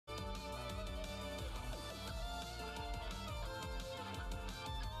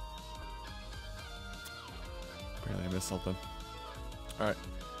missed something. Alright.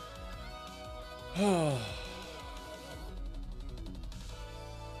 God,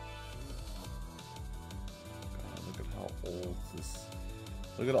 look at how old this...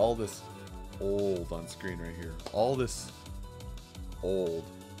 Look at all this old on screen right here. All this old.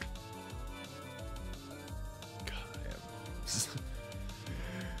 God,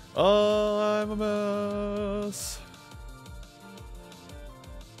 I'm a mess.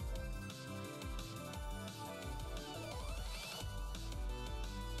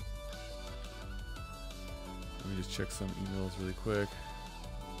 Let me just check some emails really quick.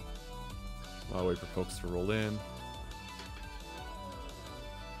 I'll wait for folks to roll in.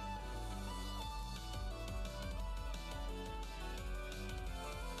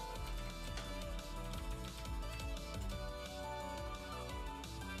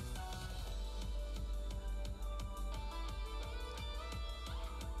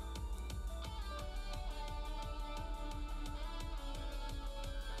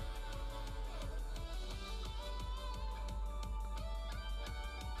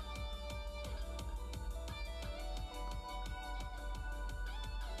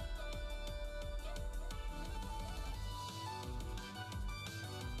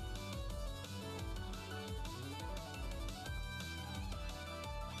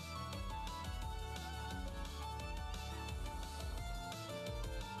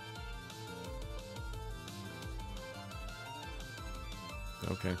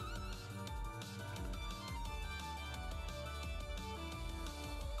 Okay.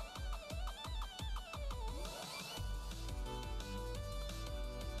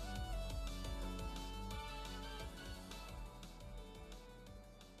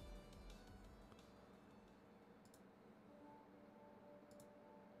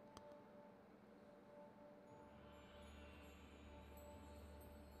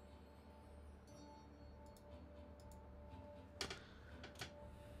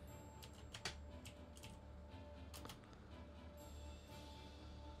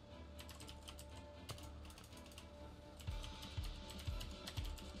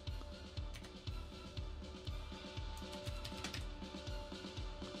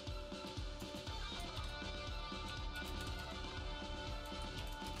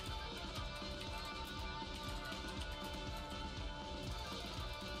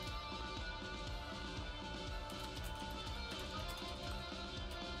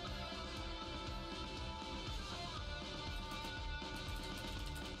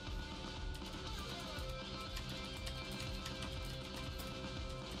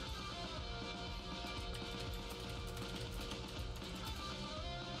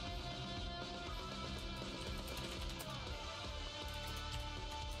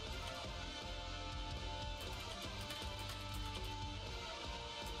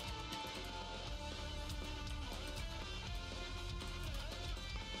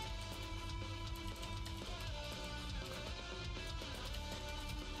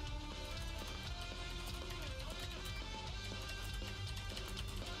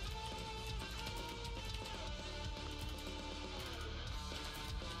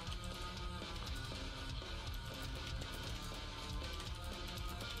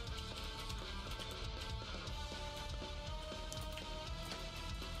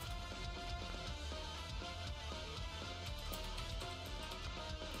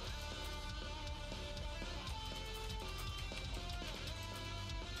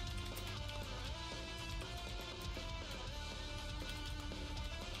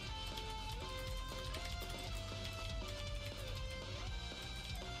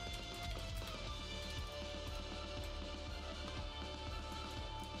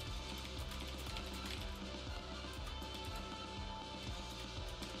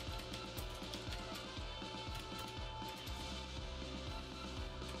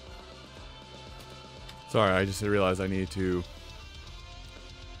 Sorry, I just realized I need to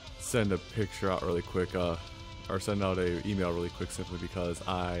send a picture out really quick, or send out a email really quick simply because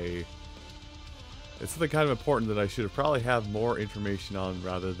it's something kind of important that I should have probably have more information on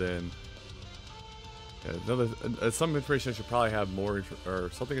rather than some information I should probably have more or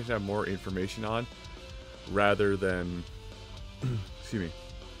something I should have more information on rather than excuse me,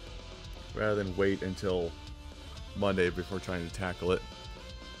 rather than wait until Monday before trying to tackle it.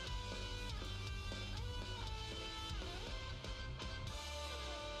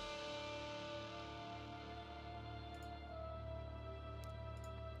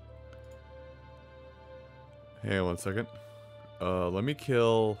 Hang on one second. Let me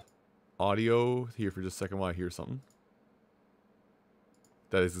kill audio here for just a second while I hear something.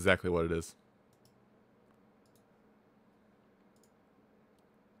 That is exactly what it is.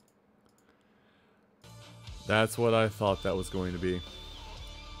 That's what I thought that was going to be.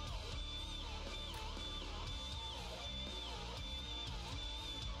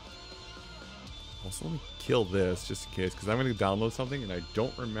 Also, let me kill this just in case, because I'm going to download something and I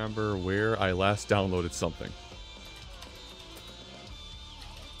don't remember where I last downloaded something.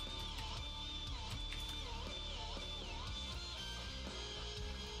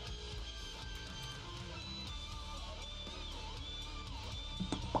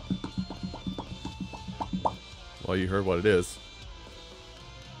 Well, you heard what it is.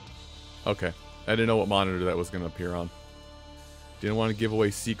 Okay. I didn't know what monitor that was going to appear on. Didn't want to give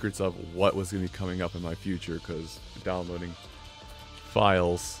away secrets of what was going to be coming up in my future, because downloading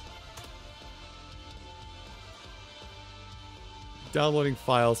files. Downloading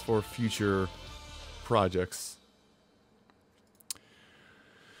files for future projects.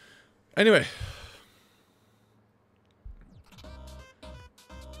 Anyway.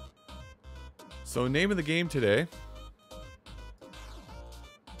 So, name of the game today.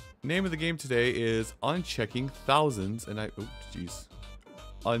 Name of the game today is Unchecking Thousands, and oh, jeez.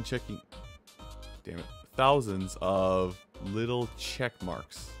 Unchecking, damn it, thousands of little check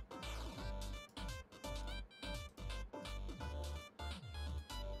marks.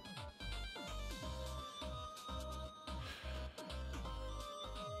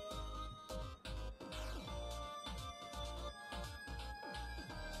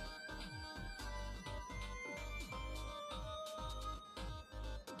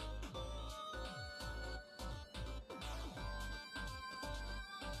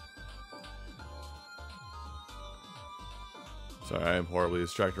 Sorry, I am horribly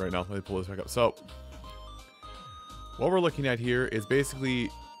distracted right now. Let me pull this back up. So, what we're looking at here is basically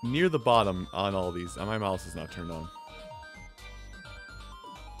near the bottom on all these. My mouse is not turned on.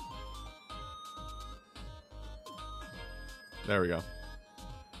 There we go.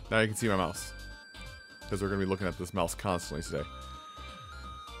 Now you can see my mouse. Because we're going to be looking at this mouse constantly today.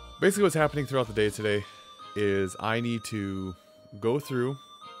 Basically what's happening throughout the day today is I need to go through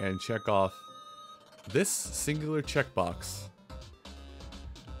and check off this singular checkbox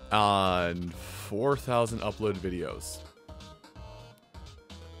on 4,000 uploaded videos.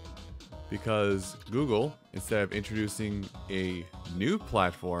 Because Google, instead of introducing a new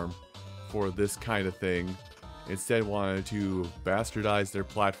platform for this kind of thing, instead wanted to bastardize their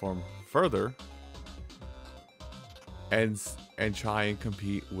platform further and try and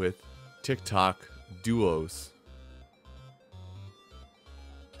compete with TikTok duos.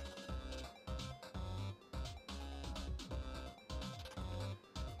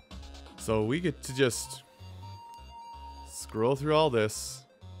 So we get to just scroll through all this,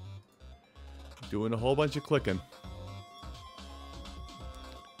 doing a whole bunch of clicking.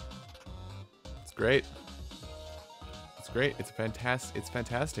 It's great. It's great. It's fantastic. It's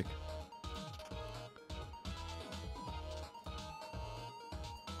fantastic.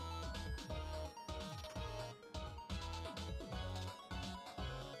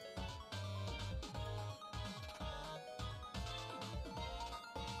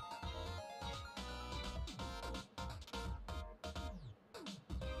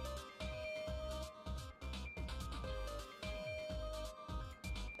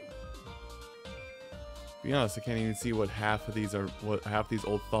 To be honest, I can't even see what half of these old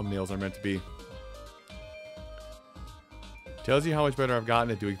thumbnails are meant to be. Tells you how much better I've gotten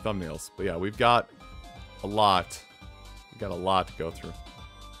at doing thumbnails. But yeah, we've got a lot. We've got a lot to go through.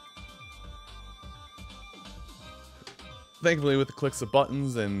 Thankfully, with the clicks of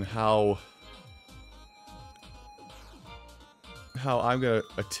buttons and how I'm gonna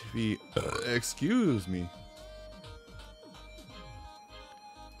be, excuse me.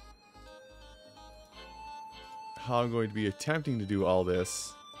 How I'm going to be attempting to do all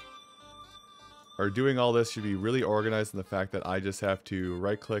this, or doing all this, should be really organized in the fact that I just have to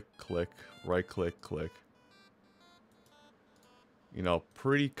right-click, click, right-click, click. You know,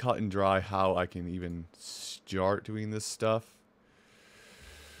 pretty cut and dry how I can even start doing this stuff.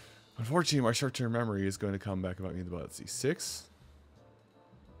 Unfortunately, my short-term memory is going to come back about me in about, let's see, 6,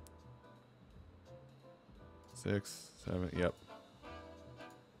 7, yep.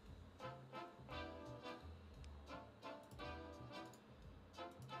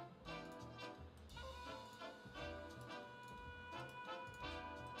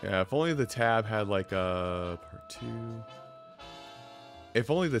 Yeah, if only the tab had like a part 2.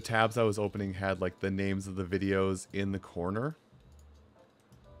 If only the tabs I was opening had like the names of the videos in the corner,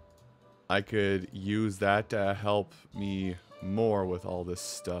 I could use that to help me more with all this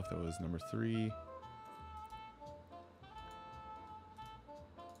stuff. That was number 3.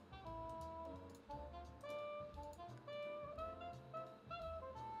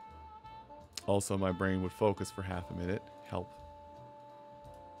 Also, my brain would focus for half a minute. Help.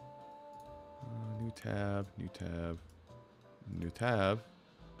 New tab, new tab, new tab.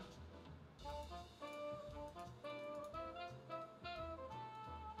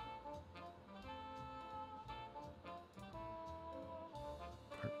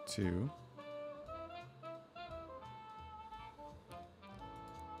 Part 2.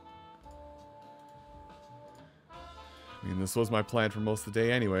 I mean, this was my plan for most of the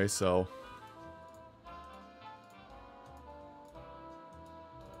day anyway, so...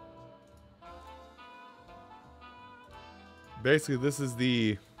 Basically, this is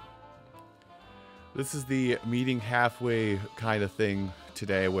the meeting halfway kind of thing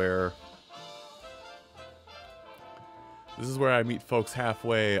today, where this is where I meet folks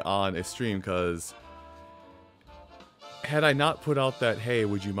halfway on a stream, because had I not put out that, hey,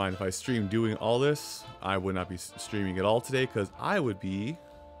 would you mind if I stream doing all this, I would not be streaming at all today, because I would be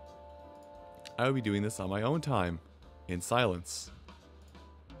doing this on my own time, in silence.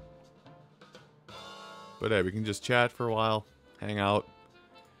 But hey, we can just chat for a while, hang out,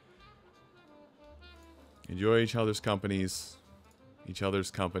 enjoy each other's company.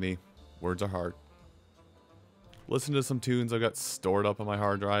 Words are hard. Listen to some tunes I've got stored up on my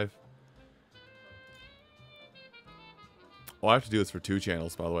hard drive. Oh, I have to do this for 2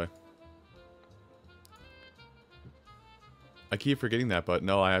 channels, by the way. I keep forgetting that, but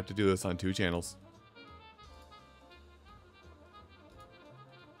no, I have to do this on 2 channels.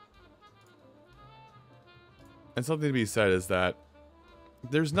 And something to be said is that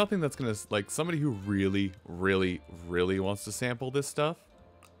there's nothing that's gonna, like, somebody who really, really, really wants to sample this stuff.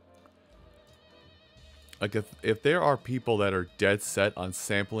 Like, if there are people that are dead set on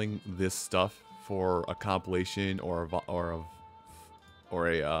sampling this stuff for a compilation or a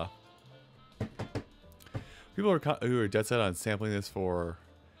people who are dead set on sampling this for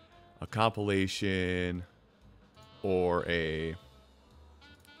a compilation or a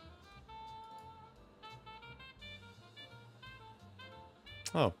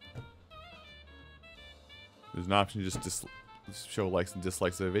there's an option to just show likes and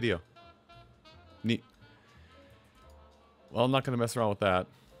dislikes of the video. Neat. Well, I'm not going to mess around with that.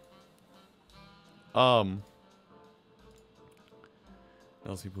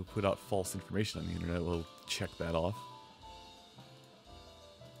 Else people put out false information on the internet. We'll check that off.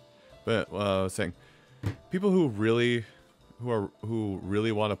 But I was saying, people who really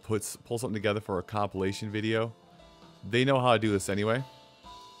want to pull something together for a compilation video, they know how to do this anyway.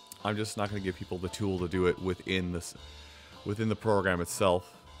 I'm just not going to give people the tool to do it within the program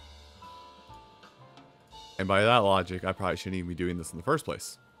itself. And by that logic, I probably shouldn't even be doing this in the first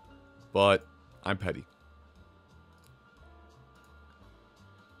place. But I'm petty.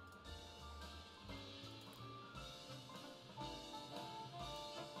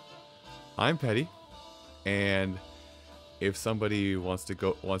 I'm petty, and if somebody wants to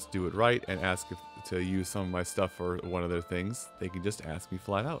do it right and ask to use some of my stuff for one of their things, they can just ask me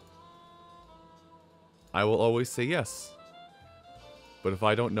flat out. I will always say yes. But if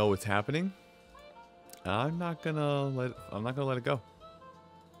I don't know what's happening, I'm not gonna let it go.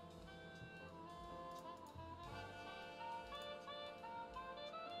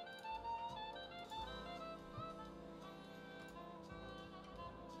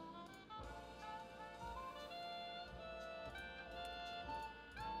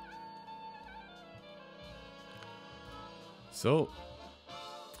 So,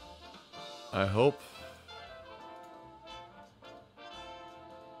 I hope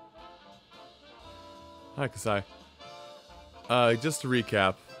hi, Kasai. Just to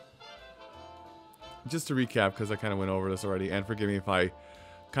recap, because I kind of went over this already, and forgive me if I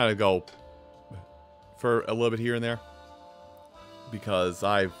kind of go for a little bit here and there, because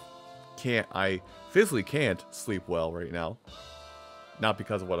I physically can't sleep well right now. Not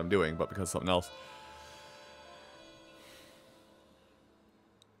because of what I'm doing, but because of something else.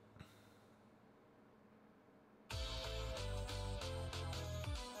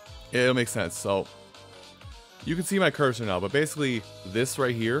 It'll make sense. So, you can see my cursor now, but basically this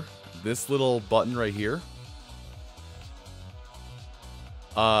right here, this little button right here,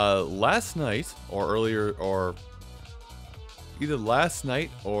 last night or earlier, or either last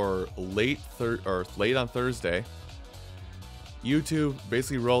night or late on Thursday, YouTube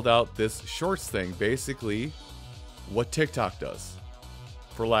basically rolled out this shorts thing, basically what TikTok does,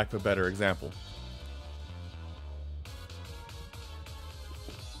 for lack of a better example.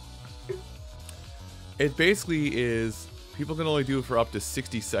 It basically is, people can only do it for up to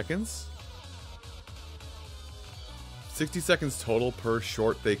 60 seconds. 60 seconds total per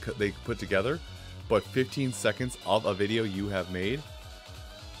short they put together, but 15 seconds of a video you have made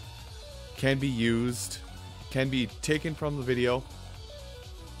can be used, can be taken from the video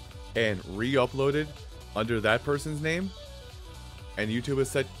and re-uploaded under that person's name, and YouTube has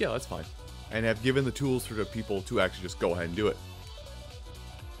said, yeah, that's fine, and have given the tools for the people to actually just go ahead and do it.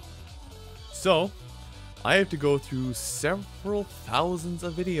 So, I have to go through several thousands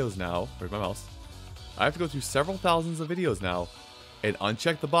of videos now. Where's my mouse? I have to go through several thousands of videos now and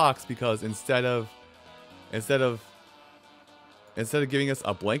uncheck the box, because instead of giving us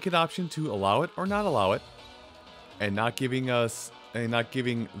a blanket option to allow it or not allow it, and not giving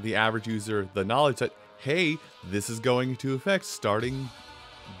the average user the knowledge that, hey, this is going into effect starting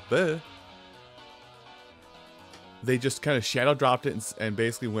the, they just kind of shadow dropped it and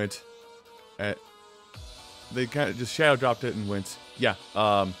basically went at, they kind of just shadow dropped it and went, yeah,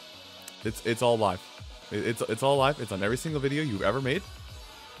 it's all live. It's all live. It's on every single video you've ever made,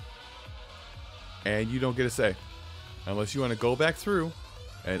 and you don't get a say unless you want to go back through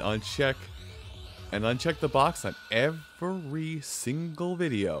and uncheck the box on every single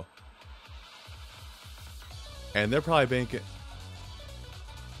video. And they're probably banking.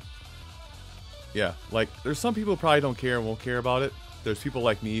 Yeah, like there's some people who probably don't care and won't care about it. There's people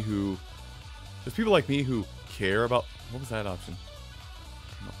like me who care about, what was that option?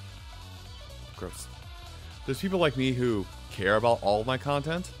 No. Gross. There's people like me who care about all of my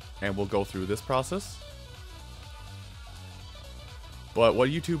content and will go through this process. But what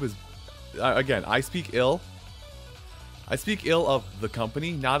YouTube is, again, I speak ill of the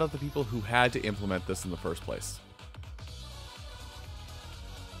company, not of the people who had to implement this in the first place.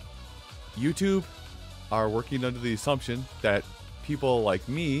 YouTube are working under the assumption that people like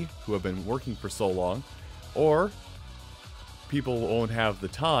me, who have been working for so long, or people who won't have the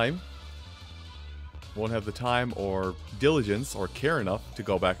time or diligence or care enough to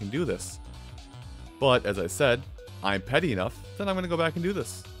go back and do this. But as I said, I'm petty enough that I'm going to go back and do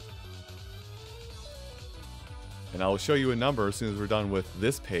this. And I will show you a number as soon as we're done with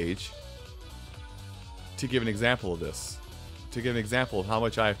this page to give an example of this. To give an example of how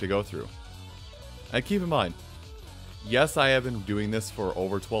much I have to go through. And keep in mind, yes, I have been doing this for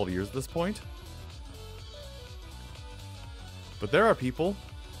over 12 years at this point. But there are people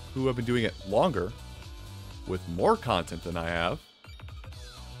who have been doing it longer, with more content than I have,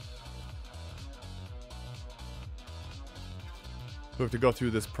 who have to go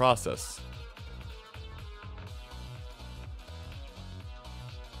through this process.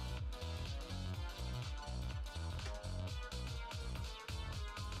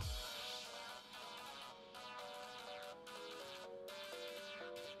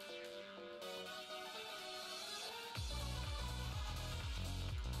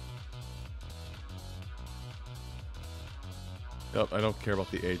 Nope, I don't care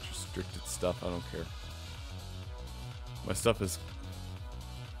about the age restricted stuff. I don't care. My stuff is...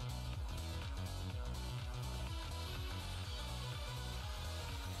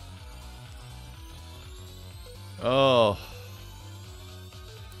 Oh.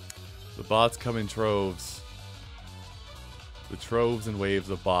 The bots come in troves. The troves and waves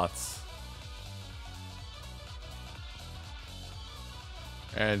of bots.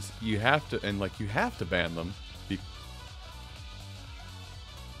 And you have to, you have to ban them.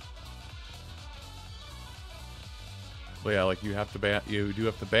 But yeah, like you do have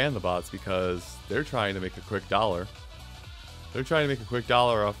to ban the bots because they're trying to make a quick dollar. They're trying to make a quick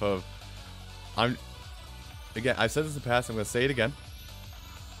dollar off of... Again, I've said this in the past, I'm going to say it again.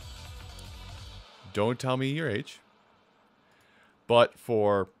 Don't tell me your age. But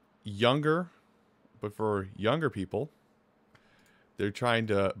for younger people, they're trying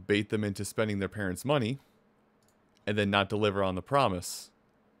to bait them into spending their parents' money and then not deliver on the promise.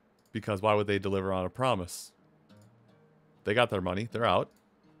 Because why would they deliver on a promise? They got their money, they're out,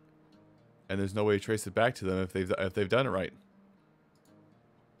 and there's no way to trace it back to them if they've done it right.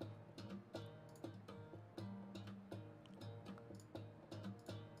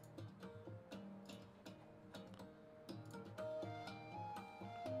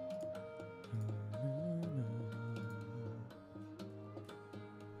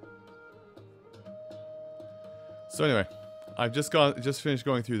 So anyway, I've just finished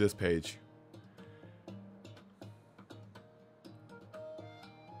going through this page.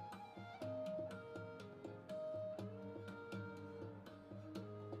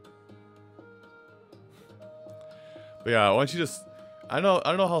 But yeah, why don't you just... I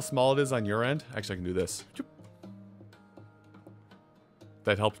don't know how small it is on your end. Actually, I can do this.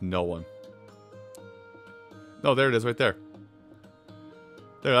 That helped no one. No, there it is right there.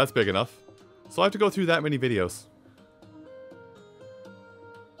 There, that's big enough. So I have to go through that many videos.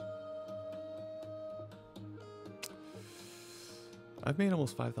 I've made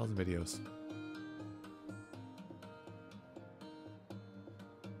almost 5,000 videos.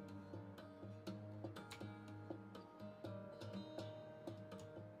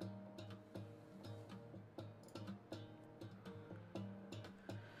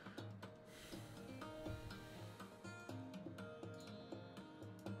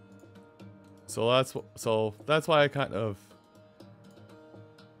 So that's why I kind of,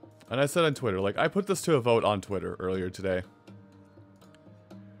 and I said on Twitter, like I put this to a vote on Twitter earlier today.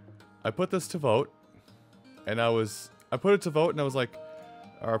 I put this to vote, and I put it to vote, and I was like,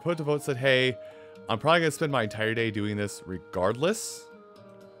 or I put it to vote, said, hey, I'm probably gonna spend my entire day doing this regardless.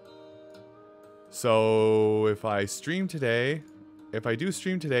 So if I do stream today,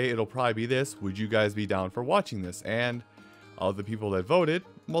 it'll probably be this. Would you guys be down for watching this? And of the people that voted,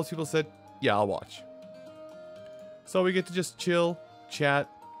 most people said, yeah, I'll watch. So we get to just chill, chat,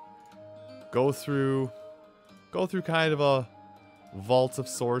 go through kind of a vault of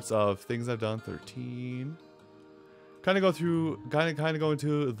sorts of things I've done. 13. Kind of go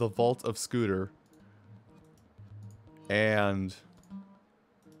into the vault of Scooter. And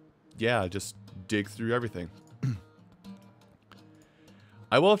yeah, just dig through everything.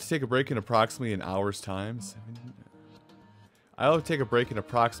 I will have to take a break in approximately an hour's time. I'll have to take a break in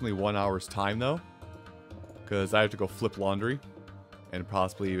approximately 1 hour's time though, because I have to go flip laundry and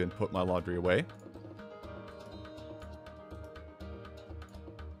possibly even put my laundry away.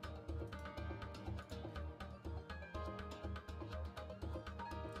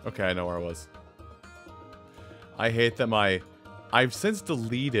 Okay, I know where I was. I hate that I've since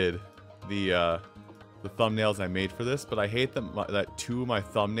deleted the thumbnails I made for this, but I hate that 2 of my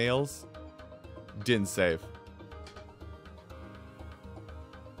thumbnails didn't save.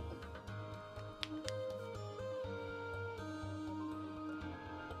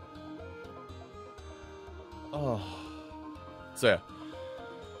 Oh. So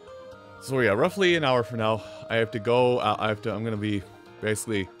yeah, roughly an hour from now, I have to go. I'm gonna be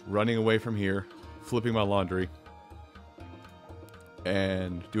basically running away from here, flipping my laundry,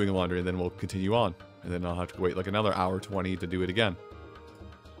 and doing the laundry, and then we'll continue on. And then I'll have to wait like another hour 20 to do it again.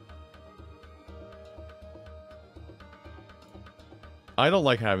 I don't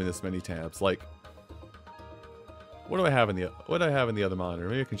like having this many tabs. Like, what do I have in the other monitor?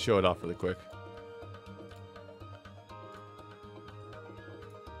 Maybe I can show it off really quick.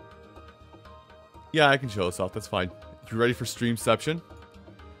 Yeah, I can show this off. That's fine. You ready for Streamception?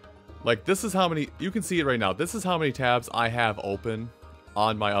 Like, this is how many... You can see it right now. This is how many tabs I have open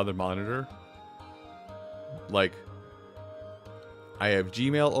on my other monitor. Like, I have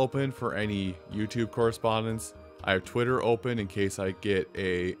Gmail open for any YouTube correspondence. I have Twitter open in case I get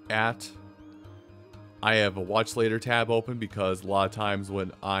a @. I have a Watch Later tab open because a lot of times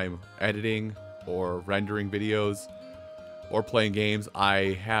when I'm editing or rendering videos or playing games,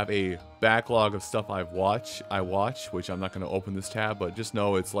 I have a backlog of stuff I watch, which I'm not going to open this tab, but just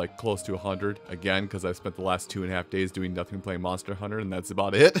know it's like close to 100 again because I spent the last 2.5 days doing nothing playing Monster Hunter, and that's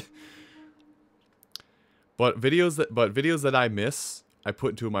about it. But videos that I miss, I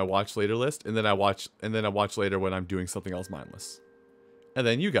put into my watch later list, and then I watch later when I'm doing something else mindless. And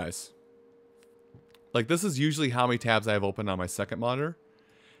then you guys. Like, this is usually how many tabs I have open on my second monitor,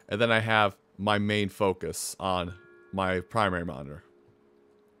 and then I have my main focus on my primary monitor.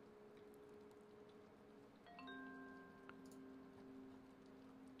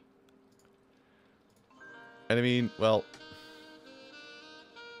 And I mean, well,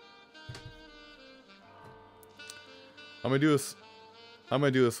 I'm gonna do this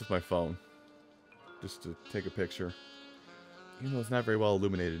with my phone, just to take a picture. Even though it's not very well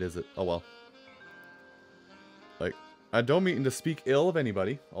illuminated, is it? Oh well. Like, I don't mean to speak ill of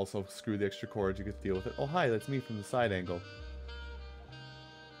anybody. Also, screw the extra cords, you get to deal with it. Oh hi, that's me from the side angle.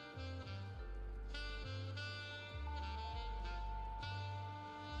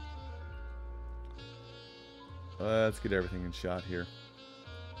 Let's get everything in shot here.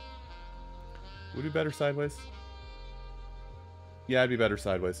 Would it be better sideways? Yeah, it'd be better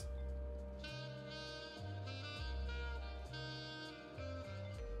sideways.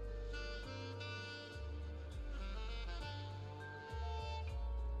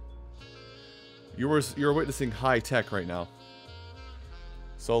 You're witnessing high tech right now.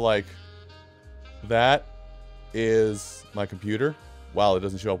 So like, that is my computer. Wow, it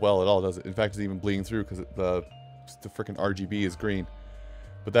doesn't show up well at all, does it? In fact, it's even bleeding through because the freaking RGB is green.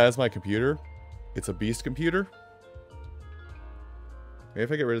 But that is my computer. It's a beast computer. Maybe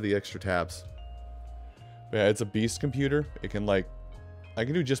if I get rid of the extra tabs. But yeah, it's a beast computer. It can like, I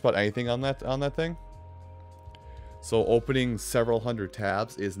can do just about anything on that thing. So opening several hundred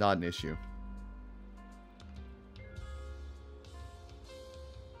tabs is not an issue.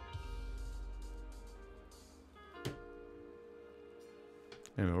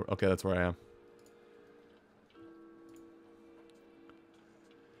 Anyway, okay, that's where I am.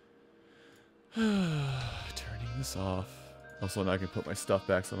 Turning this off. Also, now I can put my stuff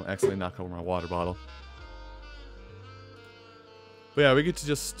back so I don't accidentally knock over my water bottle. But yeah, we get to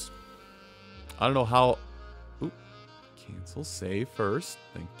just... I don't know how... Oop. Cancel save first.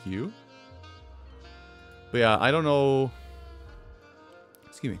 Thank you. But yeah, I don't know...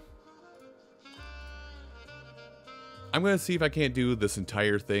 Excuse me. I'm going to see if I can't do this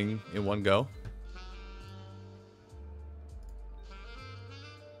entire thing in one go.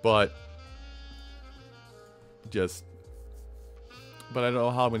 But... But I don't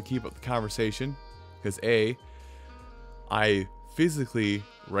know how I'm going to keep up the conversation. Because A... I physically,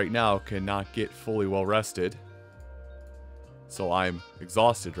 right now, cannot get fully well rested. So I'm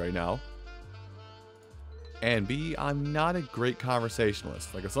exhausted right now. And B, I'm not a great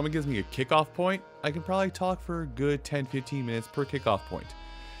conversationalist. Like, if someone gives me a kickoff point, I can probably talk for a good 10-15 minutes per kickoff point.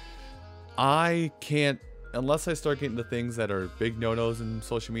 I can't, unless I start getting to things that are big no-nos in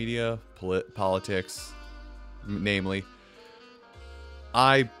social media, politics, namely,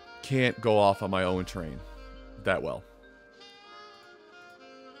 I can't go off on my own train that well.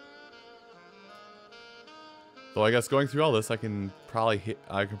 So I guess going through all this, I can probably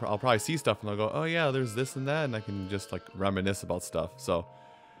I'll probably see stuff and I'll go, oh yeah, there's this and that, and I can just like reminisce about stuff. So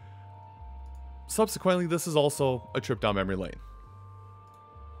subsequently, this is also a trip down memory lane.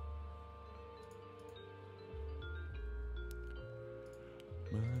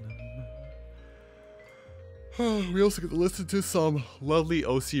 We also get to listen to some lovely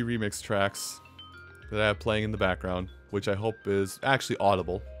OC remix tracks that I have playing in the background, which I hope is actually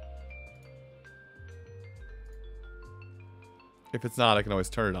audible. If it's not, I can always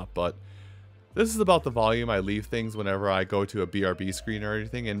turn it up, but this is about the volume I leave things whenever I go to a BRB screen or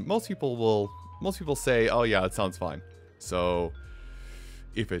anything, and most people say, oh yeah, it sounds fine. So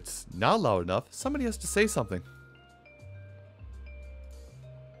if it's not loud enough, somebody has to say something.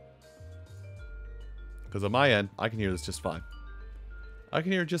 Because on my end, I can hear this just fine. I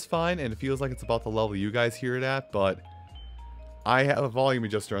can hear it just fine, and it feels like it's about the level you guys hear it at, but I have a volume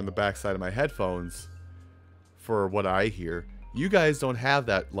adjuster on the back side of my headphones for what I hear. You guys don't have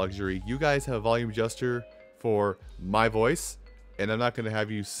that luxury. You guys have a volume adjuster for my voice, and I'm not going to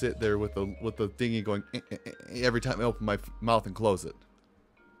have you sit there with the thingy going every time I open my mouth and close it.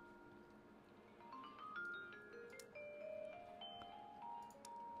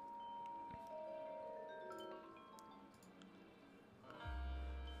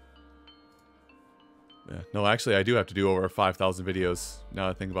 Yeah. No, actually, I do have to do over 5,000 videos now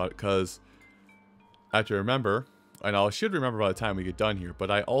I think about it, because I have to remember, and I should remember by the time we get done here, but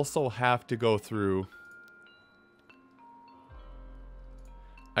I also have to go through...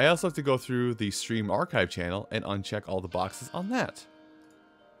 I also have to go through the stream archive channel and uncheck all the boxes on that.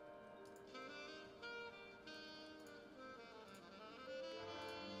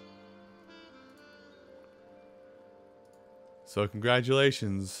 So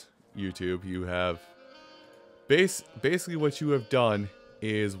congratulations, YouTube. You have... Basically what you have done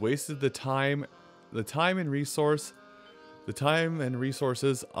is wasted the time and resources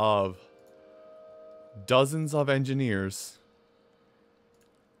of dozens of engineers,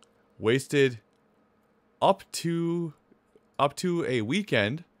 wasted up to a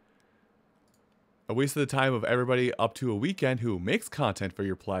weekend, wasted the time of everybody up to a weekend who makes content for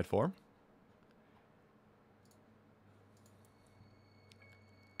your platform,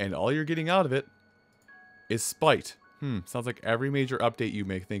 and all you're getting out of it is spite. Sounds like every major update you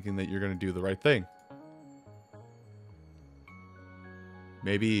make thinking that you're going to do the right thing.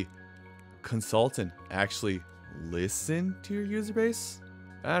 Maybe consult and actually listen to your user base?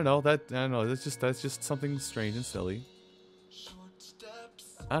 I don't know. That's just something strange and silly.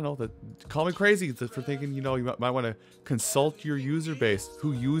 I don't know. Call me crazy for thinking, you know, you might want to consult your user base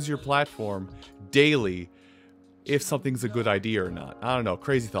who use your platform daily if something's a good idea or not. I don't know.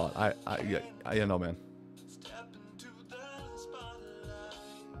 Crazy thought. I don't know, man.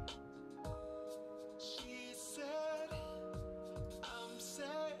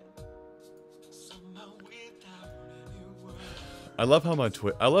 I love how I'm on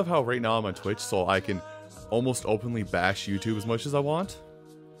Twitch. I love how right now I'm on Twitch, so I can almost openly bash YouTube as much as I want.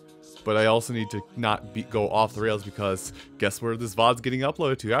 But I also need to not go off the rails, because guess where this VOD's getting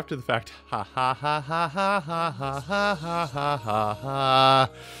uploaded to after the fact? Ha ha ha ha ha ha ha ha ha ha ha ha.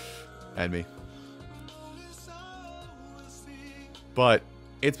 And me. But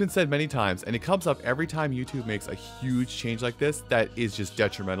it's been said many times, and it comes up every time YouTube makes a huge change like this that is just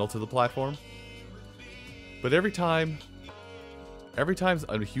detrimental to the platform. But every time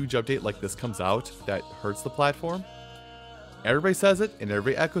a huge update like this comes out that hurts the platform, everybody says it and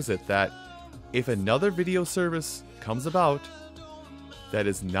everybody echoes it, that if another video service comes about that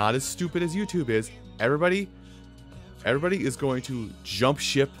is not as stupid as YouTube is, everybody is going to jump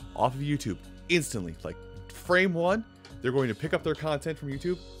ship off of YouTube instantly. Like frame one, they're going to pick up their content from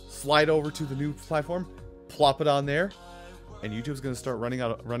YouTube, slide over to the new platform, plop it on there, and YouTube's going to start running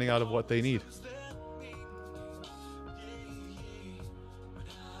out of what they need.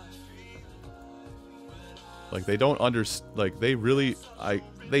 Like they don't understand. Like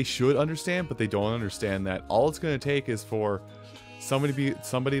they should understand, but they don't understand that all it's going to take is for somebody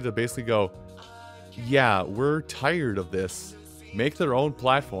to basically go, yeah, we're tired of this. Make their own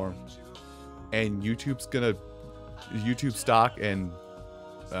platform, and YouTube stock and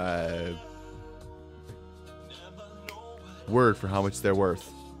word for how much they're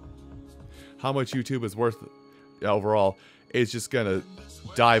worth, how much YouTube is worth overall, is just gonna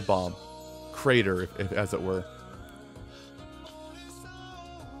dive bomb, crater, if as it were.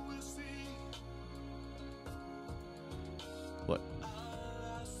 What?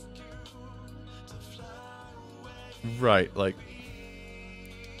 Right, like,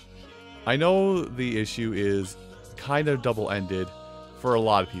 I know the issue is kind of double-ended for a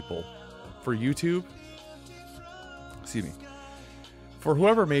lot of people. For YouTube, excuse me, for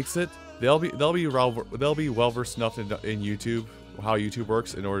whoever makes it, they'll be well versed enough in YouTube, how YouTube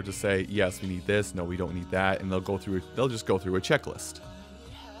works, in order to say, yes, we need this, no, we don't need that, and they'll just go through a checklist.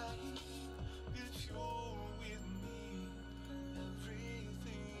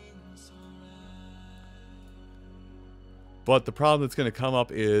 But the problem that's going to come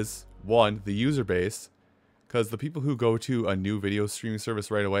up is, one, the user base, because the people who go to a new video streaming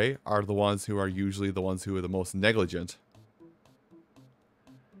service right away are the ones who are usually the ones who are the most negligent.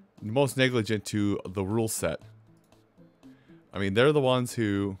 Most negligent to the rule set. I mean, they're the ones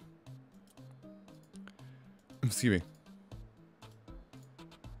who... Excuse me.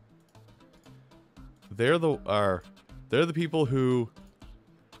 They're the people who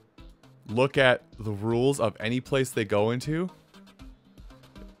look at the rules of any place they go into.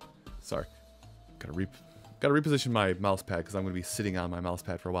 Sorry. Gotta reposition my mouse pad because I'm gonna be sitting on my mouse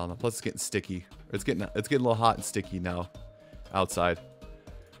pad for a while now. Plus it's getting sticky. It's getting a little hot and sticky now outside.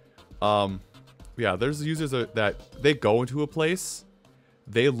 Yeah, there's users that they go into a place,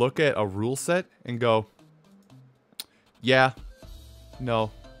 they look at a rule set and go, yeah,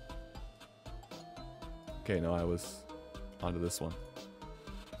 no. Okay, no, I was onto this one.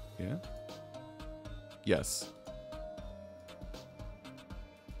 Yeah? Yes.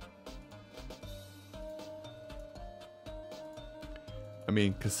 I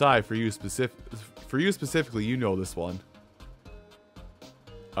mean, Kasai, for you specifically, you know this one.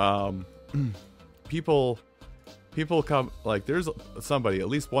 People come, like, there's somebody, at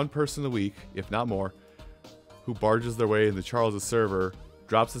least one person a week, if not more, who barges their way into Charles' server,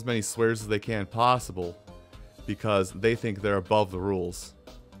 drops as many swears as they can possible, because they think they're above the rules.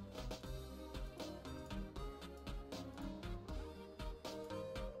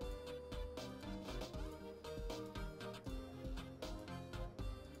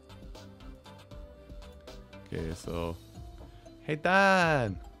 Okay, so... Hey,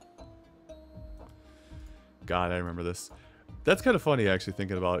 Dan! God, I remember this. That's kind of funny, actually,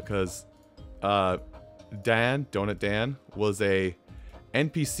 thinking about it, because Dan, Donut Dan, was a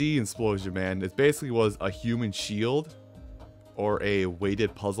NPC in Explosion Man. It basically was a human shield or a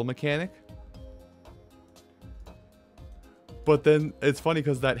weighted puzzle mechanic. But then it's funny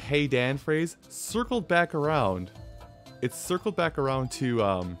because that "Hey Dan" phrase circled back around. It's circled back around to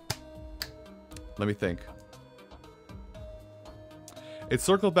let me think. It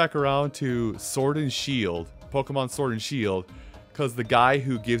circled back around to Sword and Shield, Pokemon Sword and Shield, because the guy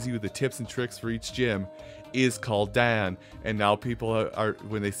who gives you the tips and tricks for each gym is called Dan. And now people are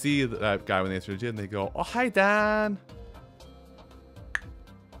when they see that guy when they enter the gym, they go, "Oh, hi, Dan."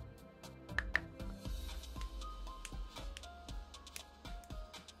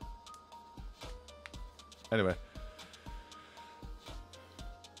 Anyway,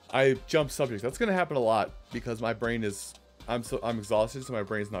 I jumped subjects. That's gonna happen a lot because my brain is I'm exhausted, so my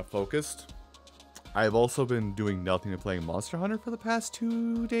brain's not focused. I've also been doing nothing but playing Monster Hunter for the past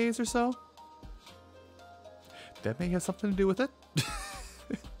 2 days or so. That may have something to do with it.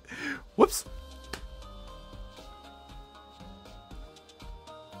 Whoops.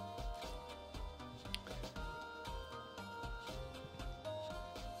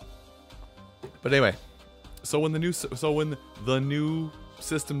 But anyway, so when the new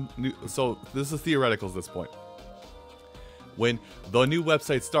system, so this is theoretical at this point. When the new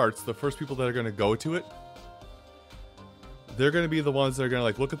website starts, the first people that are going to go to it, they're going to be the ones that are going to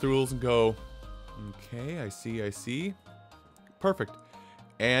like look at the rules and go, okay, I see. perfect.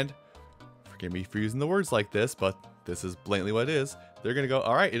 And forgive me for using the words like this, but this is blatantly what it is. They're going to go,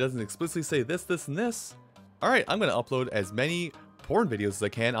 all right, it doesn't explicitly say this, this, and this. All right, I'm going to upload as many porn videos as I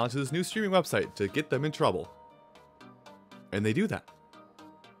can onto this new streaming website to get them in trouble. And they do that.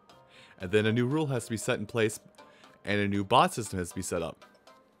 And then a new rule has to be set in place and a new bot system has to be set up.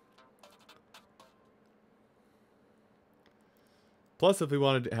 Plus, if we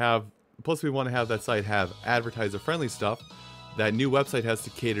wanted to have, we want to have that site have advertiser-friendly stuff, that new website has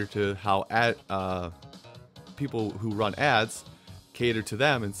to cater to how people who run ads cater to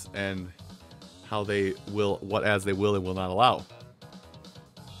them and how they will, what ads they will and will not allow.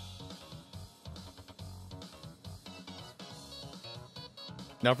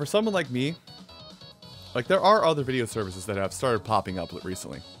 Now, for someone like me, like there are other video services that have started popping up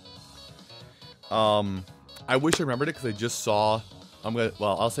recently. I wish I remembered it because I just saw. Well,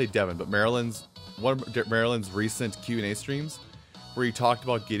 I'll say Devin, but one of Maryland's recent Q&A streams, where he talked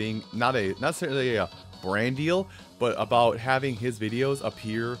about getting not necessarily a brand deal, but about having his videos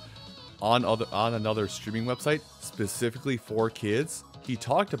appear on another streaming website specifically for kids. He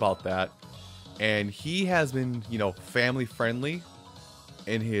talked about that, and he has been, you know, family friendly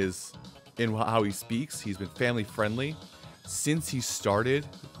in how he speaks. He's been family friendly since he started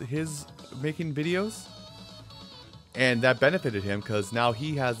his making videos. And that benefited him because now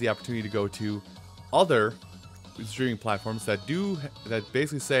he has the opportunity to go to other streaming platforms that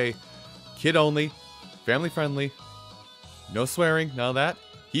basically say kid only, family friendly, no swearing, none of that.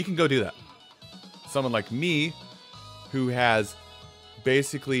 He can go do that. Someone like me, who has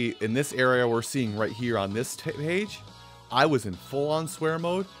basically in this area we're seeing right here on this page, I was in full-on swear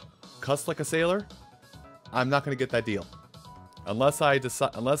mode, cussed like a sailor. I'm not going to get that deal unless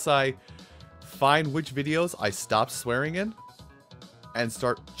I find which videos I stopped swearing in and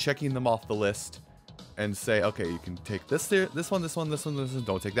start checking them off the list and say, okay, you can take this there, this one,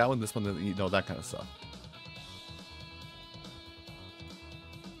 don't take that one, this one, you know, that kind of stuff.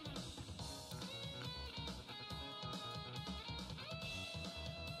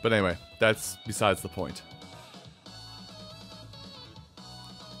 But anyway, that's besides the point.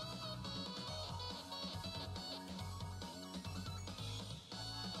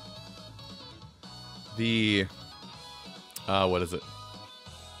 What is it?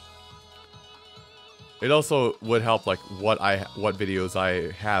 It also would help, like, what videos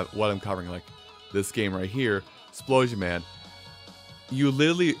I have, what I'm covering, like this game right here, Explosion Man. You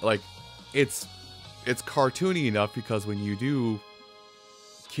literally, like, it's cartoony enough because when you do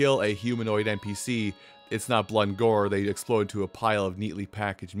kill a humanoid NPC, it's not blood and gore, they explode into a pile of neatly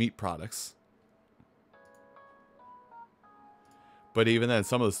packaged meat products. But even then,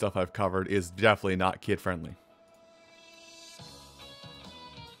 some of the stuff I've covered is definitely not kid-friendly.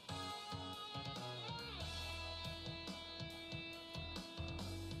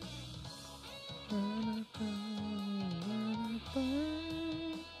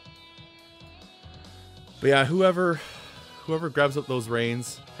 But yeah, whoever grabs up those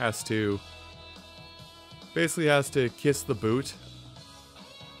reins has to kiss the boot.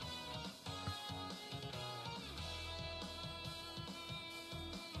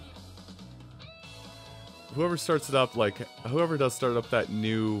 Whoever starts it up, like, whoever does start up that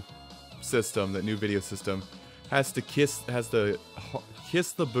new system, that new video system, has to kiss the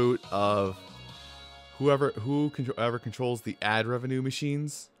boot of whoever controls the ad revenue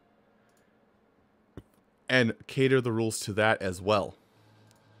machines and cater the rules to that as well.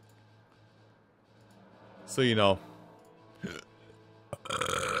 So, you know,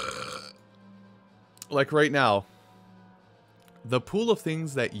 like right now, the pool of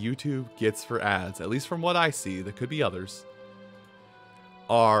things that YouTube gets for ads, at least from what I see, there could be others,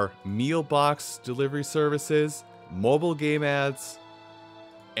 are meal box delivery services, mobile game ads,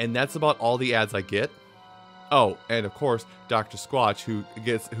 and that's about all the ads I get. Oh, and of course, Dr. Squatch, who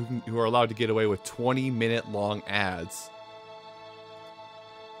are allowed to get away with 20-minute long ads.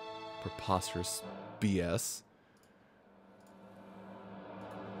 Preposterous BS.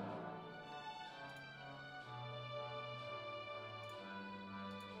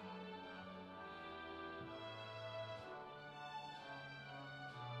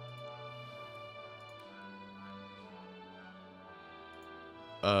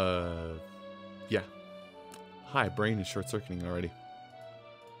 Yeah. Hi, brain is short-circuiting already.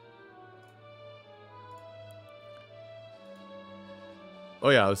 Oh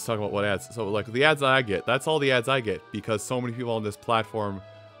yeah, I was talking about what ads. So like the ads I get, that's all the ads I get because so many people on this platform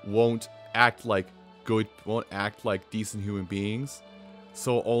won't act like decent human beings.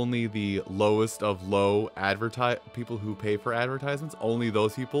 So only the lowest of low people who pay for advertisements, only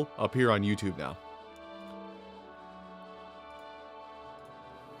those people appear on YouTube now.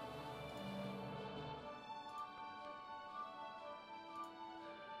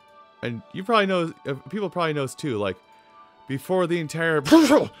 and you probably know, people probably knows too, like, before the entire,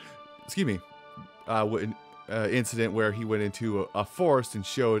 excuse me, incident where he went into a forest and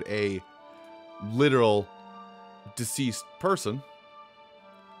showed a literal deceased person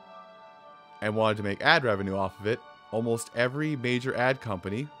and wanted to make ad revenue off of it, almost every major ad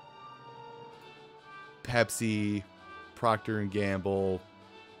company, Pepsi, Procter and Gamble,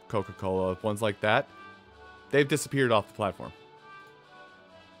 Coca-Cola, ones like that, they've disappeared off the platform.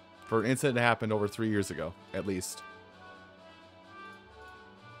 For an incident that happened over 3 years ago, at least.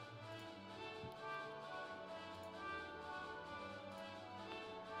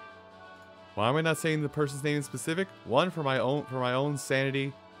 Why am I not saying the person's name in specific? One, for my own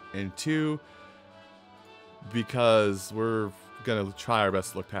sanity, and two, because we're gonna try our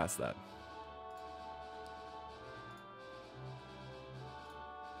best to look past that.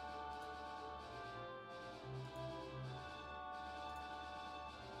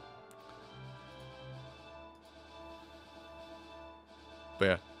 But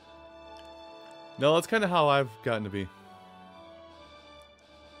yeah. No, that's kind of how I've gotten to be.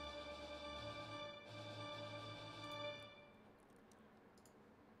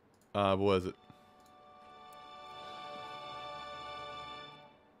 What was it?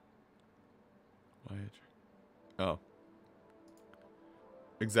 Oh.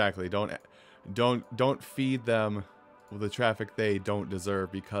 Exactly. Don't feed them the traffic they don't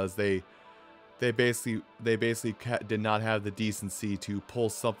deserve, because they basically did not have the decency to pull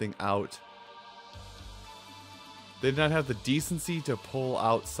something out. They did not have the decency to pull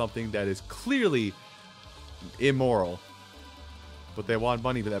out something that is clearly immoral. But they want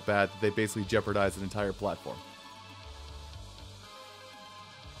money that bad that they basically jeopardize an entire platform.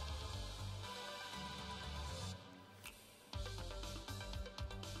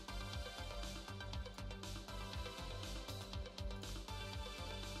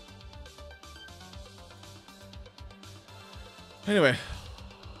 Anyway,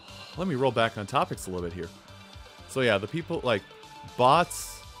 let me roll back on topics a little bit here. So yeah, the people like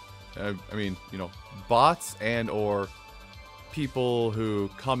bots, I mean, you know, bots and or people who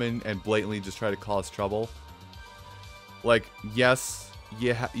come in and blatantly just try to cause trouble. Like, yes,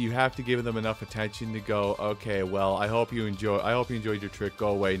 you have to give them enough attention to go, okay, well, I hope you enjoyed your trick.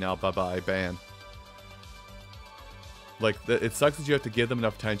 Go away now. Bye-bye. Ban. Like, it sucks that you have to give them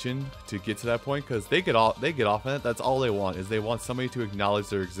enough attention to get to that point, because they get off on it. That's all they want, is they want somebody to acknowledge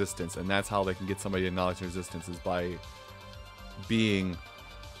their existence, and that's how they can get somebody to acknowledge their existence, is by being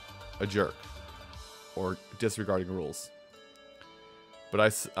a jerk or disregarding rules. But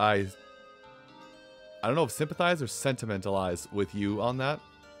I don't know if sympathize or sentimentalize with you on that.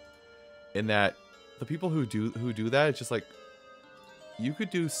 In that, the people who do that, it's just like, you could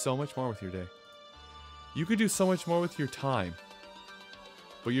do so much more with your day. You could do so much more with your time.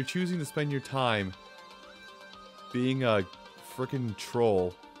 But you're choosing to spend your time being a freaking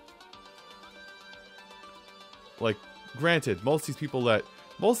troll. Like, granted, most of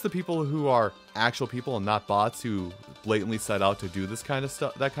the people who are actual people and not bots who blatantly set out to do this kind of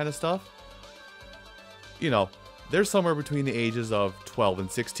stuff, that kind of stuff, you know, they're somewhere between the ages of 12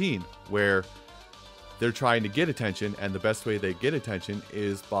 and 16, where they're trying to get attention, and the best way they get attention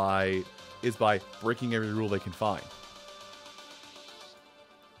is by breaking every rule they can find.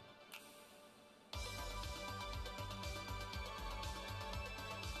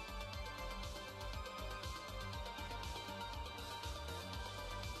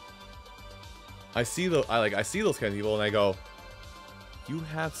 I see those kind of people, and I go, you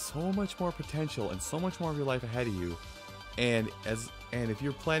have so much more potential and so much more of your life ahead of you, and if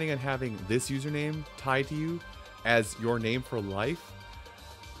you're planning on having this username tied to you as your name for life,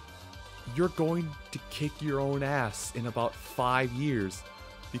 you're going to kick your own ass in about 5 years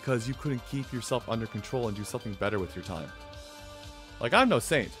because you couldn't keep yourself under control and do something better with your time. Like, I'm no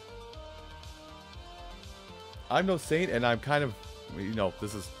saint. I'm no saint, and I'm kind of, you know,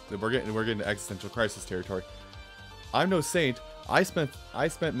 we're getting to existential crisis territory. I'm no saint. I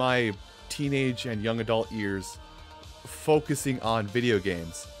spent my teenage and young adult years focusing on video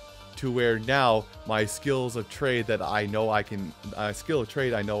games, to where now my skills of trade that I know I can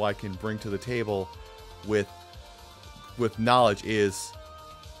bring to the table with knowledge is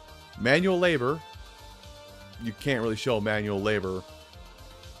manual labor. You can't really show manual labor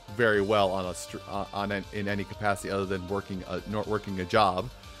very well in any capacity other than working a job,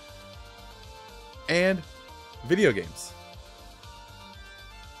 and video games.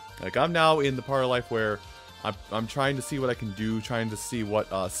 Like, I'm now in the part of life where I'm trying to see what I can do, trying to see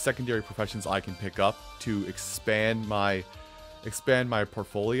what secondary professions I can pick up to expand my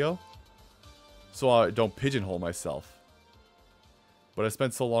portfolio, so I don't pigeonhole myself. But I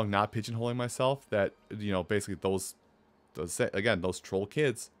spent so long not pigeonholing myself that, you know, basically those troll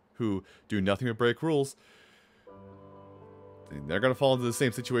kids who do nothing but break rules, they're gonna fall into the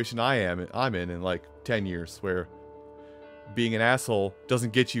same situation I'm in like 10 years, where being an asshole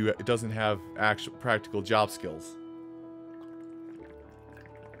doesn't get you, it doesn't have actual practical job skills.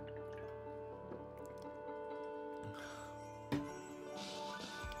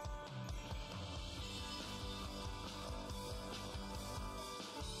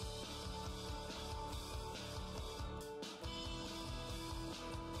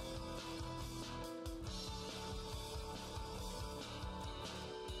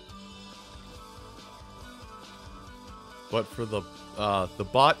 But for the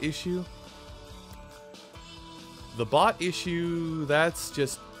bot issue, that's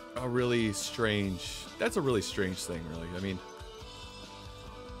just a really strange, that's a really strange thing, really. I mean,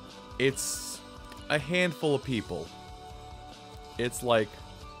 it's a handful of people. It's like,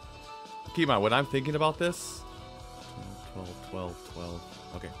 keep in mind, when I'm thinking about this, 12,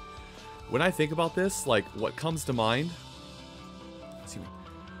 okay. When I think about this, like, what comes to mind, excuse me,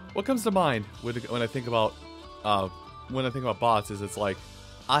 what comes to mind when I think about bots is it's like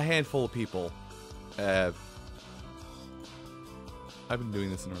a handful of people. I've been doing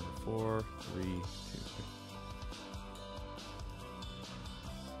this in order 4, 3, 2,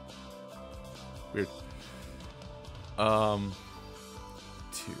 3. Weird.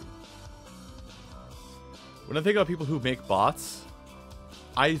 2. When I think about people who make bots,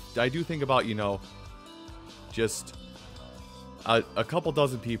 I do think about, you know, just a couple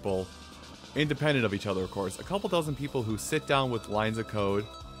dozen people, independent of each other, of course. A couple dozen people who sit down with lines of code,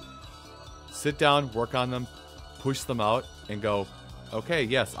 sit down, work on them, push them out, and go, okay,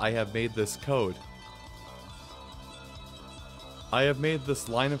 yes, I have made this code. I have made this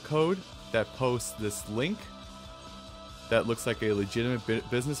line of code that posts this link that looks like a legitimate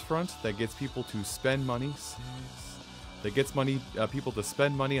business front that gets people to spend money. That gets people to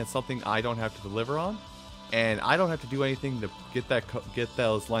spend money on something I don't have to deliver on, and I don't have to do anything to get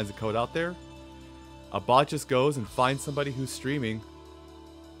those lines of code out there. A bot just goes and finds somebody who's streaming.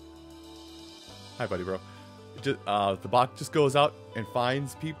 Hi, buddy, bro. The bot just goes out and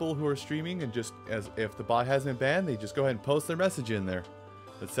finds people who are streaming, and just as if the bot hasn't been banned, they just go ahead and post their message in there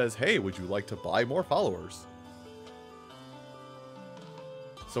that says, "Hey, would you like to buy more followers?"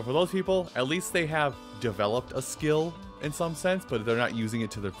 So for those people, at least they have developed a skill in some sense, but they're not using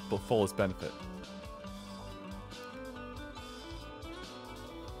it to their fullest benefit.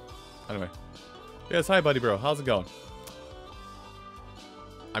 Anyway. Yes, hi buddy bro, how's it going?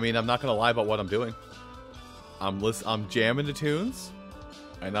 I mean, I'm not gonna lie about what I'm doing. I'm jamming the tunes,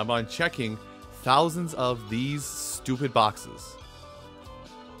 and I'm unchecking thousands of these stupid boxes.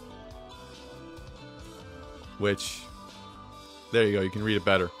 Which, there you go, you can read it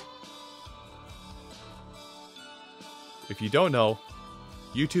better. If you don't know,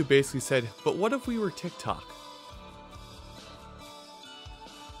 YouTube basically said, but what if we were TikTok?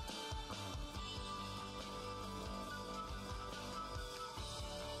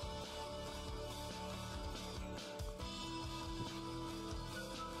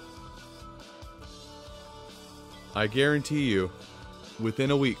 I guarantee you,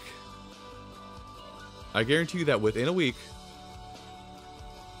 within a week,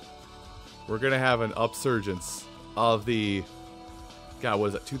 we're going to have an upsurgence of the, God, what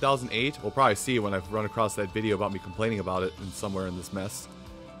is it, 2008? We'll probably see when I've run across that video about me complaining about it somewhere in this mess.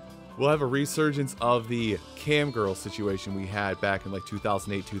 We'll have a resurgence of the cam girl situation we had back in like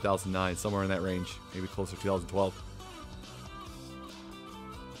 2008, 2009, somewhere in that range, maybe closer to 2012.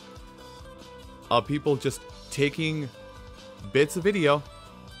 People just taking bits of video,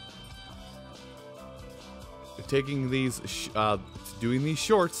 taking these, doing these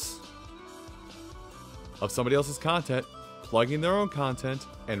shorts of somebody else's content, plugging their own content,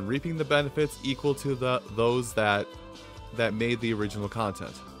 and reaping the benefits equal to those that made the original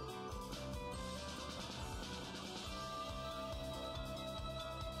content.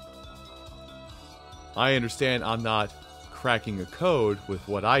 I understand I'm not cracking a code with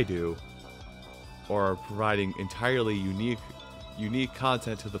what I do, or providing entirely unique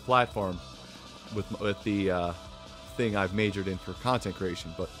content to the platform with the thing I've majored in for content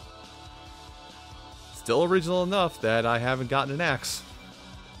creation, but still original enough that I haven't gotten an axe,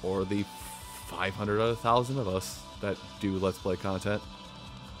 or the 500 out of 1,000 of us that do Let's Play content.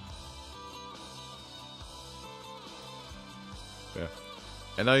 Yeah,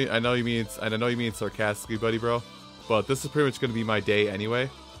 and I know you mean sarcastically, buddy, bro, but this is pretty much going to be my day anyway.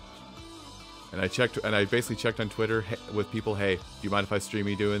 And I basically checked on Twitter with people, hey, do you mind if I stream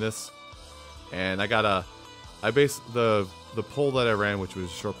me doing this? And I got I based the poll that I ran, which was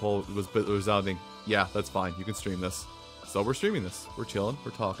a short poll, was resounding. Yeah, that's fine. You can stream this. So we're streaming this. We're chilling.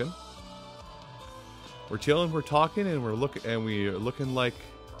 We're talking. We're chilling. We're talking, and we're looking like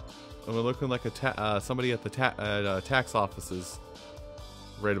a somebody at the tax offices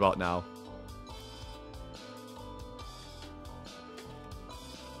right about now.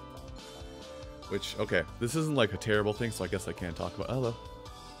 Which, okay, this isn't like a terrible thing, so I guess I can't talk about. Hello.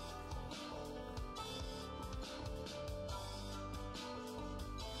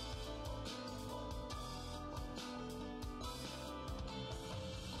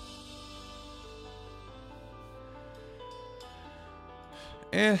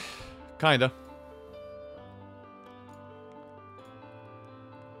 Kinda.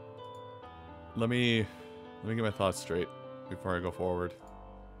 Let me get my thoughts straight before I go forward.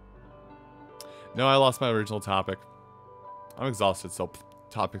 No, I lost my original topic. I'm exhausted, so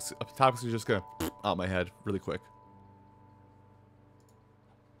topics are just gonna out my head really quick.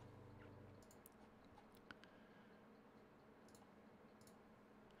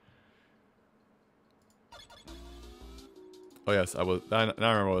 Oh yes, I was. I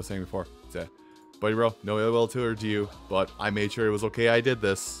remember what I was saying before. Yeah. Buddy bro, no ill will to you, but I made sure it was okay I did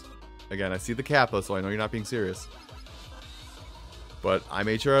this. Again, I see the kappa, so I know you're not being serious. But I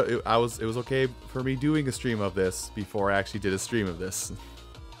made sure it was okay for me doing a stream of this before I actually did a stream of this.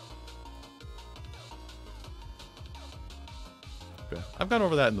 Okay. I've gone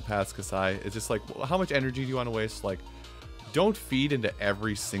over that in the past, Kasai. It's just like, how much energy do you want to waste? Like, don't feed into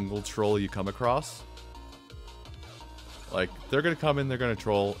every single troll you come across. Like, they're going to come in, they're going to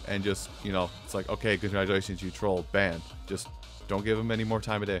troll, and just, you know, it's like, okay, congratulations, you trolled, banned. Just don't give them any more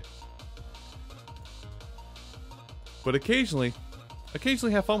time of day. But occasionally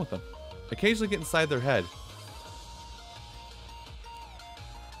have fun with them. Occasionally get inside their head.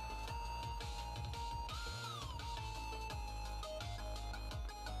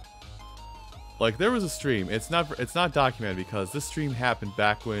 Like, there was a stream. It's not documented because this stream happened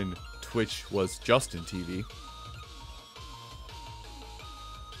back when Twitch was Justin TV.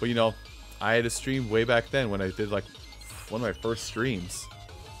 But you know, I had a stream way back then when I did like one of my first streams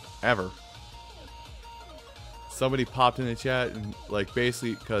ever. Somebody popped in the chat and like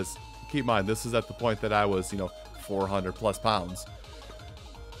basically, because keep in mind this is at the point that I was, you know, 400 plus pounds.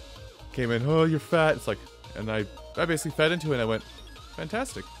 Came in, oh, you're fat. It's like, and I basically fed into it and I went,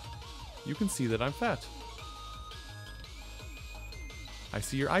 fantastic. You can see that I'm fat. I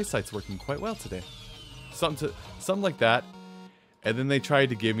see your eyesight's working quite well today. Something like that. And then they tried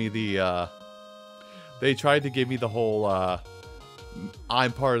to give me the whole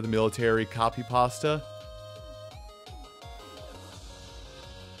I'm part of the military copy pasta.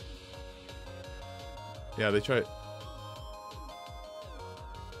 Yeah, they tried.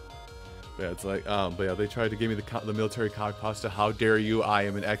 Yeah, it's like but yeah, they tried to give me the military copy pasta. How dare you? I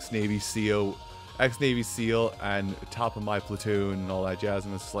am an ex-Navy SEAL, and top of my platoon and all that jazz.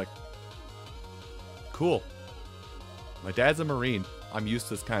 And it's like, cool. My dad's a Marine. I'm used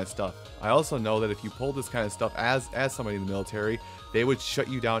to this kind of stuff. I also know that if you pulled this kind of stuff as somebody in the military, they would shut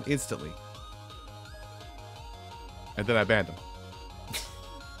you down instantly. And then I banned them.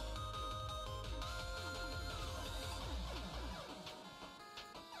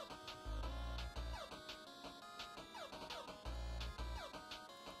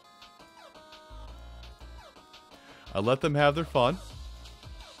 I let them have their fun.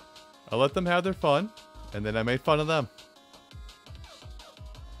 And then I made fun of them.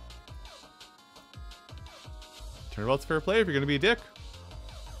 Turnabout's fair play if you're gonna be a dick.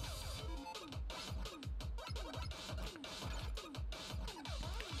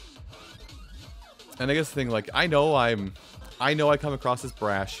 And I guess the thing, like, I know I come across as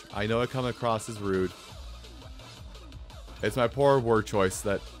brash. I know I come across as rude. It's my poor word choice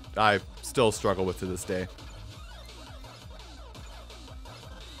that I still struggle with to this day.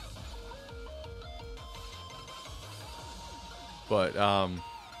 But,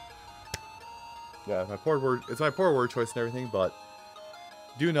 yeah, it's my poor word choice and everything, but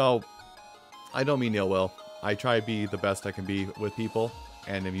do know, I don't mean ill will. I try to be the best I can be with people,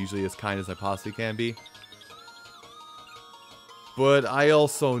 and I'm usually as kind as I possibly can be. But I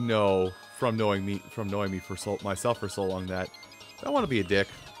also know, from knowing me for myself for so long, that I want to be a dick.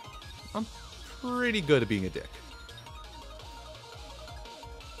 I'm pretty good at being a dick.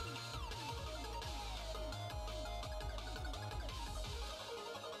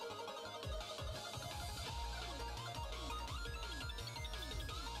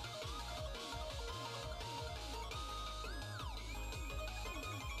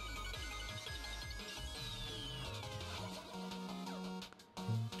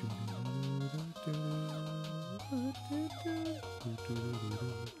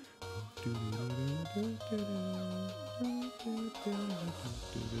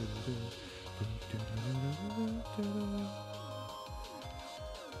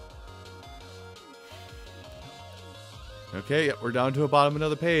 Okay, yep, we're down to the bottom of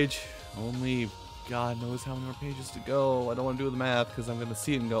another page. Only God knows how many more pages to go. I don't want to do the math because I'm going to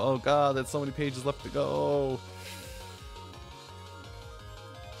see it and go, oh God, there's so many pages left to go.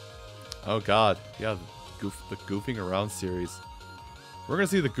 Oh God, yeah, the goofing around series. We're gonna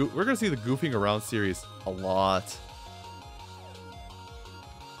see the goofing around series a lot.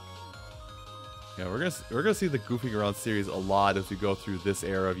 Yeah, we're gonna see the goofing around series a lot as we go through this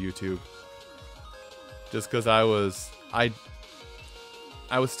era of YouTube. Just because I was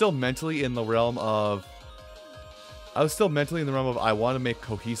still mentally in the realm of I want to make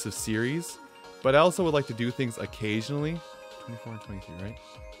cohesive series, but I also would like to do things occasionally. 24 and 23, right?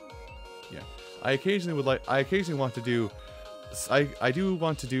 Yeah. I occasionally want to do I do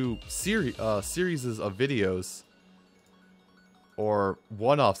want to do series of videos or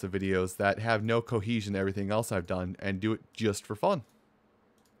one-offs of videos that have no cohesion to everything else I've done and do it just for fun.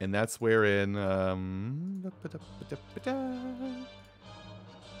 And that's wherein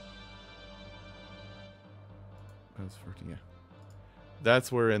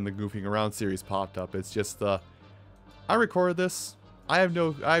that's wherein the goofing around series popped up. It's just I recorded this. I have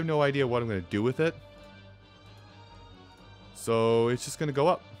no idea what I'm going to do with it. So it's just going to go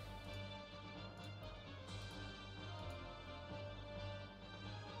up.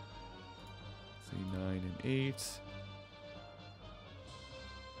 See 9 and 8.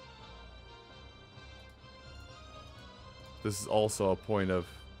 This is also a point of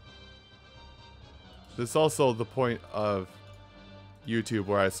This is also the point of YouTube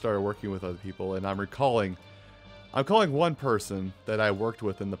where I started working with other people, and I'm calling one person that I worked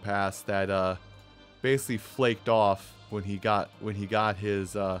with in the past that basically flaked off when he got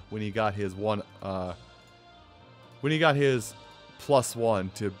his +1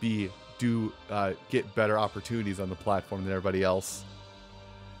 to get better opportunities on the platform than everybody else.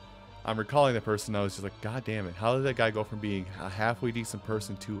 I'm recalling the person. I was just like, God damn it! How did that guy go from being a halfway decent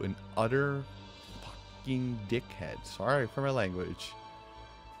person to an utter fucking dickhead? Sorry for my language.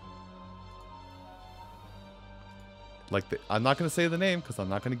 Like, I'm not gonna say the name because I'm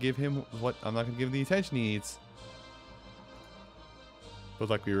not gonna give him the attention he needs. But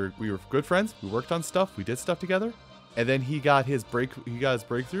like, we were good friends. We worked on stuff. We did stuff together, and then he got his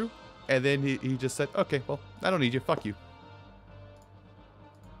breakthrough, and then he just said, okay, well, I don't need you. Fuck you.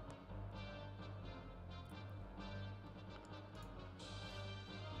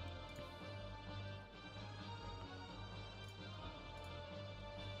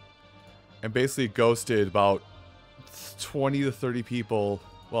 And basically ghosted about 20 to 30 people.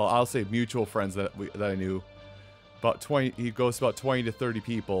 Well, I'll say mutual friends that I knew. About 20. He ghosted about 20 to 30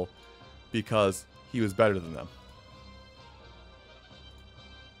 people because he was better than them.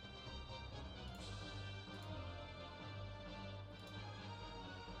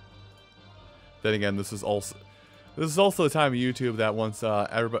 Then again, this is also the time of YouTube that once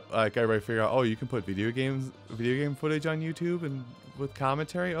everybody figure out, oh, you can put video game footage on YouTube and with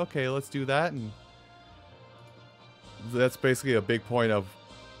commentary. Okay, let's do that. And that's basically a big point of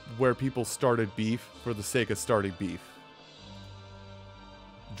where people started beef for the sake of starting beef.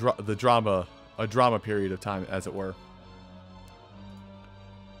 A drama period of time, as it were.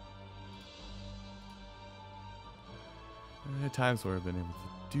 At times where I've been able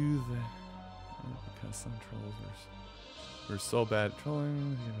to do that because some trolls were so bad at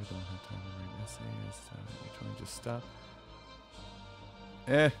trolling. I don't have time to write essays. Trolling just stop.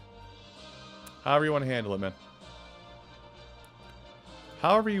 However you want to handle it, man.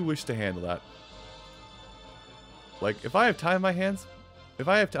 However you wish to handle that. Like, if I have time in my hands, and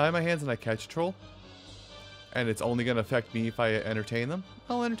I catch a troll, and it's only going to affect me if I entertain them,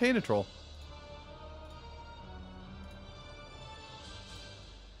 I'll entertain a troll.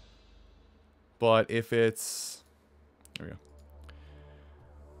 But if it's... There we go.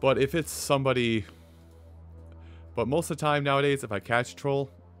 But if it's somebody... But most of the time nowadays, if I catch a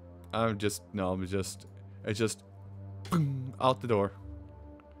troll, it's just boom, out the door.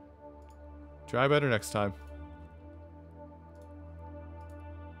 Try better next time.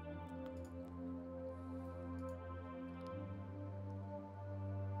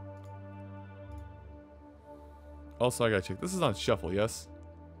 Also, I gotta check. This is on shuffle, yes?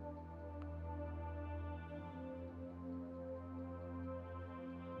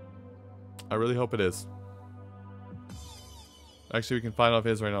 I really hope it is. Actually, we can find out if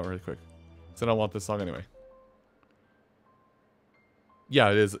it is right now really quick. Because I don't want this song anyway. Yeah,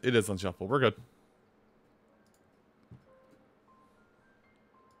 it is. It is on shuffle. We're good.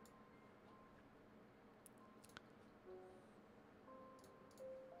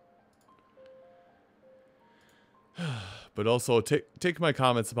 But also, take my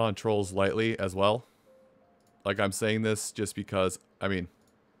comments about trolls lightly as well. Like, I'm saying this just because, I mean,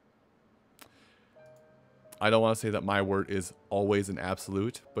 I don't want to say that my word is always an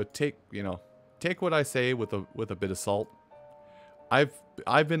absolute, but take what I say with a bit of salt.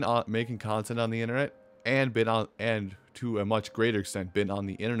 I've been making content on the internet and to a much greater extent been on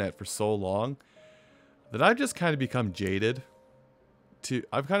the internet for so long that I've just kind of become jaded to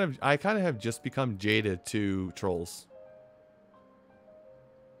I kind of have just become jaded to trolls.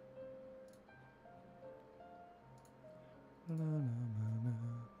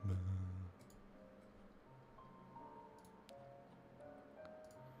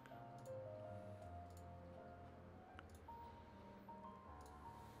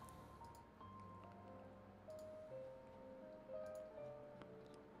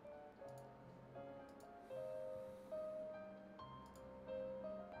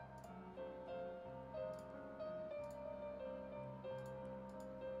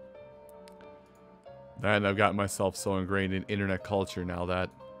 And I've gotten myself so ingrained in internet culture now that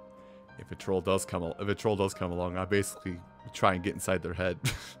if a troll does come along, I basically try and get inside their head.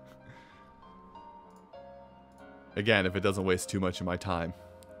 Again, if it doesn't waste too much of my time.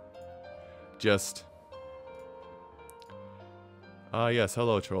 Just yes,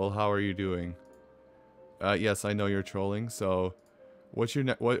 hello troll, how are you doing? Yes, I know you're trolling, so what's the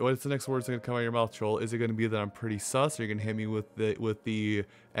next words that are gonna come out of your mouth, troll? Is it gonna be that I'm pretty sus? Or are you gonna hit me with the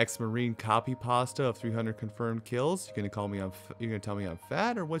ex-marine copy pasta of 300 confirmed kills? You're gonna tell me I'm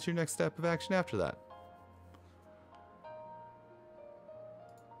fat, or what's your next step of action after that?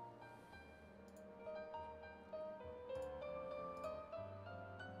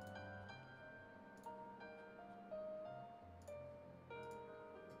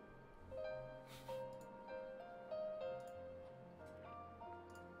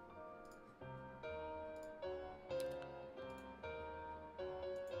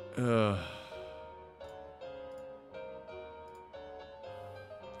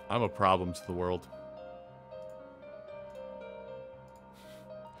 I'm a problem to the world.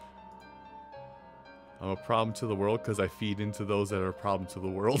 I'm a problem to the world because I feed into those that are a problem to the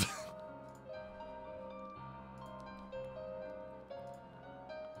world.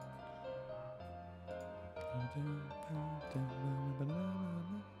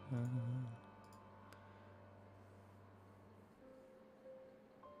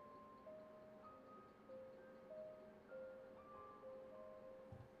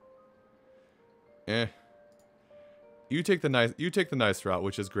 You take the nice route,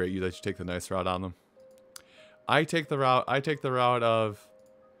 which is great. You take the nice route on them. I take the route of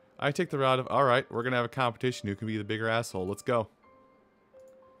all right, we're gonna have a competition. Who can be the bigger asshole? Let's go.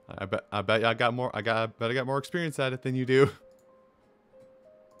 I bet I got more experience at it than you do.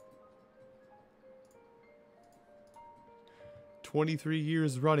 "23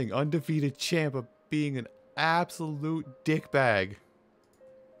 years running, undefeated champ of being an absolute dickbag."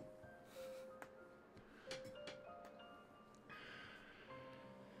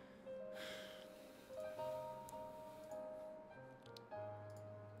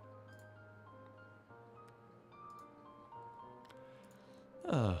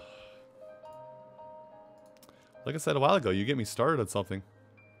 Like I said a while ago, you get me started on something.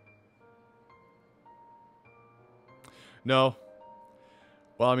 No.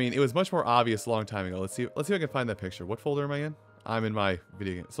 Well, I mean, it was much more obvious a long time ago. Let's see if I can find that picture. What folder am I in? I'm in my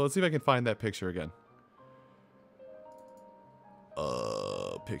video game. So let's see if I can find that picture again.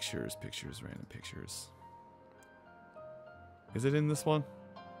 Pictures, random pictures. Is it in this one?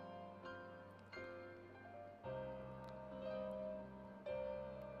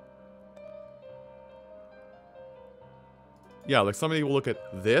 Yeah, like somebody will look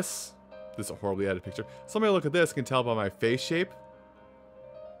at this. This is a horribly edited picture. Somebody will look at this and can tell by my face shape.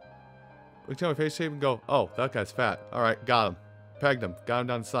 Look at my face shape and go, oh, that guy's fat. Alright, got him. Pegged him. Got him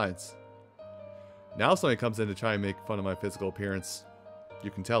down to science. Now somebody comes in to try and make fun of my physical appearance.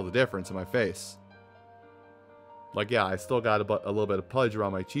 You can tell the difference in my face. Like, yeah, I still got a little bit of pudge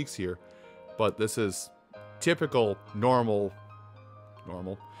around my cheeks here. But this is typical, normal,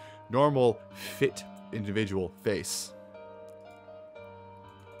 fit individual face.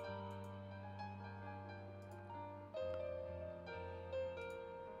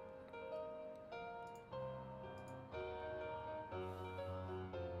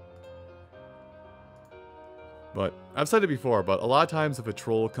 But I've said it before, but a lot of times if a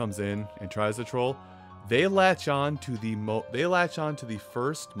troll comes in and tries to troll, they latch on to the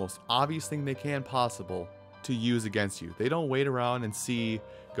first most obvious thing they can possible to use against you. They don't wait around and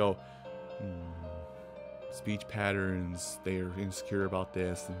go, speech patterns, they're insecure about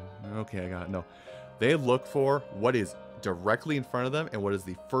this, and okay, I got it. No. They look for what is directly in front of them and what is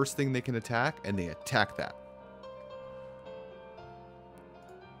the first thing they can attack, and they attack that.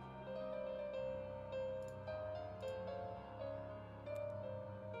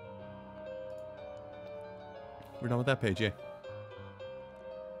 we're done with that page, yeah.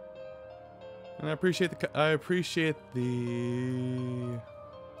 And I appreciate the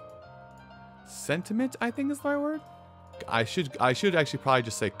sentiment, I think is the right word. I should actually probably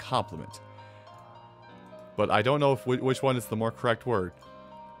just say compliment. But I don't know if which one is the more correct word.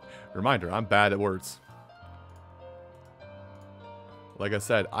 Reminder, I'm bad at words. Like I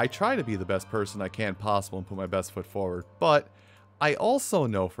said, I try to be the best person I can possible and put my best foot forward. But I also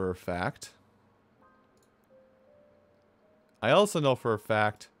know for a fact,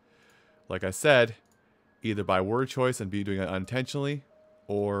 like I said, either by word choice and be doing it unintentionally,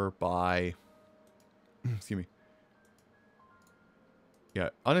 or by, excuse me, yeah,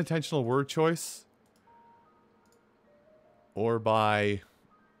 unintentional word choice, or by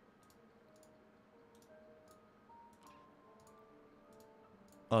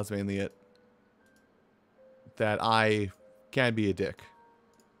that's mainly it, that I can be a dick.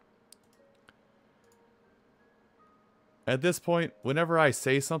 At this point, whenever I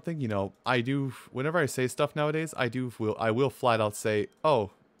say something, you know, whenever I say stuff nowadays, I will flat out say,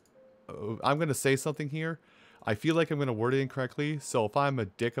 oh, I'm going to say something here. I feel like I'm going to word it incorrectly, so if I'm a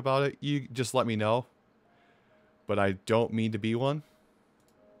dick about it, you just let me know. But I don't mean to be one.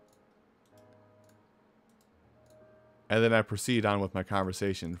 And then I proceed on with my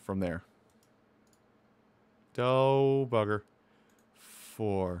conversation from there. Doe bugger.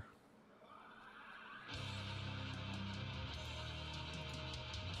 4.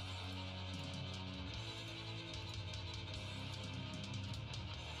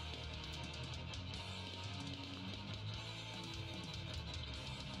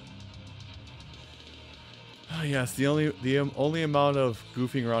 Yes, the only amount of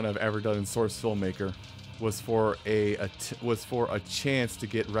goofing around I've ever done in Source Filmmaker was for a chance to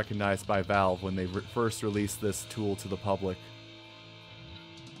get recognized by Valve when they first released this tool to the public.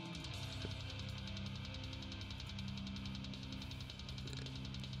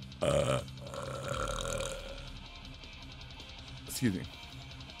 Excuse me.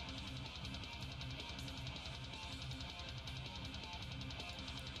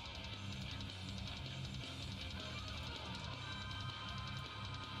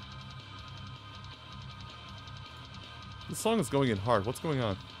 This song is going in hard. What's going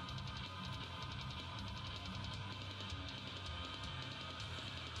on?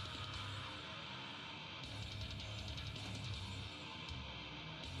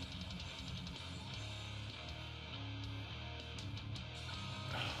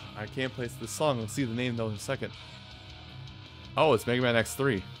 I can't place this song. I'll see the name though in a second. Oh, it's Mega Man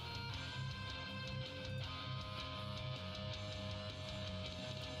X3.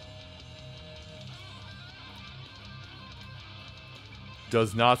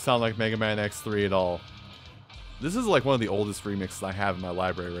 Does not sound like Mega Man X3 at all. This is like one of the oldest remixes I have in my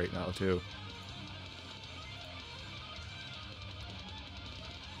library right now, too.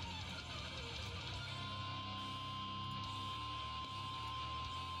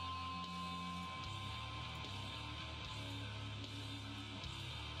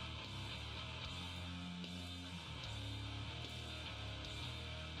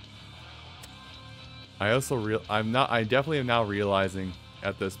 I definitely am now realizing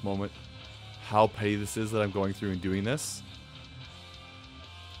at this moment how petty this is that I'm going through and doing this.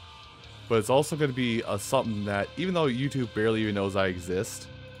 But it's also going to be something that, even though YouTube barely even knows I exist,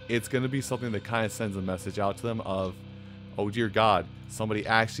 it's going to be something that kind of sends a message out to them of, oh dear God, somebody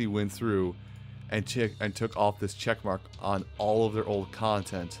actually went through and took off this checkmark on all of their old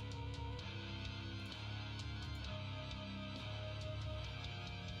content.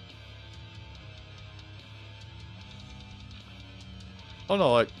 Oh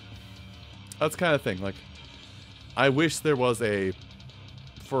no, like, that's kind of thing. Like, I wish there was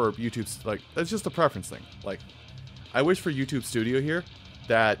for YouTube, like, that's just a preference thing. Like, I wish for YouTube Studio here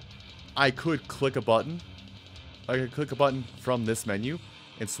that I could click a button. I could click a button from this menu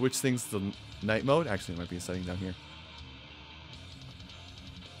and switch things to night mode. Actually, it might be a setting down here.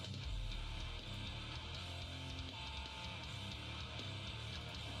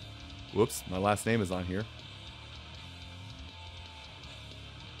 Whoops, my last name is on here.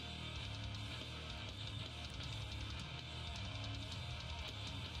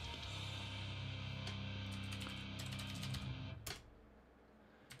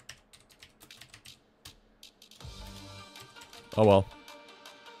 Oh well.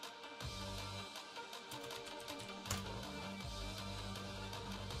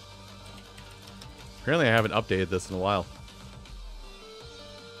 Apparently I haven't updated this in a while.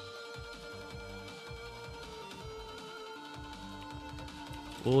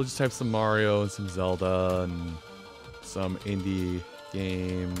 We'll just type some Mario and some Zelda and some indie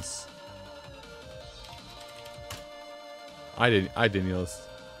games. I didn't know this.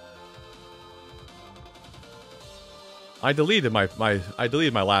 I deleted my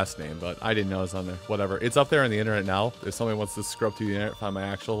last name, but I didn't know it was on there. Whatever. It's up there on the internet now. If somebody wants to scrub through the internet, find my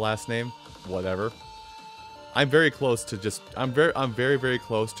actual last name, whatever. I'm very close to just I'm very, very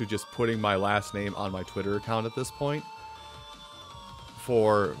close to just putting my last name on my Twitter account at this point.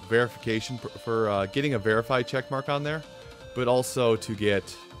 For verification, for getting a verified checkmark on there, but also to get,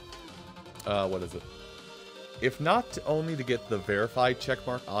 what is it? If not only to get the verified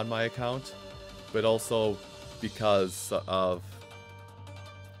checkmark on my account, but also because of...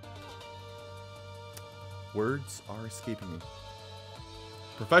 Words are escaping me.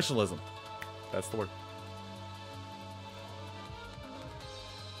 Professionalism. That's the word.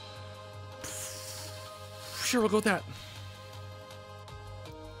 Sure, we'll go with that.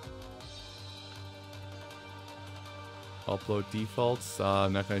 Upload defaults.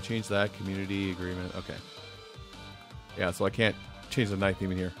 I'm not going to change that. Community agreement. Okay. Yeah, so I can't change the night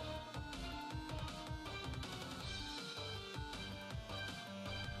theme in here.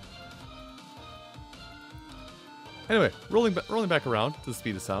 Anyway, rolling back around to the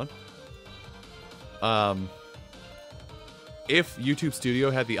speed of sound. If YouTube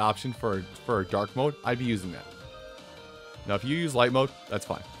Studio had the option for a dark mode, I'd be using that. Now, if you use light mode, that's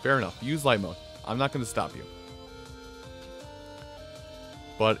fine. Fair enough. Use light mode. I'm not going to stop you.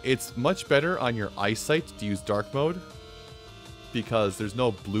 But it's much better on your eyesight to use dark mode because there's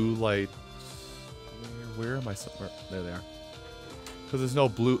no blue light. Where am I? There they are. Because there's no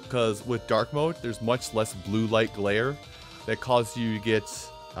blue. Because with dark mode, there's much less blue light glare that causes you to get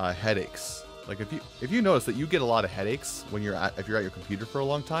headaches. Like if you notice that you get a lot of headaches when if you're at your computer for a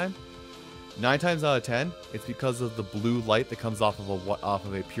long time, 9 times out of 10, it's because of the blue light that comes off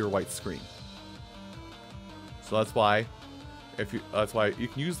of a pure white screen. So that's why. That's why you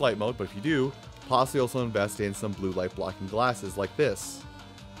can use light mode, but if you do, possibly also invest in some blue light blocking glasses like this.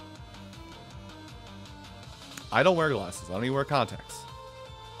 I don't wear glasses. I don't even wear contacts.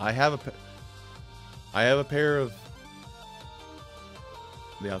 I have a pair of...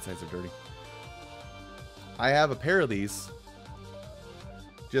 The outsides are dirty. I have a pair of these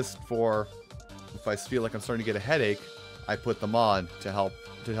just for if I feel like I'm starting to get a headache, I put them on to help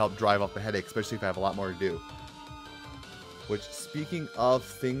drive off the headache, especially if I have a lot more to do. Which, speaking of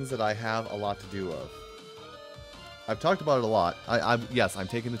things that I have a lot to do of, I've talked about it a lot. Yes, I'm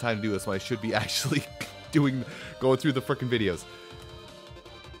taking the time to do this when I should be actually going through the frickin' videos.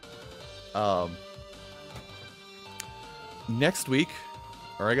 Next week,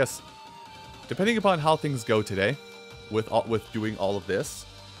 or I guess, depending upon how things go today, with doing all of this,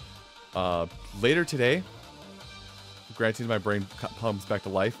 later today, granted my brain comes back to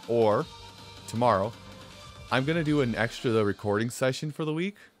life, or tomorrow, I'm going to do an extra recording session for the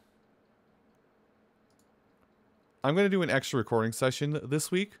week. I'm going to do an extra recording session this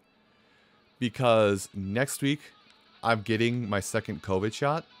week because next week I'm getting my second COVID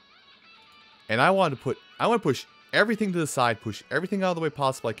shot. And I want to push everything to the side, push everything out of the way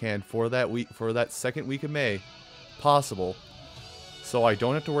possible I can for that week, for that second week of May possible. So I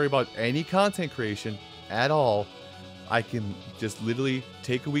don't have to worry about any content creation at all. I can just literally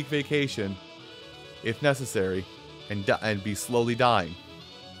take a week vacation if necessary, and be slowly dying,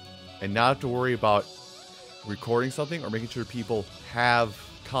 and not have to worry about recording something or making sure people have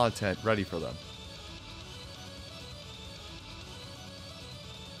content ready for them.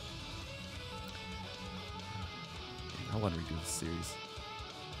 I want to redo this series.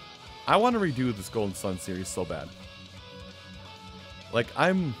 I want to redo this Golden Sun series so bad. Like,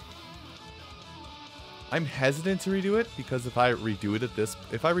 I'm hesitant to redo it because if I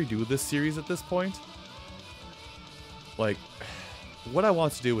redo this series at this point, like, what I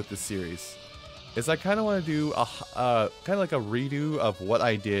want to do with this series is I kind of want to do a kind of like a redo of what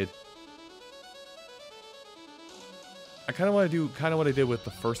I did. I kind of want to do what I did with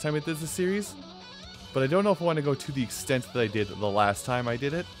the first time I did this series, but I don't know if I want to go to the extent that I did the last time I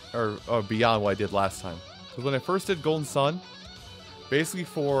did it, or beyond what I did last time. Because when I first did Golden Sun, basically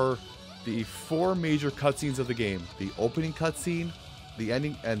for the 4 major cutscenes of the game, the opening cutscene, the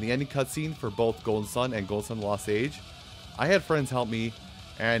ending, and the ending cutscene for both Golden Sun and Golden Sun Lost Age, I had friends help me,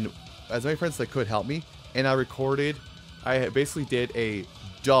 and as many friends that could help me, and I basically did a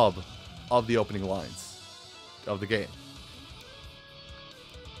dub of the opening lines of the game.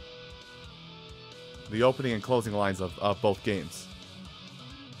 The opening and closing lines of both games.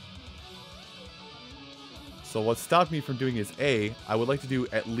 So what stopped me from doing is A, I would like to do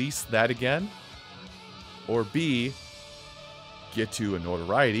at least that again, or B, get to a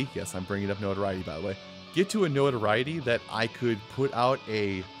notoriety. Yes, I'm bringing up notoriety, by the way. Get to a notoriety that I could put out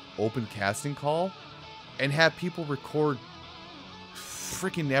a open casting call and have people record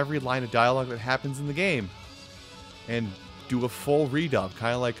freaking every line of dialogue that happens in the game, and do a full redub,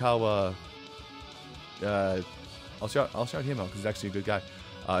 kind of like how I'll shout him out because he's actually a good guy.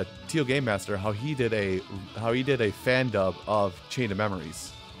 Teal Game Master, how he did a fan dub of Chain of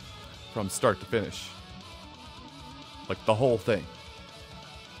Memories from start to finish, like the whole thing.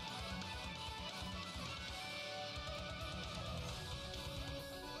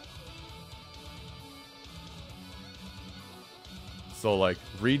 So like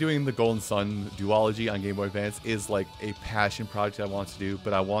redoing the Golden Sun duology on Game Boy Advance is like a passion project I want to do,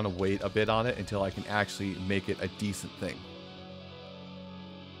 but I want to wait a bit on it until I can actually make it a decent thing.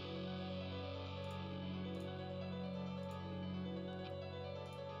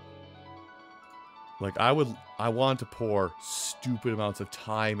 Like I want to pour stupid amounts of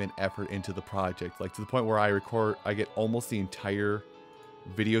time and effort into the project, like to the point where I get almost the entire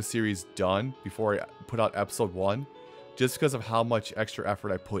video series done before I put out episode 1. Just because of how much extra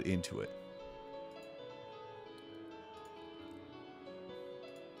effort I put into it.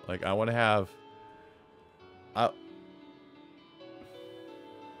 Like, I want to have...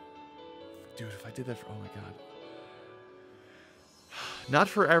 Dude, if I did that for... Oh my god. Not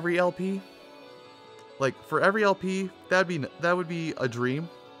for every LP. Like, for every LP, that would be a dream.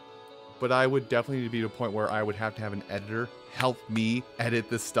 But I would definitely be to a point where I would have to have an editor help me edit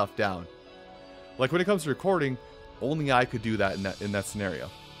this stuff down. Like, when it comes to recording... Only I could do that in that scenario.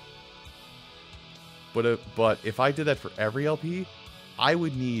 But if I did that for every LP, I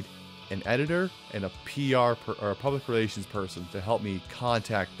would need an editor and a PR or a public relations person to help me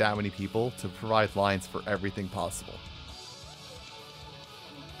contact that many people to provide lines for everything possible.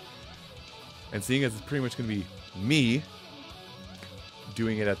 And seeing as it's pretty much going to be me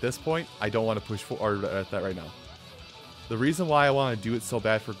doing it at this point, I don't want to push forward at that right now. The reason why I want to do it so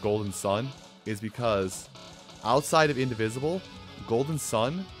bad for Golden Sun is because outside of Indivisible, Golden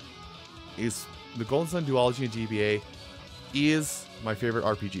Sun duology in GBA is my favorite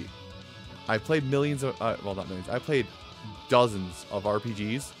RPG. I played millions of, well not millions, I played dozens of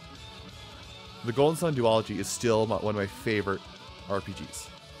RPGs. The Golden Sun duology is still one of my favorite RPGs.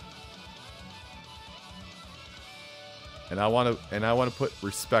 And I want to put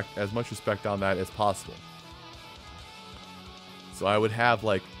as much respect on that as possible. So I would have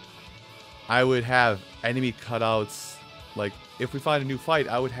enemy cutouts. Like if we find a new fight,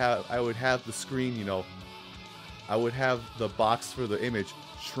 I would have the screen, you know, I would have the box for the image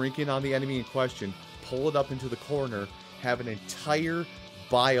shrinking on the enemy in question, pull it up into the corner, have an entire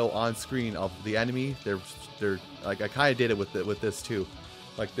bio on screen of the enemy. They're like, I kind of did it with this too,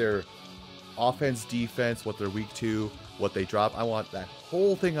 like their offense, defense, what they're weak to, what they drop. I want that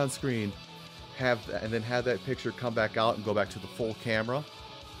whole thing on screen, and then have that picture come back out and go back to the full camera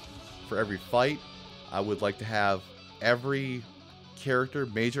for every fight. I would like to have every character,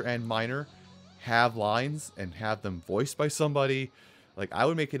 major and minor, have lines and have them voiced by somebody. Like I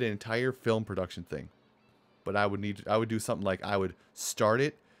would make it an entire film production thing. But I would do something like I would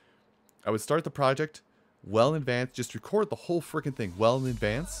start the project well in advance, just record the whole freaking thing well in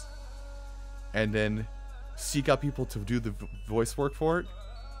advance, and then seek out people to do the voice work for it,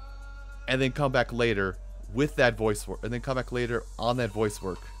 and then come back later with that voice work, and then come back later on that voice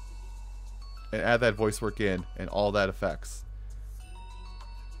work, and add that voice work in, and all that effects.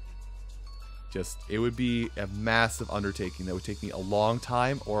 It would be a massive undertaking that would take me a long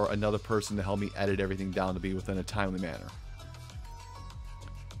time, or another person to help me edit everything down to be within a timely manner.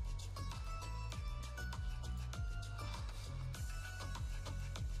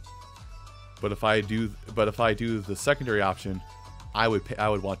 But if I do the secondary option, I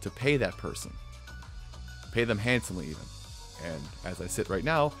would want to pay that person, pay them handsomely even. And as I sit right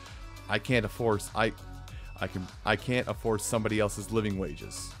now, I can't afford somebody else's living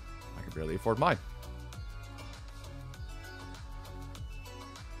wages. I can barely afford mine.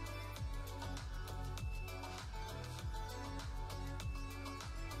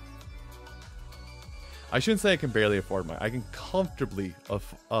 I shouldn't say I can barely afford mine. I can comfortably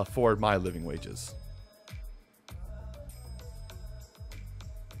afford my living wages.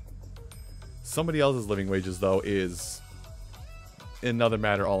 Somebody else's living wages, though, is another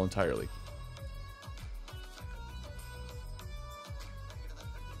matter all entirely.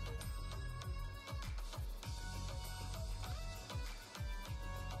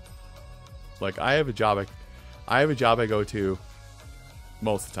 Like I have a job I go to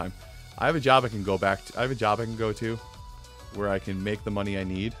most of the time. I have a job I can go to where I can make the money I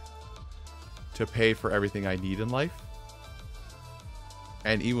need to pay for everything I need in life.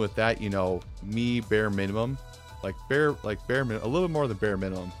 And even with that, you know, me bare minimum, a little bit more than bare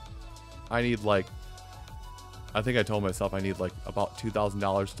minimum. I need like I think I told myself I need like about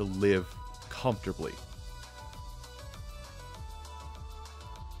 $2,000 to live comfortably.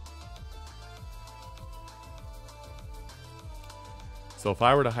 So if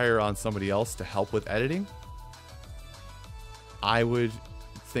I were to hire on somebody else to help with editing, I would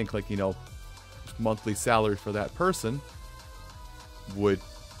think like, you know, monthly salary for that person would,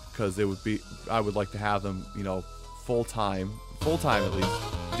 because it would be, I would like to have them, you know, full-time at least.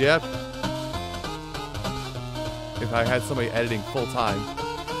 Yep. If I had somebody editing full-time,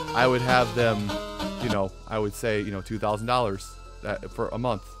 I would have them, you know, I would say, you know, $2,000 for a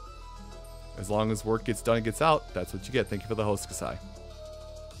month. As long as work gets done and gets out, that's what you get. Thank you for the host, Kasai.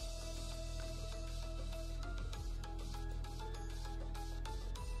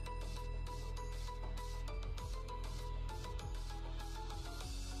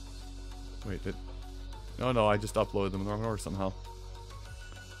 Wait, no, I just uploaded them in the wrong order somehow.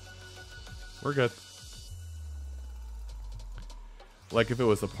 We're good. Like if it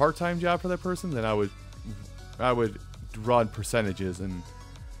was a part-time job for that person, then I would run percentages and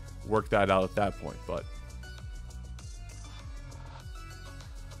work that out at that point. But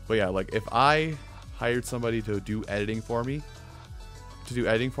yeah, like if I hired somebody to do editing for me,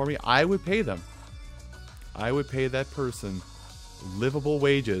 I would pay them. I would pay that person livable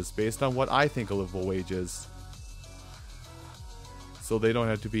wages based on what I think a livable wage is, so they don't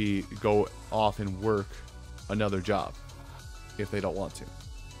have to go off and work another job if they don't want to.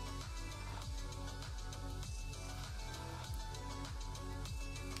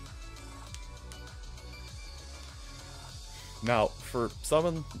 Now, for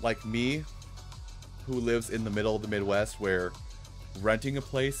someone like me who lives in the middle of the Midwest, where renting a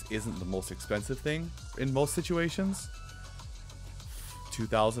place isn't the most expensive thing in most situations,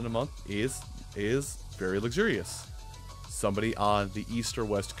 $2,000 a month is very luxurious. Somebody on the east or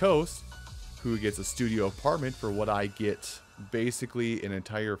west coast who gets a studio apartment for what I get, basically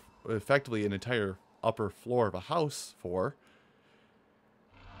effectively an entire upper floor of a house for,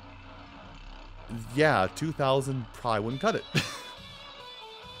 yeah, $2,000 probably wouldn't cut it.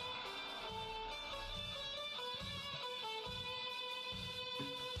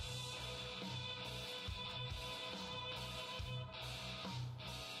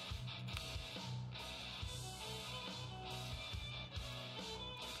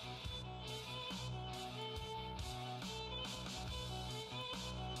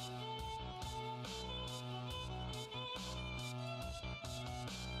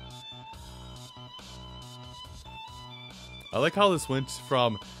 I like how this went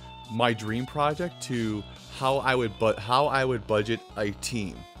from my dream project to how I would budget a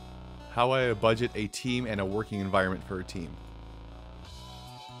team. How I would budget a team and a working environment for a team.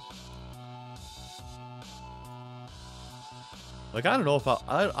 Like I don't know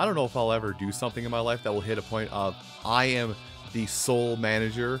if I'll ever do something in my life that will hit a point of I am the sole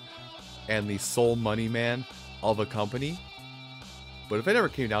manager and the sole money man of a company. But if it ever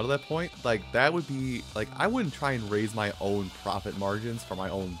came down to that point, like that would be like, I wouldn't try and raise my own profit margins for my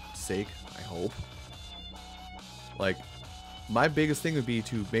own sake, I hope. Like my biggest thing would be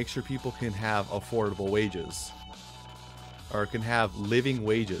to make sure people can have affordable wages, or can have living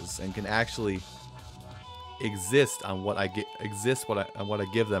wages, and can actually exist on what I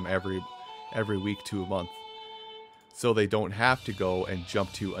give them every week to a month, so they don't have to go and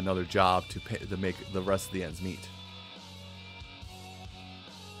jump to another job to make the rest of the ends meet.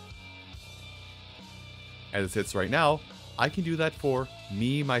 As it sits right now, I can do that for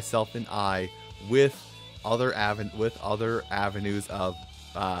me, myself, and I, with other avenues of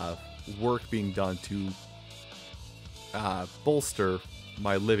work being done to bolster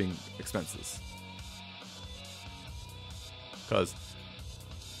my living expenses. Because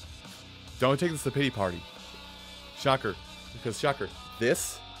don't take this to pity party, shocker. Because shocker,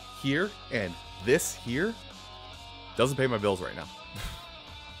 this here and this here doesn't pay my bills right now.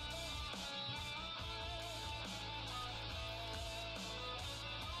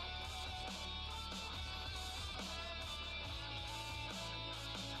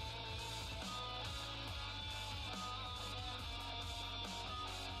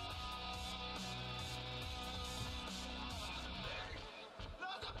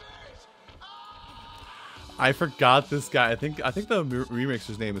 I forgot this guy. I think the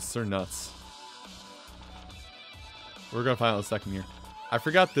remixer's name is Sir Nuts. We're gonna find out in a second here. I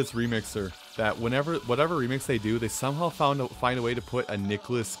forgot this remixer, that whatever remix they do, they somehow find a way to put a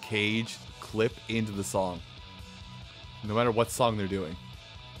Nicolas Cage clip into the song, no matter what song they're doing.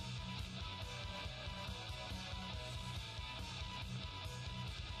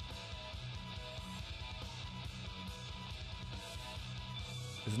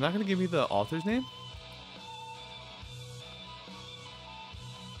 Is it not gonna give me the author's name?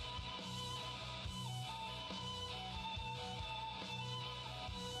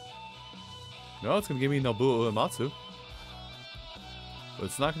 No, it's going to give me Nobuo Uematsu. But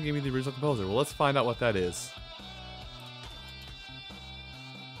it's not going to give me the original composer. Well, let's find out what that is.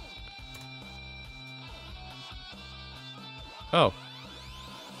 Oh.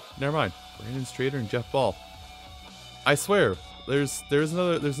 Never mind. Brandon Strader and Jeff Ball. I swear, there's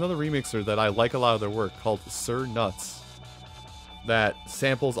another remixer that I like a lot of their work called Sir Nuts that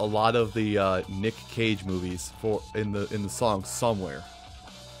samples a lot of the Nick Cage movies in the song Somewhere.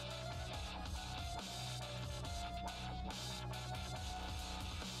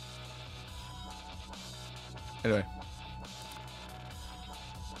 Anyway.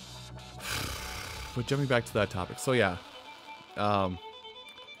 But jumping back to that topic. So yeah.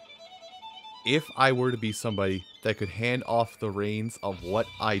 If I were to be somebody that could hand off the reins of what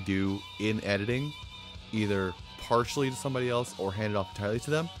I do in editing, either partially to somebody else or hand it off entirely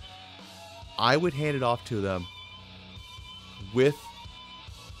to them, I would hand it off to them with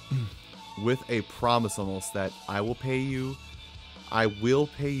a promise almost that I will pay you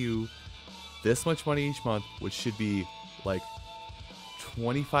this much money each month, which should be like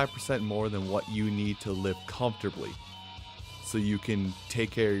 25% more than what you need to live comfortably so you can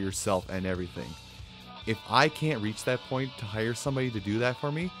take care of yourself and everything. If I can't reach that point to hire somebody to do that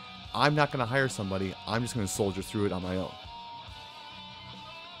for me, I'm not going to hire somebody. I'm just going to soldier through it on my own.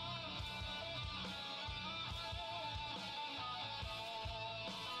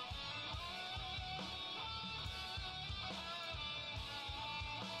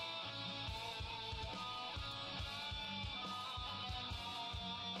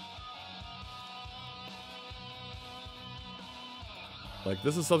 Like,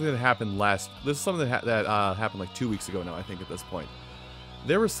 this is something that happened this is something that happened like 2 weeks ago now, I think, at this point.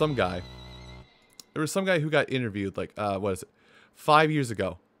 There was some guy who got interviewed, like, what is it, 5 years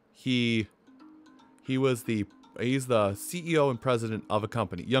ago. He's the CEO and president of a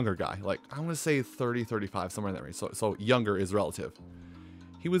company, younger guy, like, I want to say 30, 35, somewhere in that range, so younger is relative.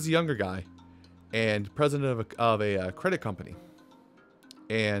 He was a younger guy, and president of a credit company.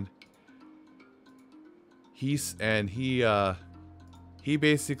 And he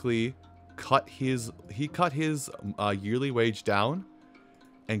basically cut his yearly wage down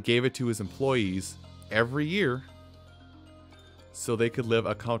and gave it to his employees every year so they could live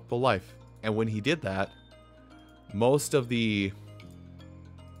a comfortable life. And when he did that, most of the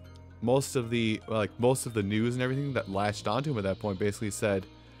news and everything that latched onto him at that point basically said,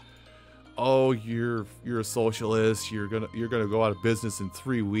 "Oh, you're a socialist. You're gonna go out of business in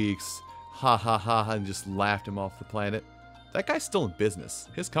 3 weeks." Ha ha ha, and just laughed him off the planet. That guy's still in business.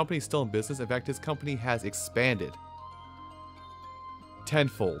 His company's still in business. In fact, his company has expanded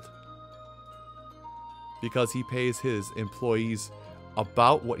tenfold because he pays his employees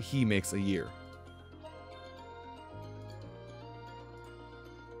about what he makes a year.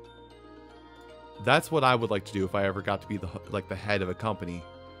 That's what I would like to do if I ever got to be the head of a company.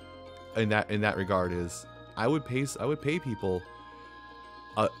 In that regard, is I would pay people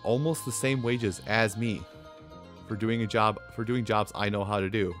almost the same wages as me. For doing jobs I know how to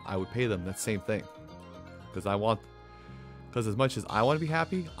do. I would pay them that same thing. Because as much as I want to be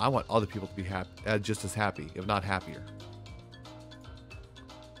happy, I want other people to be happy, just as happy, if not happier.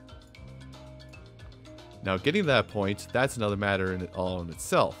 Now, getting to that point, that's another matter all in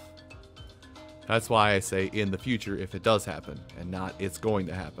itself. That's why I say in the future if it does happen, and not it's going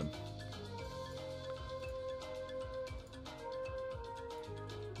to happen.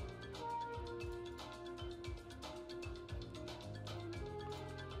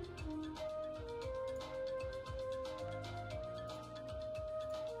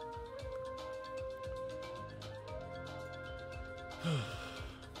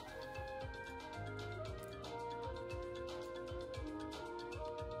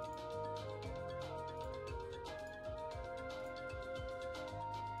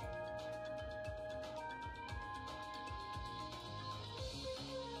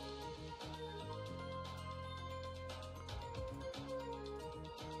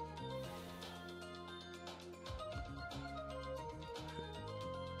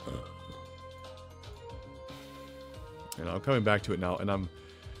 You know, I'm coming back to it now, and I'm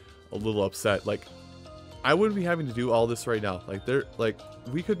a little upset. Like, I wouldn't be having to do all this right now.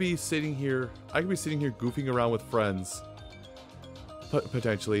 We could be sitting here. I could be sitting here goofing around with friends,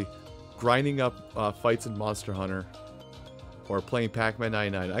 potentially, grinding up fights in Monster Hunter, or playing Pac-Man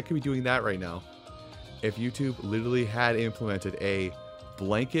 99. I could be doing that right now, if YouTube literally had implemented a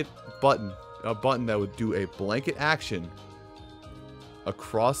blanket button, a button that would do a blanket action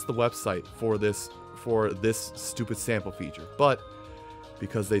across the website for this stupid sample feature. But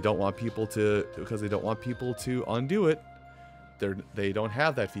because they don't want people to undo it, they don't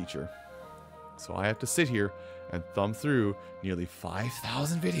have that feature. So I have to sit here and thumb through nearly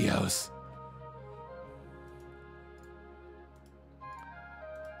 5,000 videos.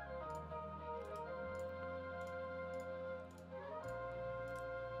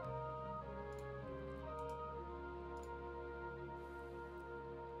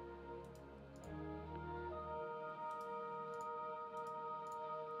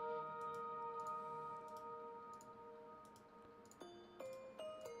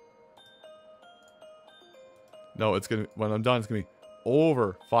 No, it's gonna, when I'm done, it's gonna be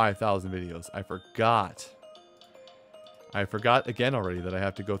over 5,000 videos. I forgot. I forgot again already that I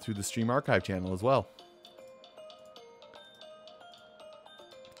have to go through the Stream Archive channel as well.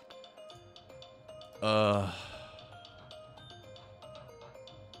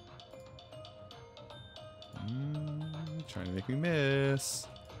 Trying to make me miss.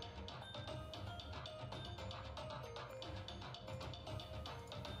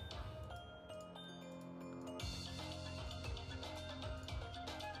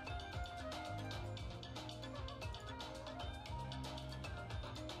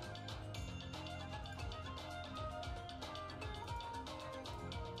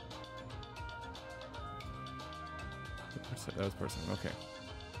 That was person. Okay.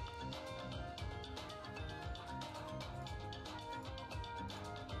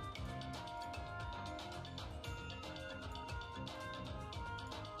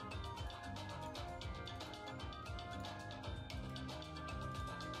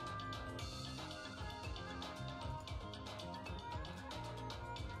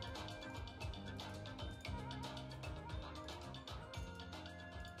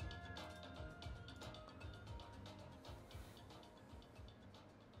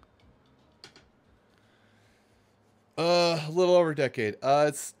 A little over a decade.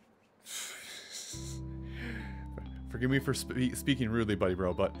 It's... Forgive me for speaking rudely, buddy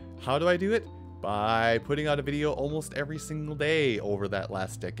bro, but how do I do it? By putting out a video almost every single day over that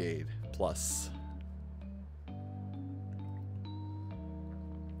last decade plus.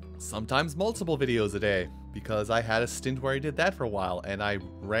 Sometimes multiple videos a day, because I had a stint where I did that for a while, and I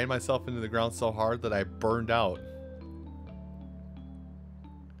ran myself into the ground so hard that I burned out.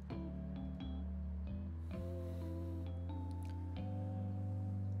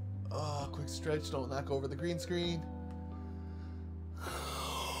 Quick stretch, don't knock over the green screen.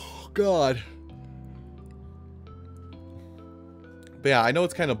 God. But yeah, I know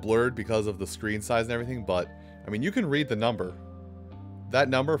it's kind of blurred because of the screen size and everything, but I mean, you can read the number. That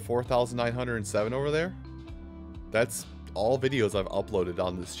number, 4,907 over there, that's all videos I've uploaded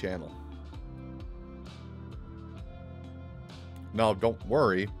on this channel. Now, don't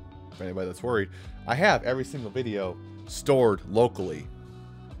worry, if anybody that's worried, I have every single video stored locally.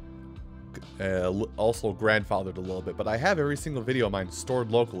 Also grandfathered a little bit, but I have every single video of mine stored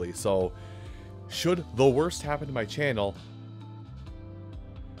locally, so should the worst happen to my channel...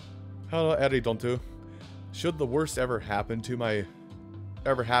 Hello, Eddie, don't do. Should the worst ever happen to my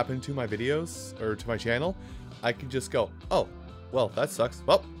videos, or to my channel, I can just go, oh, well, that sucks.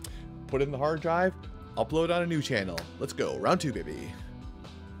 Well, put it in the hard drive, upload on a new channel. Let's go, round 2, baby.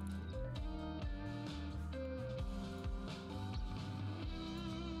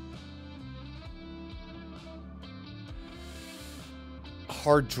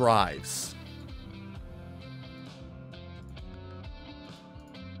 Hard drives.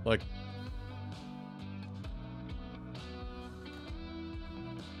 Like,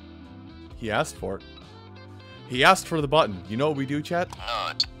 he asked for it. He asked for the button. You know what we do, chat?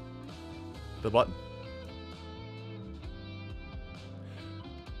 Not. The button.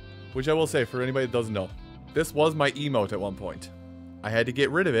 Which I will say, for anybody that doesn't know, this was my emote at one point. I had to get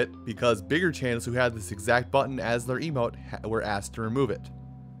rid of it because bigger channels who had this exact button as their emote were asked to remove it.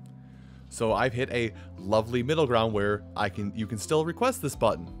 So I've hit a lovely middle ground where you can still request this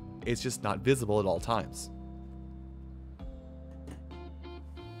button. It's just not visible at all times.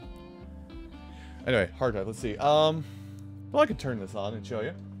 Anyway, hard drive, let's see. Well, I can turn this on and show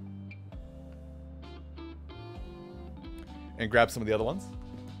you. And grab some of the other ones.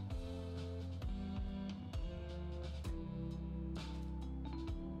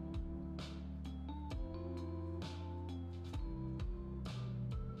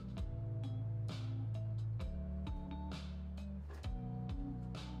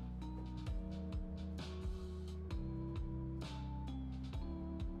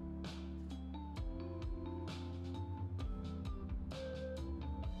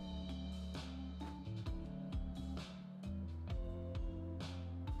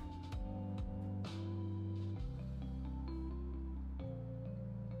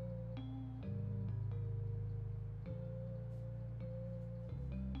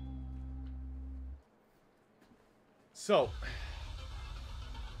 So,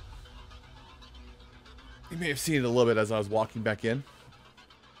 you may have seen it a little bit as I was walking back in.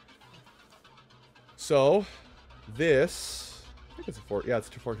 So, this, I think it's a 4, yeah, it's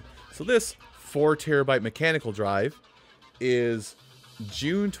a 4. So this 4 terabyte mechanical drive is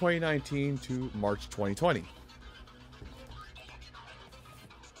June 2019 to March 2020.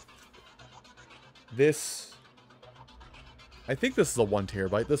 This, I think this is a 1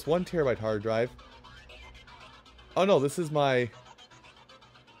 terabyte. This 1 terabyte hard drive. Oh no, this is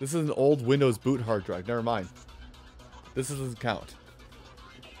an old Windows boot hard drive. Never mind. This doesn't count.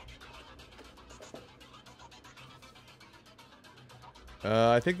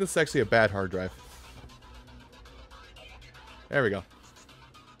 I think this is actually a bad hard drive. There we go.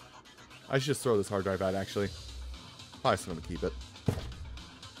 I should just throw this hard drive out, actually. Probably still gonna keep it.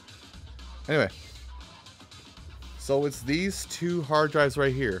 Anyway. So it's these 2 hard drives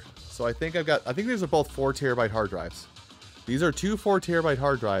right here. So I think these are both 4 terabyte hard drives. These are 2 4 terabyte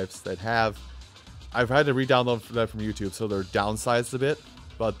hard drives that I've had to re-download them from YouTube, so they're downsized a bit.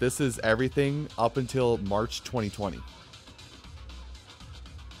 But this is everything up until March 2020.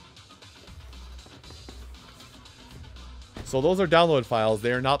 So those are download files.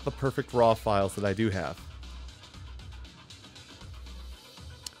 They are not the perfect raw files that I do have.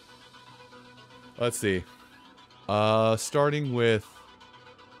 Let's see. Starting with,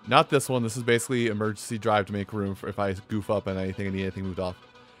 not this one. This is basically emergency drive to make room for if I goof up and I need anything moved off.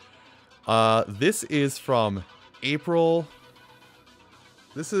 This is from April.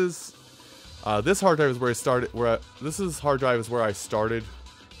 This is this hard drive is where I started. This hard drive is where I started.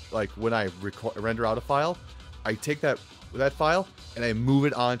 Like when I render out a file, I take that file and I move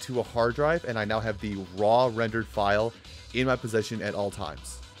it onto a hard drive, and I now have the raw rendered file in my possession at all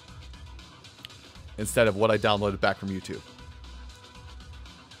times, instead of what I downloaded back from YouTube.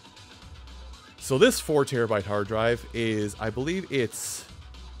 So this 4 terabyte hard drive is, I believe it's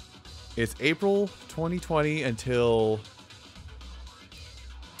April 2020 until,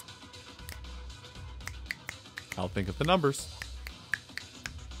 I'll think of the numbers.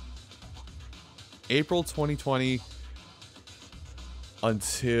 April 2020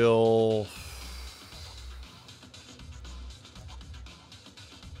 until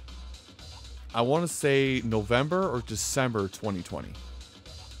I want to say November or December 2020.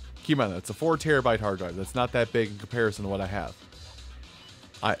 Keep in mind, that's a 4 terabyte hard drive. That's not that big in comparison to what I have.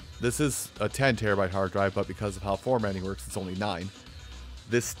 This is a 10 terabyte hard drive, but because of how formatting works, it's only 9.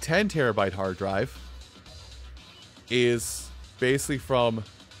 This 10 terabyte hard drive is basically from,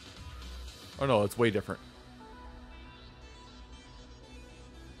 oh no, it's way different.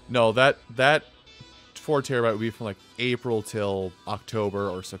 No, that 4 terabyte would be from like April till October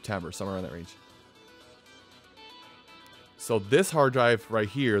or September, somewhere in that range. So this hard drive right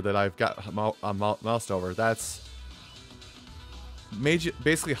here that I've got moused over, that's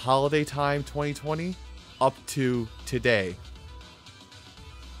basically holiday time 2020 up to today.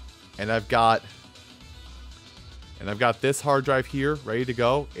 And I've got this hard drive here ready to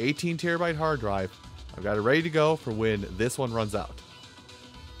go, 18 terabyte hard drive. I've got it ready to go for when this one runs out.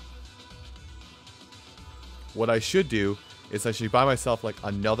 What I should do is I should buy myself like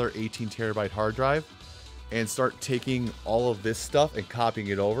another 18 terabyte hard drive and start taking all of this stuff and copying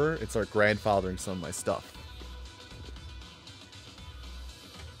it over and start grandfathering some of my stuff.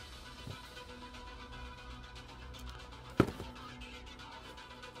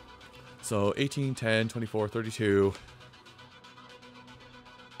 So 18, 10, 24, 32,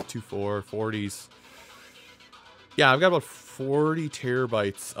 24, 40s. Yeah, I've got about 40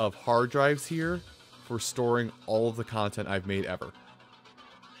 terabytes of hard drives here for storing all of the content I've made ever.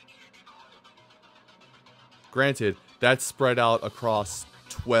 Granted, that's spread out across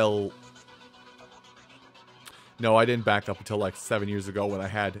 12... No, I didn't back up until like 7 years ago when I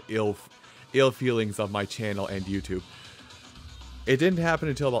had ill feelings of my channel and YouTube. It didn't happen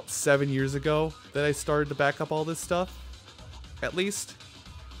until about 7 years ago that I started to back up all this stuff, at least.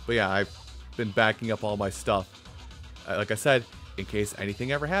 But yeah, I've been backing up all my stuff. Like I said, in case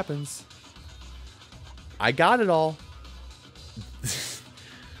anything ever happens, I got it all.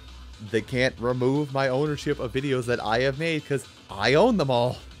 They can't remove my ownership of videos that I have made because I own them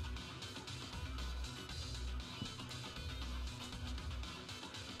all.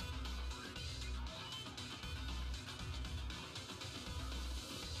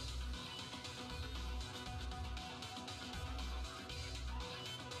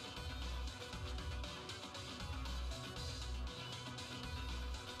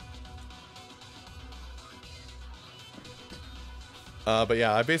 But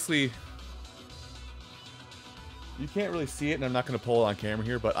yeah, I basically... can't really see it, and I'm not going to pull it on camera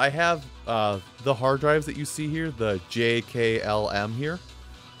here, but I have the hard drives that you see here, the JKLM here.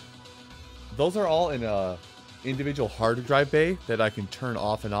 Those are all in a individual hard drive bay that I can turn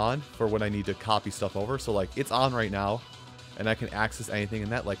off and on for when I need to copy stuff over. So like it's on right now, and I can access anything in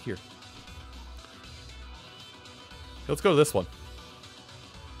that, like here. Let's go to this one.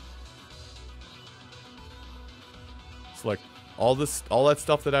 So like all that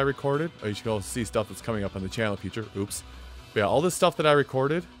stuff that I recorded. Oh, you should go see stuff that's coming up on the channel future. Oops. But yeah, all this stuff that I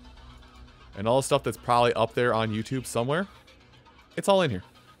recorded and all the stuff that's probably up there on YouTube somewhere, it's all in here.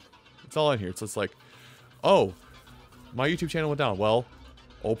 It's all in here. It's just like, oh, my YouTube channel went down. Well,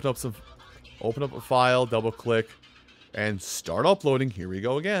 open up a file, double click, and start uploading. Here we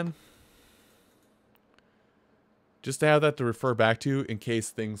go again. Just to have that to refer back to in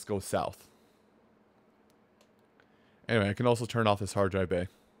case things go south. Anyway, I can also turn off this hard drive bay.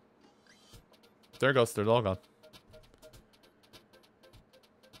 There it goes. They're all gone.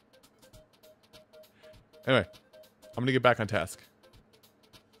 Anyway, I'm going to get back on task.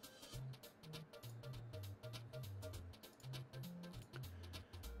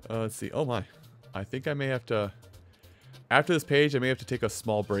 Let's see. Oh my. I think I may have to... After this page, I may have to take a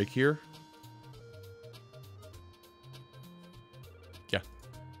small break here. Yeah.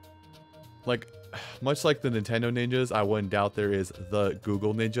 Like, much like the Nintendo ninjas, I wouldn't doubt there is the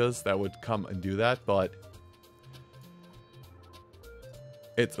Google ninjas that would come and do that, but...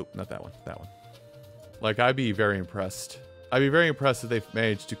 It's... Oh, not that one. That one. Like, I'd be very impressed. I'd be very impressed if they've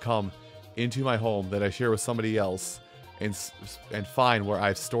managed to come into my home that I share with somebody else and find where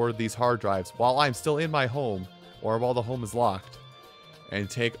I've stored these hard drives while I'm still in my home or while the home is locked, and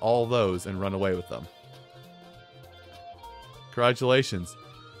take all those and run away with them. Congratulations.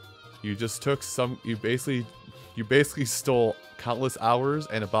 You just took some, you basically stole countless hours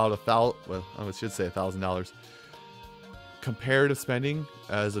and about well, I should say $1,000. Comparative spending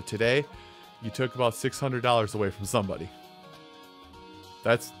as of today, you took about $600 away from somebody.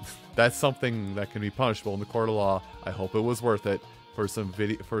 That's something that can be punishable in the court of law. I hope it was worth it for some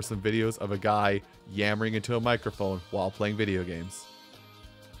videos of a guy yammering into a microphone while playing video games.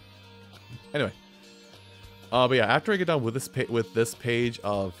 Anyway, but yeah, after I get done with this page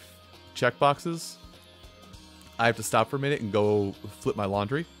of checkboxes, I have to stop for a minute and go flip my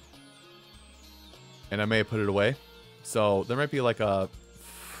laundry, and I may have put it away. So there might be like a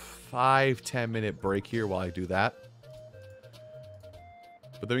 5-10 minute break here while I do that.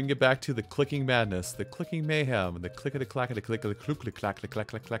 But then we can get back to the clicking madness, the clicking mayhem, and the click-a-clack, the click-a-clack,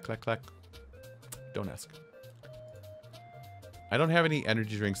 the clack. Don't ask. I don't have any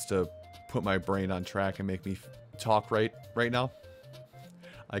energy drinks to put my brain on track and make me talk right now.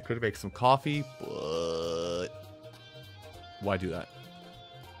 I could make some coffee, but why do that?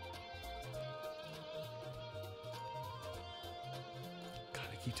 God,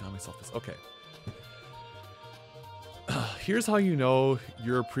 I keep telling myself this. Okay. Here's how you know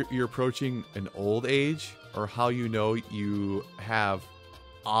you're approaching an old age, or how you know you have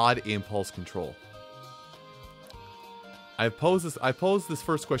odd impulse control. I've posed this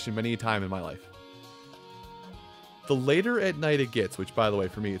first question many a time in my life. The later at night it gets, which by the way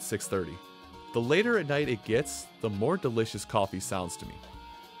for me it's 6:30. The later at night it gets, the more delicious coffee sounds to me.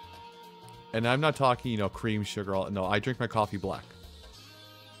 And I'm not talking, you know, cream, sugar, no, I drink my coffee black.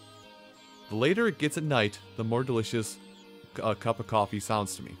 The later it gets at night, the more delicious a cup of coffee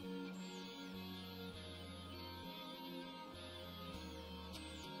sounds to me.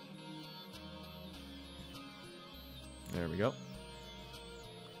 There we go.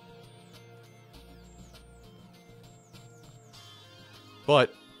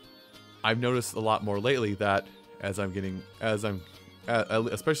 But I've noticed a lot more lately that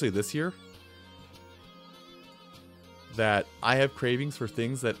especially this year, that I have cravings for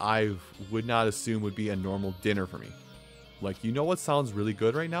things that I would not assume would be a normal dinner for me. Like, you know what sounds really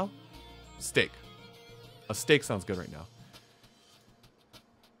good right now? Steak. A steak sounds good right now.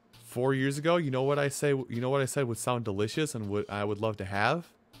 4 years ago, you know what I said would sound delicious and what I would love to have?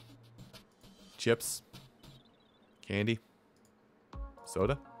 Chips. Candy.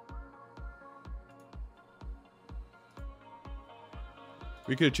 Soda.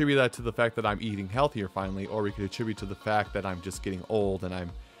 We could attribute that to the fact that I'm eating healthier finally, or we could attribute to the fact that I'm just getting old and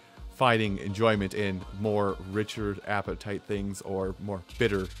I'm finding enjoyment in more richer appetite things or more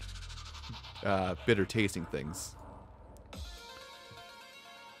bitter tasting things.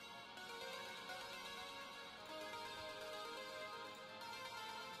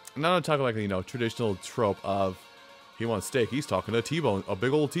 And I'm not talking like, you know, traditional trope of he wants steak, he's talking a T-bone, a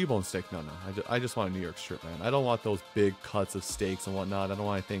big old T-bone steak. No, I just want a New York strip, man. I don't want those big cuts of steaks and whatnot. I don't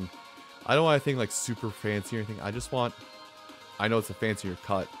want anything I don't want anything like super fancy or anything. I just want, I know it's a fancier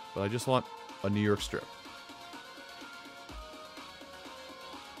cut, but I just want a New York strip.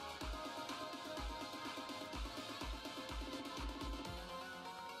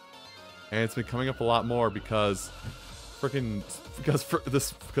 And it's been coming up a lot more because this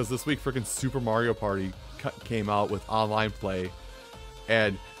week freaking Super Mario Party came out with online play,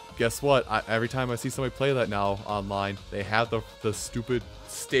 and guess what? Every time I see somebody play that now online, they have the stupid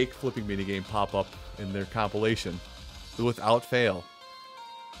steak flipping minigame pop up in their compilation, without fail.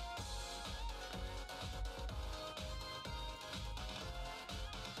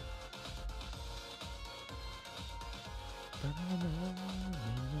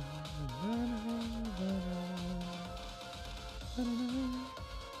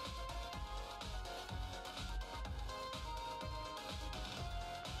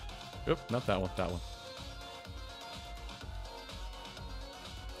 Oop, not that one, that one.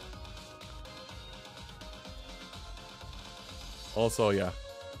 Also, yeah.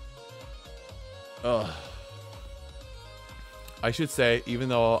 I should say, even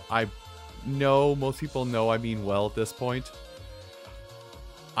though I know most people know I mean well at this point,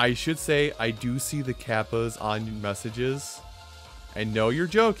 I should say I do see the kappas on messages. And no, you're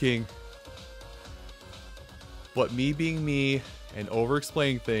joking. But me being me and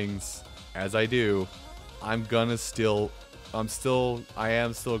over-explaining things as I do, I am still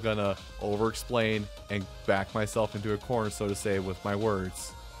gonna over-explain and back myself into a corner, so to say, with my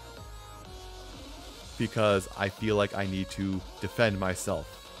words. Because I feel like I need to defend myself.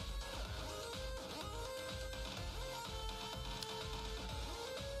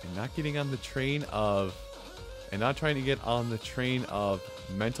 And not getting on the train of, and not trying to get on the train of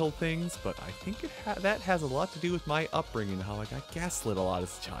mental things, but I think that has a lot to do with my upbringing, how I got gaslit a lot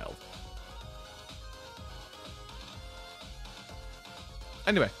as a child.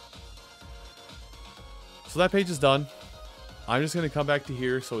 Anyway, so that page is done. I'm just going to come back to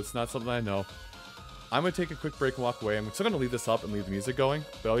here, so it's not something I know. I'm going to take a quick break and walk away. I'm still going to leave this up and leave the music going,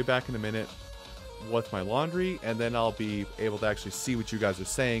 but I'll be back in a minute with my laundry, and then I'll be able to actually see what you guys are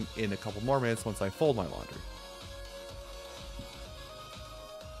saying in a couple more minutes once I fold my laundry.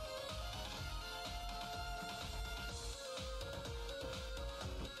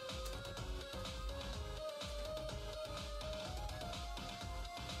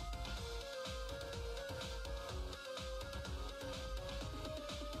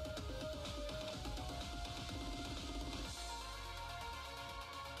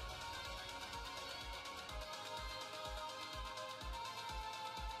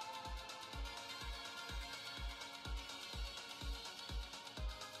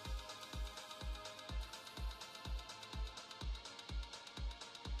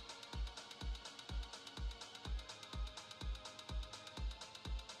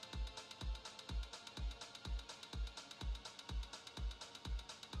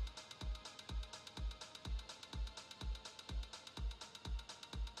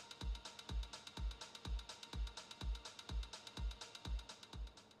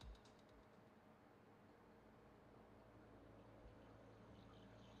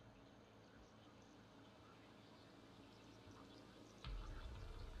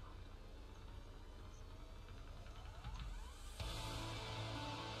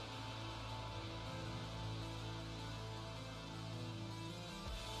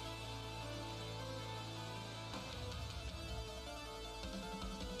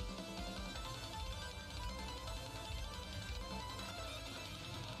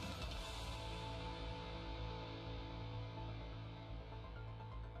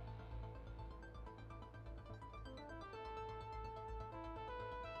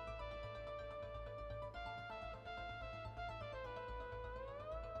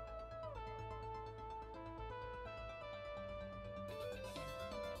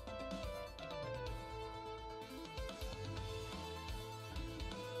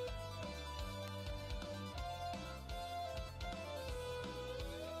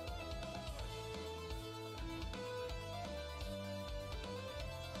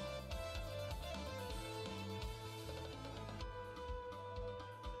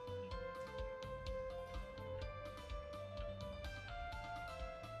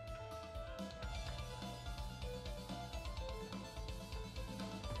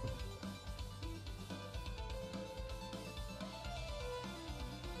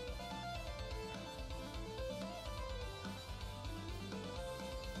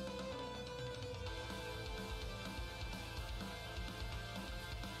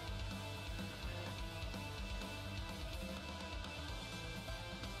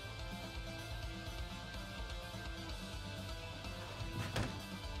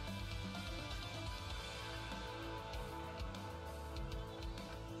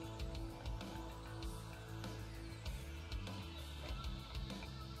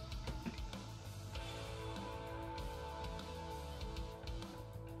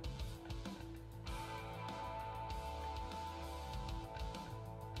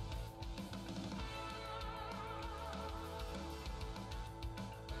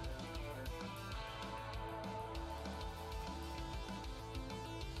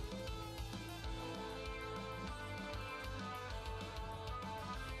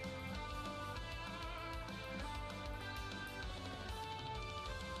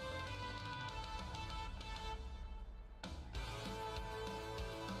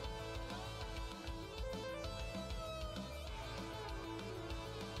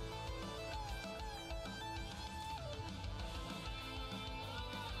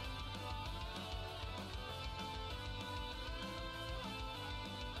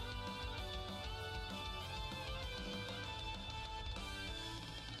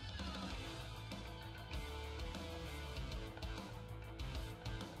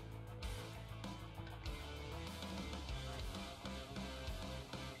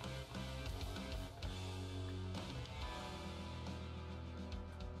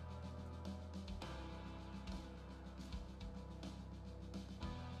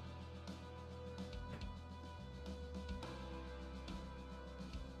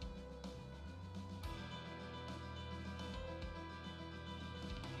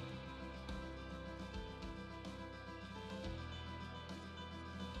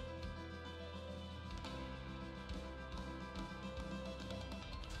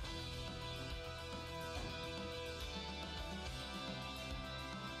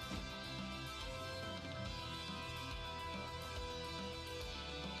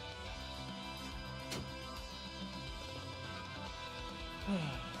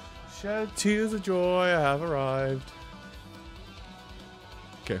 Shed tears of joy, I have arrived.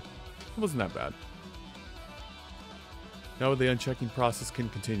 Okay, it wasn't that bad. Now the unchecking process can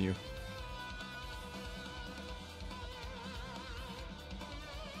continue.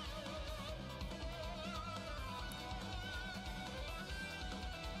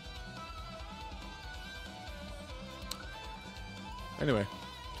 Anyway,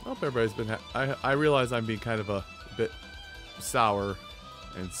 I hope everybody's been... I realize I'm being kind of a bit sour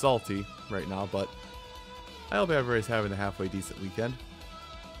and salty right now, but I hope everybody's having a halfway decent weekend.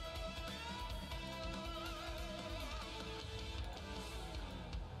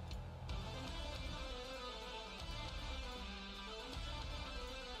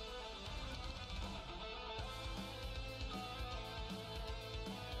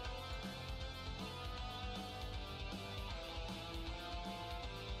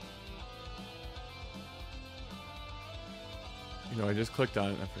 You know, I just clicked on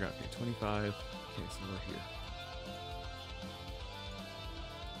it and I forgot. Okay, 25. Okay, so we're here.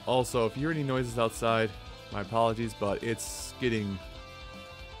 Also, if you hear any noises outside, my apologies, but it's getting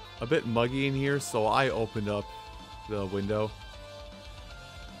a bit muggy in here, so I opened up the window.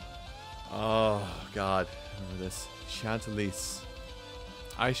 Oh, God. Remember this. Chantilly's.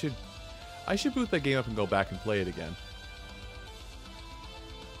 I should boot that game up and go back and play it again.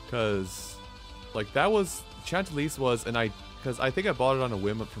 Because, like, that was... Chantilly's was an... Because I think I bought it on a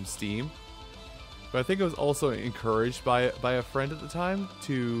whim from Steam. But I think it was also encouraged by a friend at the time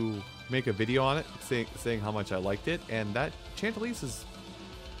to make a video on it, saying how much I liked it. And that Chantilly's is...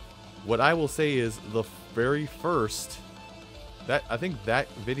 What I will say is the very first... I think that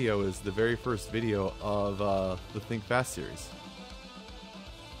video is the very first video of the Think Fast series.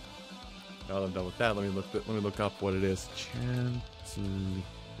 Now that I'm done with that, let me look up what it is. Chantilly.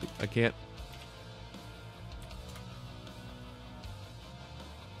 I can't...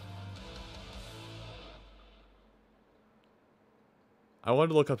 I wanted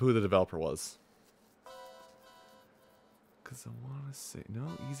to look up who the developer was. Because I want to say... No,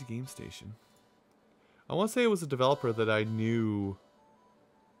 Easy Game Station. I want to say it was a developer that I knew...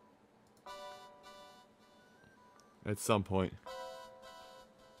 at some point.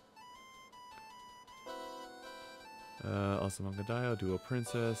 Also Mangadaya, Duo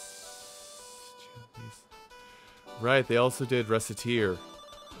Princess... Right, they also did Reciteer.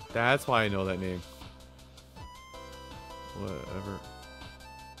 That's why I know that name. Whatever.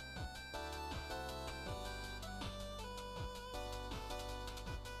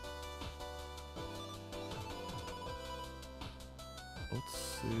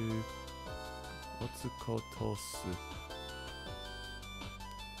 Otsukotosu.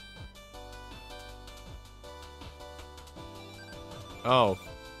 Oh.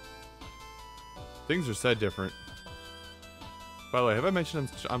 Things are said different. By the way, have I mentioned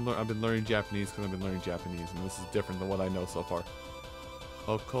I've been learning Japanese because I've been learning Japanese, and this is different than what I know so far.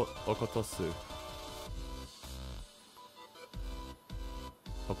 Okotosu.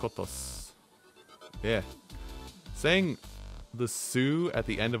 Okotos. Yeah. Saying the su at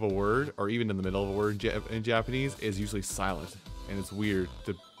the end of a word, or even in the middle of a word in Japanese, is usually silent. And it's weird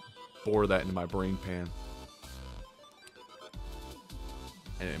to bore that into my brain pan.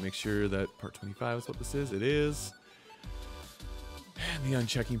 And make sure that part 25 is what this is. It is. And the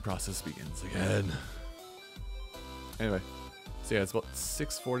unchecking process begins again. Anyway. So yeah, it's about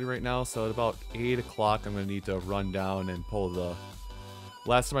 6:40 right now. So at about 8 o'clock, I'm going to need to run down and pull the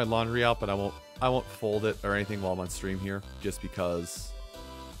last of my laundry out, but I won't fold it or anything while I'm on stream here, just because,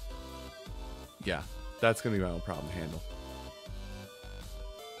 yeah, that's going to be my own problem to handle.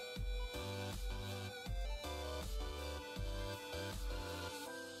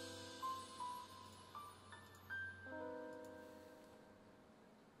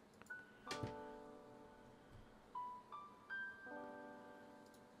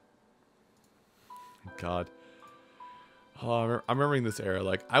 God. Oh, I'm remembering this era.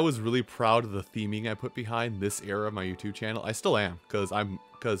 Like, I was really proud of the theming I put behind this era of my YouTube channel. I still am,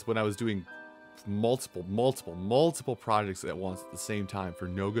 because when I was doing multiple projects at once at the same time for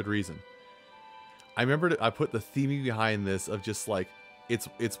no good reason, I remember I put the theming behind this of just like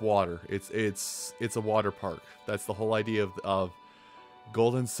it's water. It's a water park. That's the whole idea of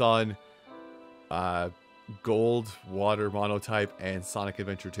Golden Sun, Gold, Water, Monotype, and Sonic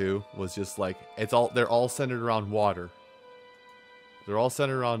Adventure 2 was just like they're all centered around water. They're all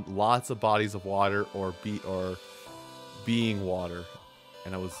centered around lots of bodies of water or being water.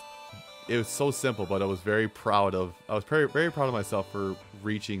 And it was so simple, but I was very proud of very proud of myself for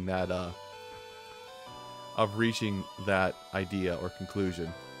reaching that idea or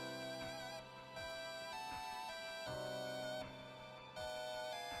conclusion.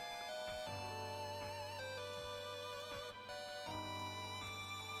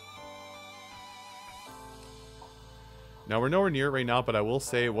 Now we're nowhere near it right now, but I will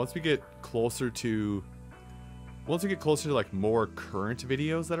say once we get closer to like more current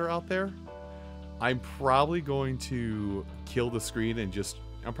videos that are out there, I'm probably going to kill the screen and just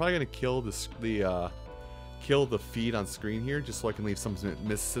I'm probably going to kill kill the feed on screen here just so I can leave some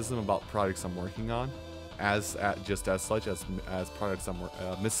mysticism about projects I'm working on just as products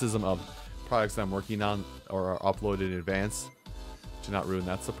mysticism of products I'm working on or are uploaded in advance to not ruin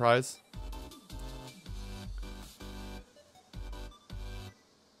that surprise.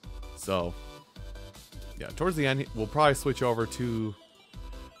 So, yeah, towards the end, we'll probably switch over to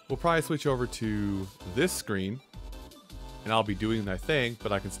this screen, and I'll be doing my thing,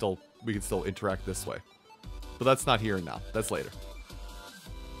 but we can still interact this way. But that's not here and now. That's later.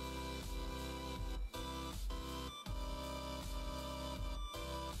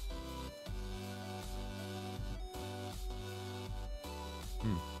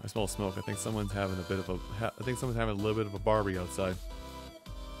 I smell smoke. I think someone's having a little bit of a Barbie outside.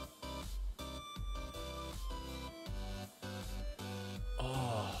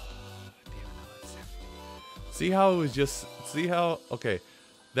 Okay,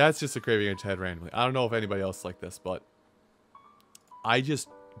 that's just a craving in head randomly. I don't know if anybody else like this, but I just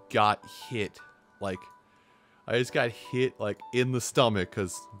got hit, like in the stomach,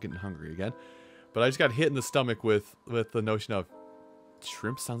 because I'm getting hungry again, but I just got hit in the stomach with the notion of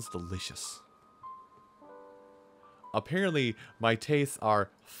shrimp sounds delicious. Apparently, my tastes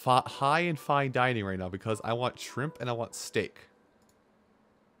are high in fine dining right now because I want shrimp and I want steak.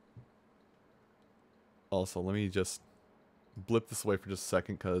 Also, let me just blip this away for just a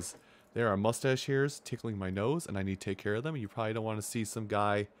second because there are mustache hairs tickling my nose and I need to take care of them. You probably don't want to see some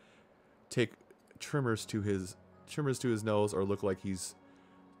guy take trimmers to his nose or look like he's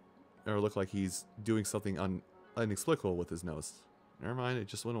doing something inexplicable with his nose. Never mind, it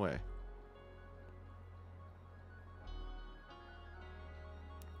just went away.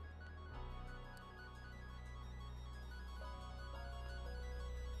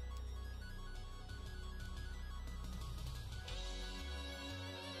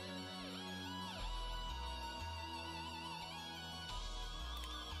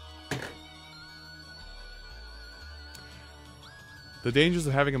 The dangers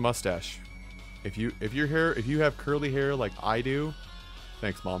of having a mustache. If you have curly hair like I do,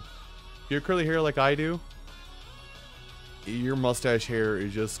 thanks mom. If you have curly hair like I do, your mustache hair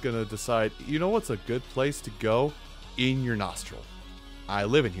is just gonna decide, you know what's a good place to go? In your nostril. I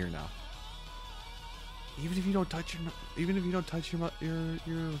live in here now. Even if you don't touch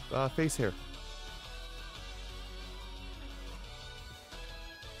your face hair.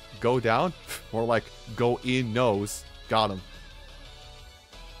 Go down, more like go in nose. Got him.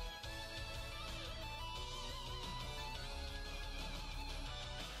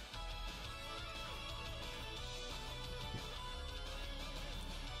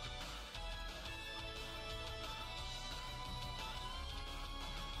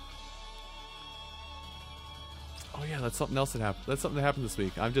 Oh yeah, that's something else that happened. That's something that happened this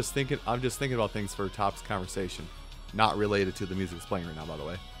week. I'm just thinking about things for Top's conversation, not related to the music that's playing right now, by the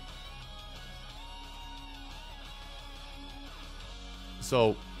way.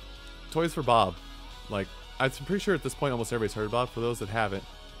 So, Toys for Bob, like I'm pretty sure at this point almost everybody's heard about. For those that haven't,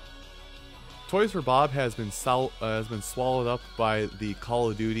 Toys for Bob has been swallowed up by the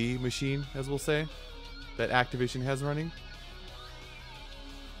Call of Duty machine, as we'll say, that Activision has running.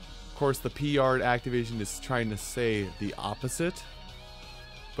 Of course, the PR at Activision is trying to say the opposite,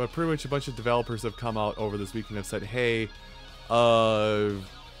 but pretty much a bunch of developers have come out over this week and have said, "Hey,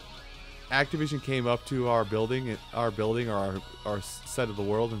 Activision came up to our building or our set of the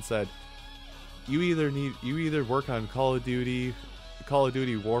world and said, you either work on Call of Duty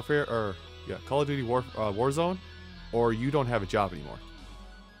Warfare or Call of Duty Warzone, or you don't have a job anymore."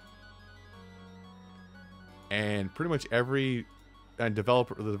 And pretty much the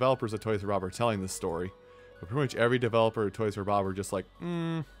developers of Toys for Bob are telling this story, but pretty much every developer of Toys for Bob are just like,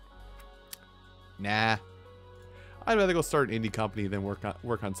 nah. I'd rather go start an indie company than work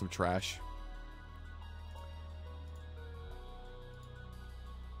on some trash.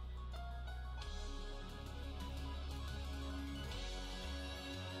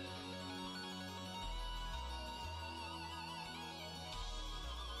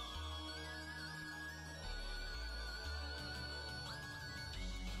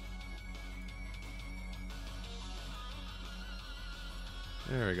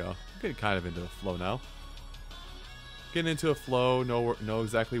 There we go. Getting kind of into a flow now. Getting into a flow, know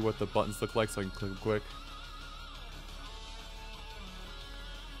exactly what the buttons look like so I can click them quick.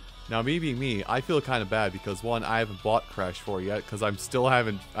 Now, me being me, I feel kind of bad because one, I haven't bought Crash 4 yet because I still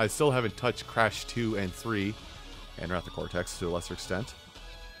haven't touched Crash 2 and 3. and Wrath of Cortex to a lesser extent.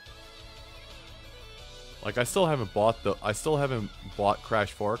 Like, I still haven't bought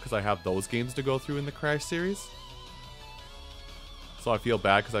Crash 4 because I have those games to go through in the Crash series. So I feel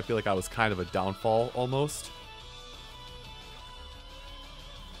bad because I feel like I was kind of a downfall almost.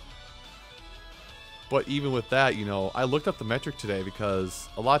 But even with that, you know, I looked up the metric today because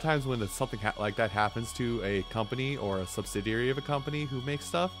a lot of times when something like that happens to a company or a subsidiary of a company who makes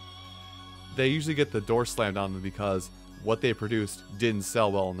stuff, they usually get the door slammed on them because what they produced didn't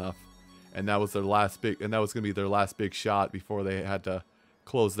sell well enough. And that was their last big, and that was going to be their last big shot before they had to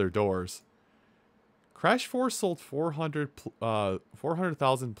close their doors. Crash 4 sold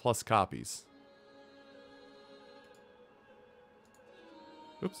 400,000 plus copies.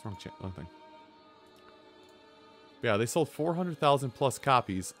 Oops, wrong thing. Yeah, they sold 400,000 plus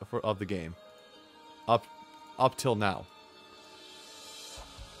copies of the game. Up till now.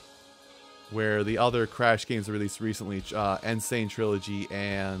 Where the other Crash games released recently, Insane Trilogy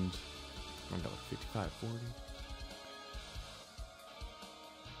and... I don't know, 55, 40?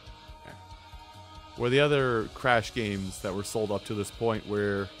 Yeah. Where the other Crash games that were sold up to this point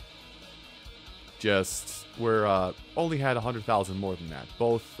were only had 100,000 more than that.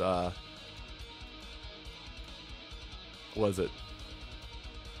 Both, was it?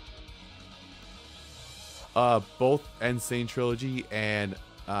 Both Insane Trilogy and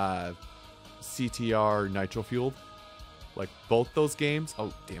CTR Nitro Fueled. Like, both those games.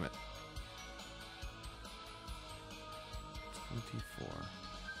 Oh, damn it. 24.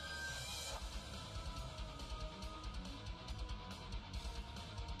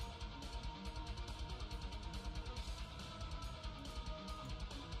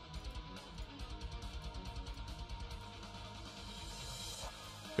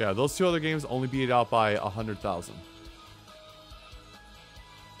 Yeah, those two other games only beat it out by 100,000.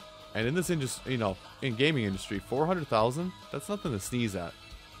 And in this industry, you know, in gaming industry, 400,000, that's nothing to sneeze at.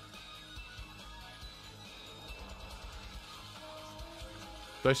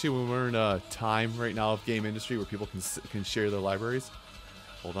 Especially when we're in a time right now of game industry where people can share their libraries.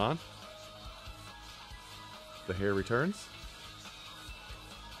 Hold on. The hair returns.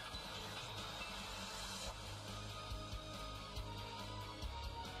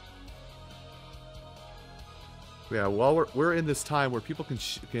 Yeah, well, we're in this time where people can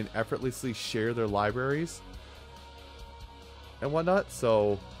effortlessly share their libraries and whatnot.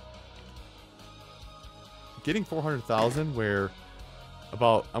 So getting 400,000, where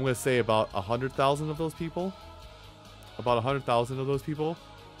I'm going to say about 100,000 of those people, effectively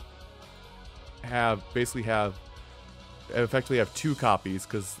have two copies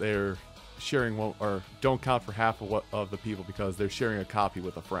because they're sharing one, or don't count for half of the people because they're sharing a copy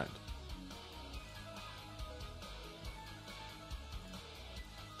with a friend.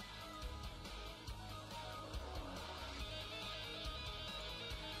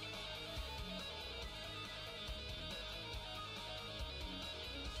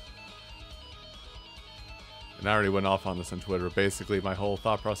 And I already went off on this on Twitter. Basically, my whole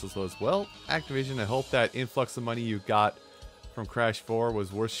thought process was, well, Activision, I hope that influx of money you got from Crash 4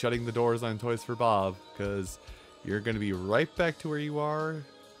 was worth shutting the doors on Toys for Bob, because you're going to be right back to where you are.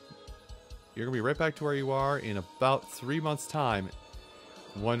 You're going to be right back to where you are in about 3 months' time,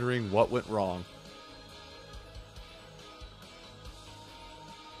 wondering what went wrong.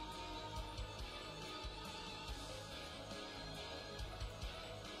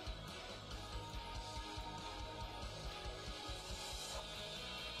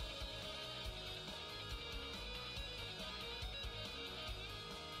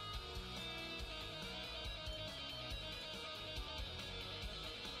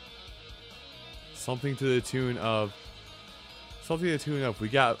 Something to the tune of we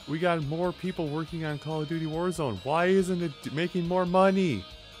got more people working on Call of Duty Warzone. Why isn't it making more money?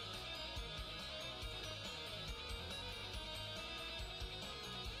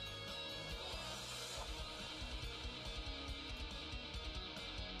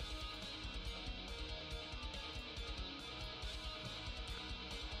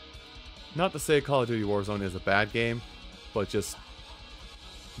 Not to say Call of Duty Warzone is a bad game, but just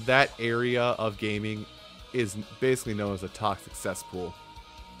that area of gaming is basically known as a toxic cesspool.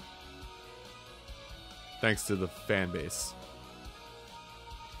 Thanks to the fan base.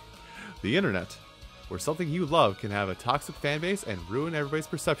 The internet, where something you love can have a toxic fan base and ruin everybody's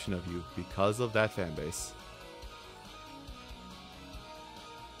perception of you because of that fan base.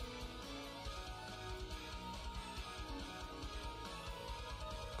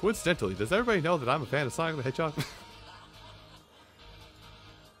 Coincidentally, does everybody know that I'm a fan of Sonic the Hedgehog?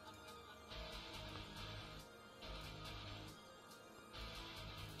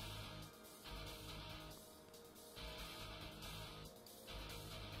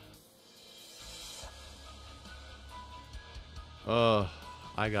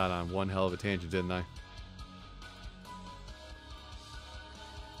 I got on one hell of a tangent, didn't I?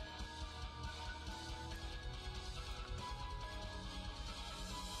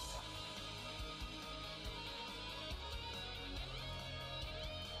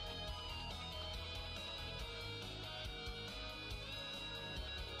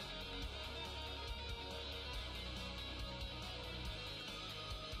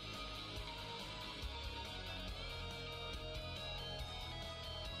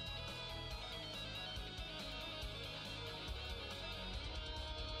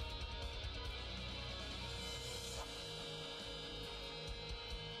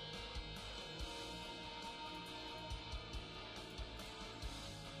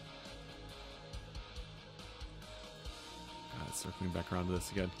 Circling back around to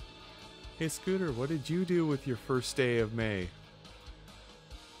this again. Hey Scooter, what did you do with your first day of May?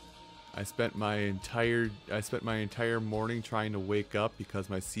 I spent my entire morning trying to wake up because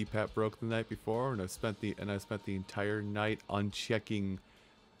my CPAP broke the night before, and I spent the entire night unchecking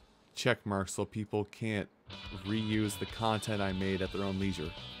check marks so people can't reuse the content I made at their own leisure.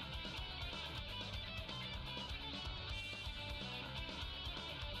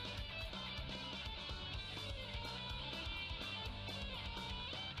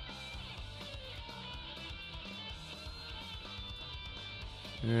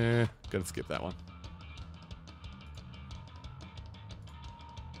 Gotta skip that one.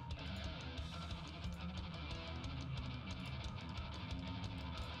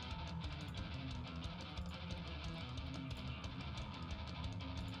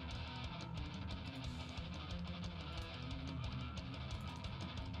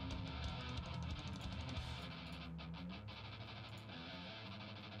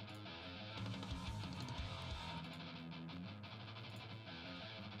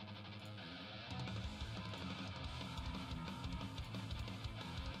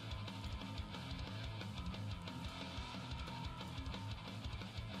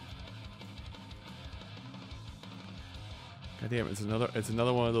 God damn, it's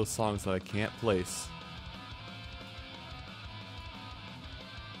another one of those songs that I can't place.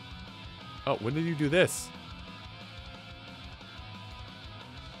 Oh, when did you do this?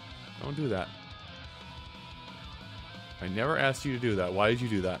 Don't do that. I never asked you to do that. Why did you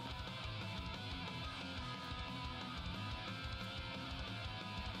do that?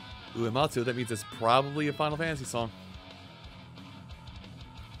 Uematsu, that means it's probably a Final Fantasy song.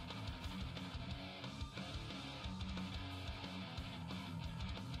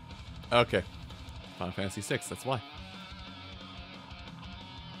 Okay. Final Fantasy VI, that's why.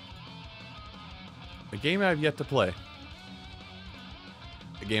 A game I've yet to play.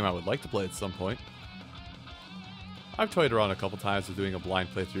 A game I would like to play at some point. I've toyed around a couple times with doing a blind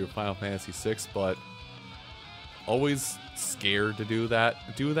playthrough of Final Fantasy VI, but always scared to do that.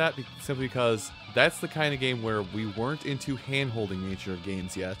 Simply because that's the kind of game where we weren't into hand-holding nature of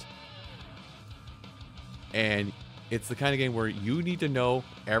games yet. And it's the kind of game where you need to know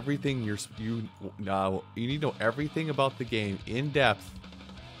everything you need to know everything about the game in depth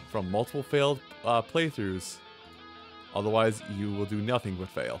from multiple failed playthroughs. Otherwise, you will do nothing but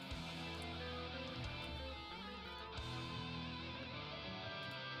fail.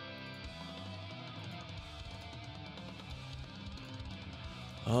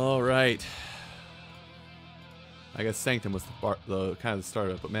 All right. I guess Sanctum was the kind of the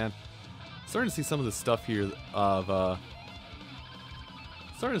startup, but man. Starting to see some of the stuff here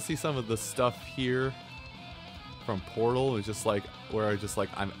from Portal is just like where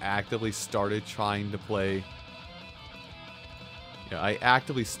I'm actively started trying to play. Yeah, I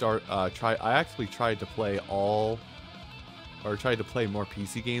actively tried to play tried to play more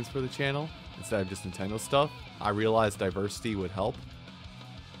PC games for the channel instead of just Nintendo stuff. I realized diversity would help,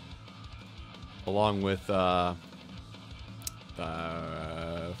 along with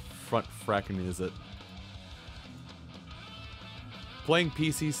front fracking is it playing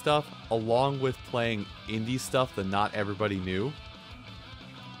PC stuff along with playing indie stuff that not everybody knew.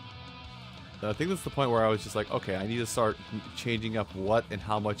 And I think that's the point where I was just like, okay, I need to start changing up what and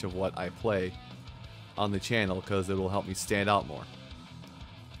how much of what I play on the channel because it will help me stand out more.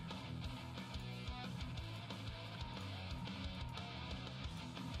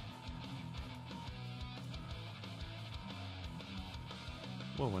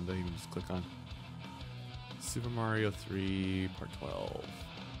 What one did I even just click on? Super Mario 3 Part 12.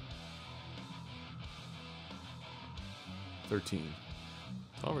 13.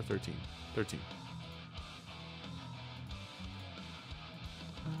 12 or 13? 13.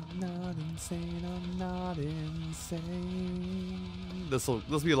 I'm not insane, I'm not insane. This'll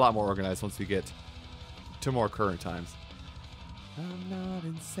be a lot more organized once we get to more current times. I'm not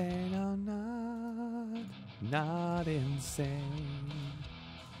insane, I'm not insane.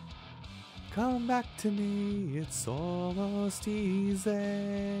 Come back to me, it's almost easy.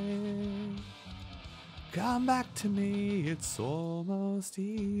 Come back to me, it's almost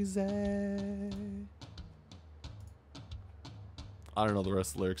easy. I don't know the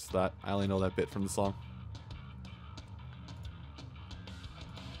rest of the lyrics to that. I only know that bit from the song.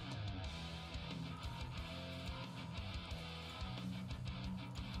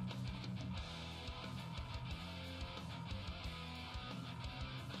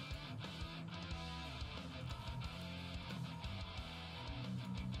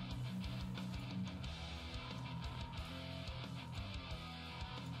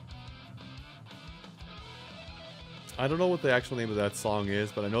 I don't know what the actual name of that song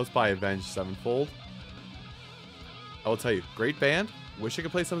is, but I know it's by Avenged Sevenfold. I will tell you, great band. Wish I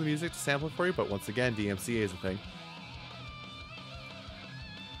could play some of the music to sample it for you, but once again, DMCA is a thing.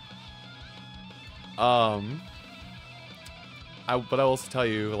 But I will also tell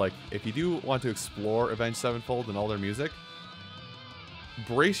you, like, if you do want to explore Avenged Sevenfold and all their music,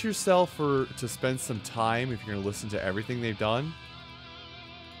 brace yourself to spend some time if you're going to listen to everything they've done,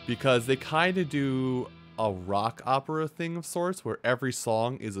 because they kind of do a rock opera thing of sorts where every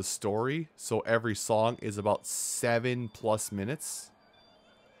song is a story, so every song is about 7+ minutes,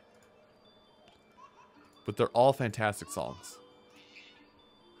 but they're all fantastic songs.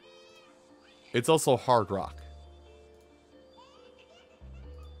 It's also hard rock.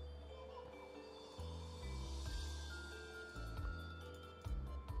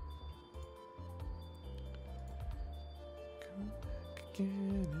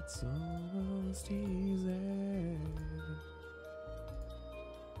 Again, it's almost easy.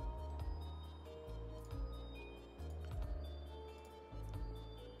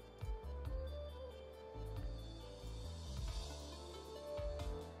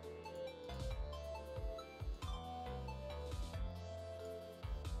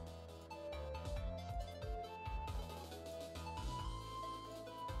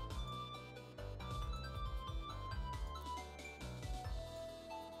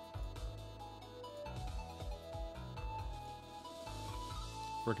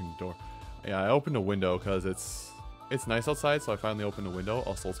 Freaking door. Yeah, I opened a window because it's nice outside, so I finally opened a window.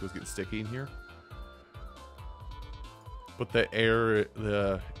 Also, it's getting sticky in here. But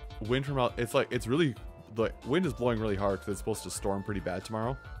the wind from out, it's really, the wind is blowing really hard because it's supposed to storm pretty bad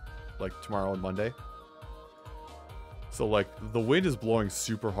tomorrow. Like tomorrow and Monday. So like, the wind is blowing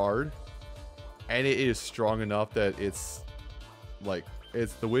super hard. And it is strong enough that it's, like,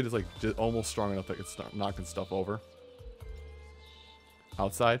 the wind is like just almost strong enough that it's knocking stuff over.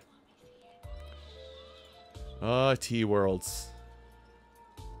 Outside. T-Worlds.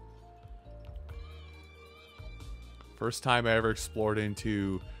 First time I ever explored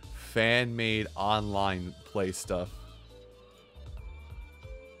into fan-made online play stuff.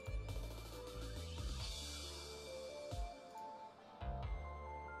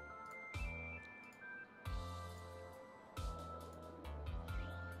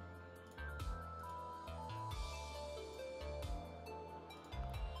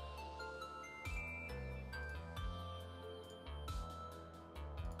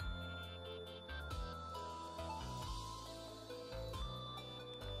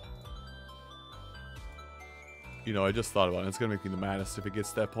 You know, I just thought about it. It's going to make me the maddest if it gets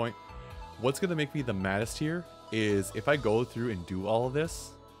to that point. What's going to make me the maddest here is if I go through and do all of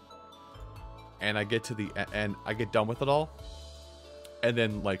this and I get to and I get done with it all, and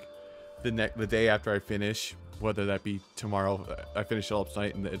then like the day after I finish, whether that be tomorrow, I finish it all up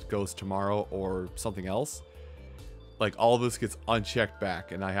tonight and it goes tomorrow or something else, like all of this gets unchecked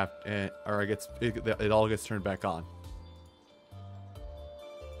back and I have, or it all gets turned back on.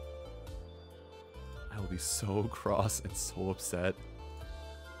 I will be so cross and so upset.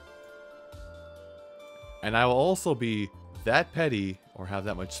 And I will also be that petty, or have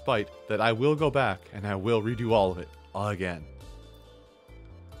that much spite, that I will go back and I will redo all of it again.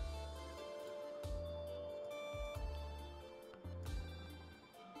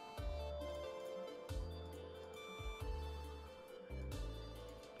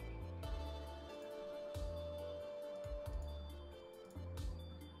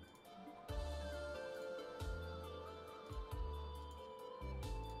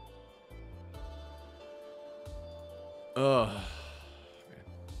 Ugh. Man.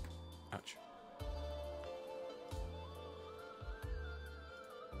 Ouch.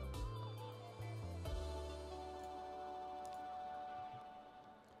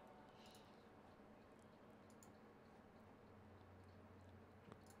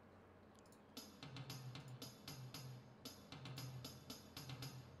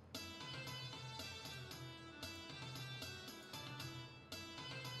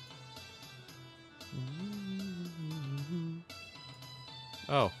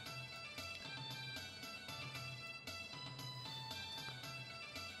 Oh.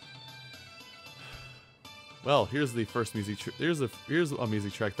 Well, here's the first music. Here's a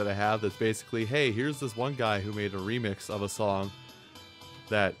music track that I have that's basically, hey, here's this one guy who made a remix of a song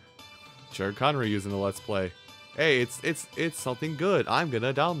that Jared Connery used in the Let's Play. Hey, it's something good. I'm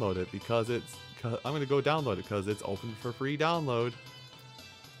gonna download it because I'm gonna go download it because it's open for free download.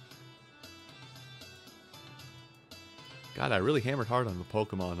 God, I really hammered hard on the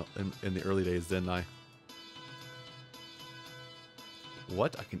Pokemon in the early days, didn't I?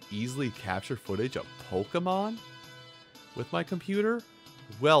 What? I can easily capture footage of Pokemon with my computer?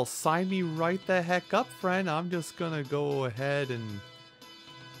 Well, sign me right the heck up, friend. I'm just gonna go ahead and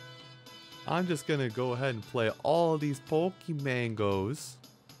play all these Pokemangos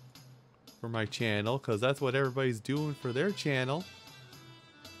for my channel, because that's what everybody's doing for their channel.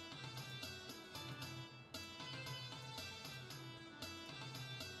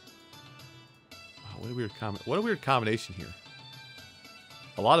 Wow, what a weird combination here.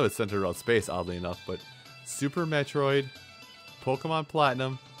 A lot of it's centered around space, oddly enough, but Super Metroid, Pokemon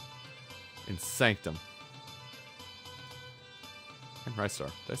Platinum, and Sanctum. And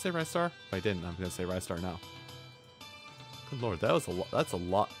Rystar. Did I say Rystar? If I didn't, I'm gonna say Rystar now. Good lord, that was a lot. That's a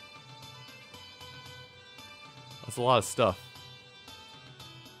lot. That's a lot of stuff.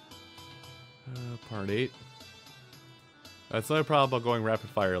 Part 8. That's the only problem about going rapid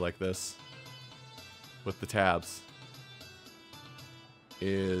fire like this with the tabs.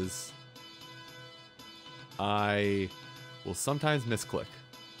 Is I will sometimes misclick.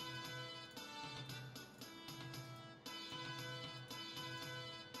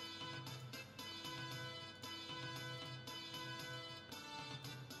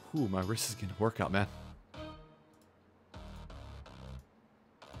 Ooh, my wrist is getting a workout, man.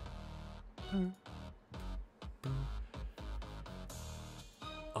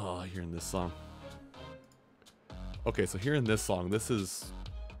 Oh, hearing this song. Okay, so hearing this song, this is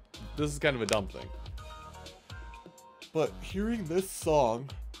kind of a dumb thing. But hearing this song,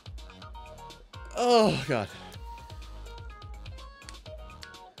 oh god.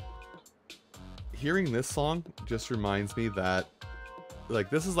 Hearing this song just reminds me that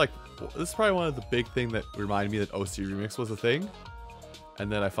this is probably one of the big thing that reminded me that OC Remix was a thing.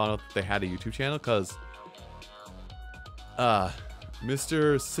 And then I found out that they had a YouTube channel because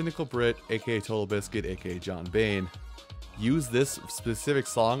Mr. Cynical Brit, aka Total Biscuit, aka John Bain, used this specific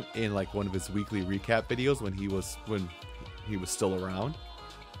song in like one of his weekly recap videos when he was still around.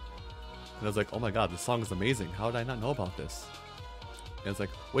 And I was like, oh my god, this song is amazing. How did I not know about this? And it's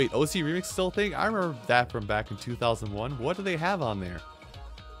like, wait, OC Remix still a thing? I remember that from back in 2001. What do they have on there?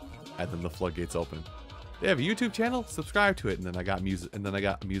 And then the floodgates open. They have a YouTube channel? Subscribe to it. And then I got music, and then I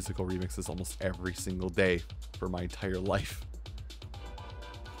got musical remixes almost every single day for my entire life.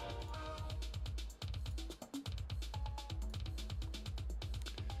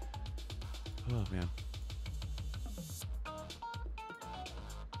 Oh man.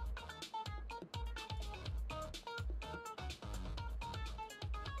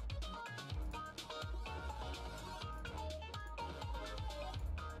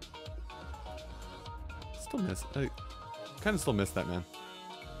 I kind of still miss that man.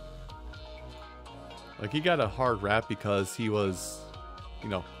 Like, he got a hard rap because he was, you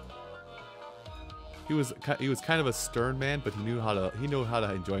know, he was kind of a stern man, but he knew how to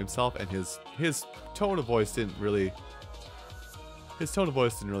enjoy himself, and his tone of voice didn't really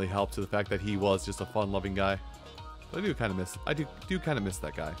help to the fact that he was just a fun-loving guy. But I do kind of miss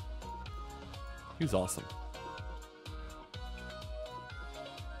that guy. He was awesome.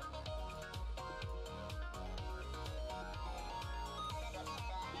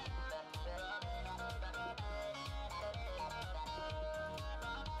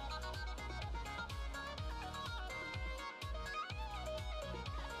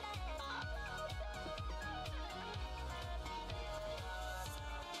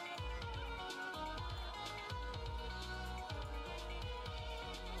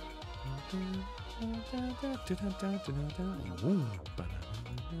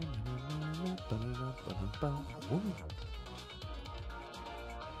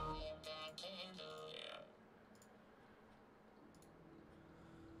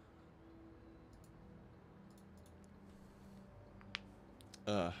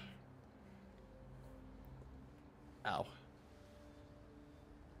 Ow.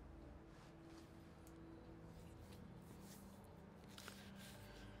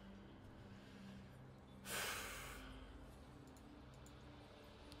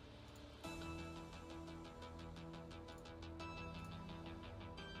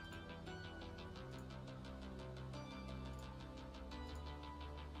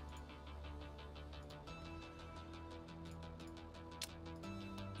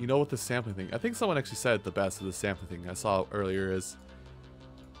 you know, with the sampling thing, I think someone actually said it the best of the sampling thing I saw earlier is,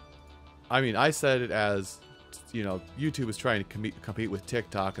 I mean, I said it as, you know, YouTube is trying to compete with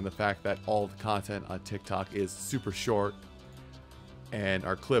TikTok, and the fact that all the content on TikTok is super short and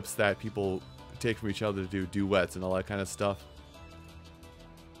are clips that people take from each other to do duets and all that kind of stuff.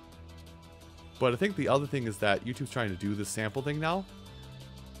 But I think the other thing is that YouTube's trying to do the sample thing now.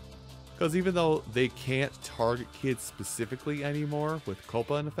 Because even though they can't target kids specifically anymore with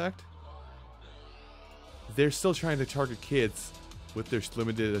COPA in effect, they're still trying to target kids with their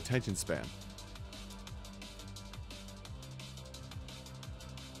limited attention span.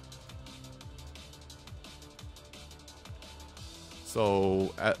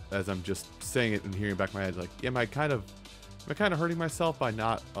 So, as I'm just saying it and hearing back in my head, like, am I kind of hurting myself by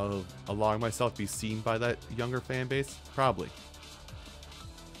not allowing myself to be seen by that younger fan base? Probably.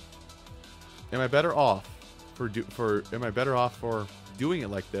 Am I better off for doing it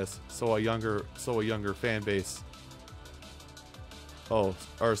like this so a younger fan base, or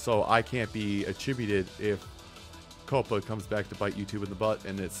so I can't be attributed if COPA comes back to bite YouTube in the butt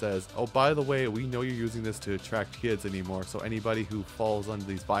and it says, oh, by the way, we know you're using this to attract kids anymore, so anybody who falls under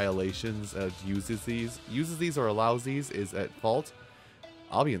these violations, uses these or allows these is at fault.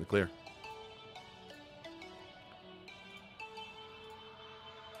 I'll be in the clear.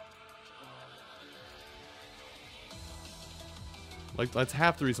 Like, that's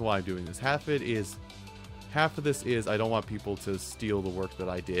half the reason why I'm doing this. Half of this is I don't want people to steal the work that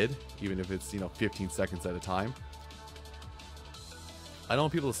I did, even if it's, you know, 15 seconds at a time. I don't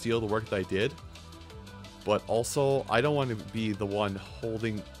want people to steal the work that I did, but also I don't want to be the one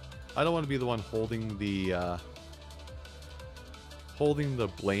holding the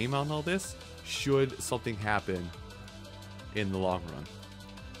blame on all this should something happen in the long run.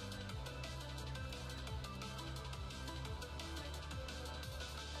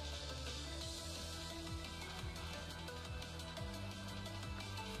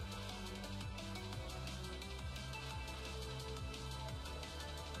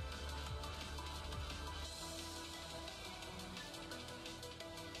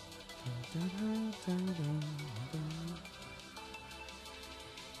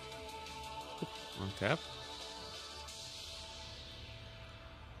 On tap.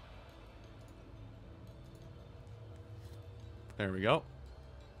 There we go.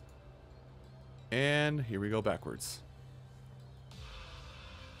 And here we go backwards.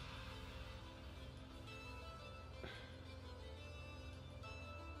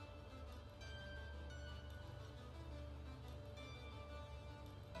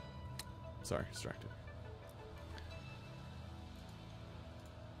 Sorry, distracted.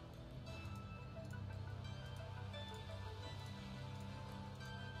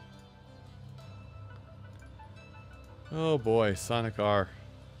 Oh boy, Sonic R.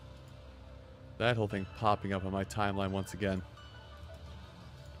 That whole thing popping up on my timeline once again.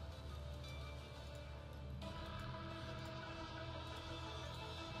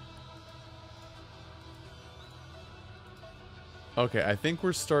 Okay, I think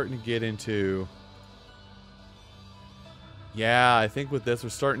we're starting to get into... Yeah, I think with this we're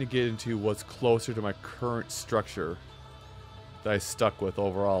starting to get into what's closer to my current structure that I stuck with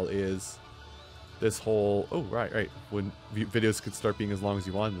overall is this whole... Oh, right. When videos could start being as long as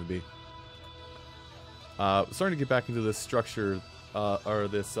you want them to be. Starting to get back into this structure,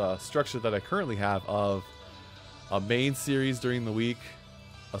 structure that I currently have of a main series during the week,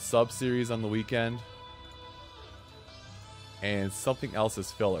 a sub-series on the weekend, and something else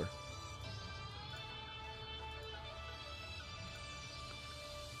as filler.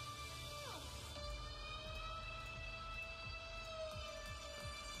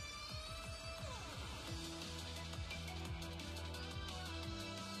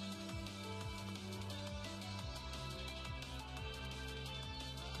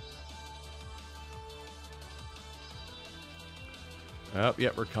 Oh, yeah,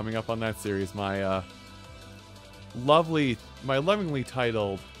 we're coming up on that series. My lovingly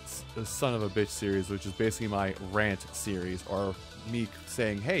titled Son of a Bitch series, which is basically my rant series, or me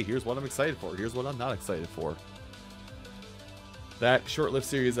saying, hey, here's what I'm excited for, here's what I'm not excited for. That short-lived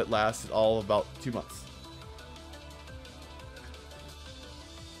series that lasted all about 2 months.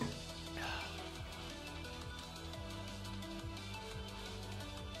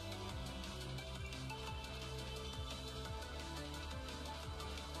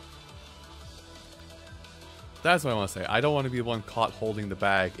 That's what I want to say. I don't want to be the one caught holding the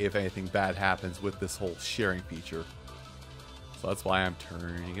bag if anything bad happens with this whole sharing feature. So that's why I'm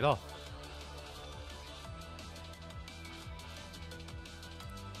turning it off.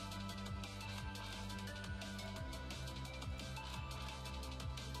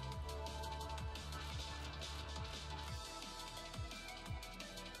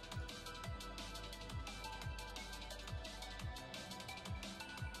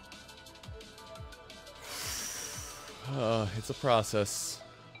 It's a process.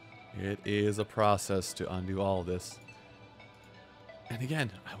 It is a process to undo all of this. And again,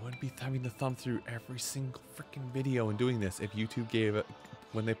 I wouldn't be having to thumb through every single freaking video and doing this if YouTube gave it,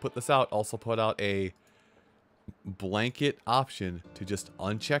 when they put this out, also put out a blanket option to just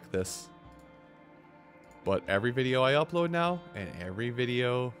uncheck this. But every video I upload now, and every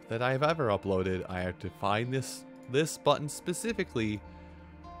video that I've ever uploaded, I have to find this button specifically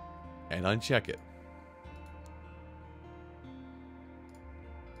and uncheck it.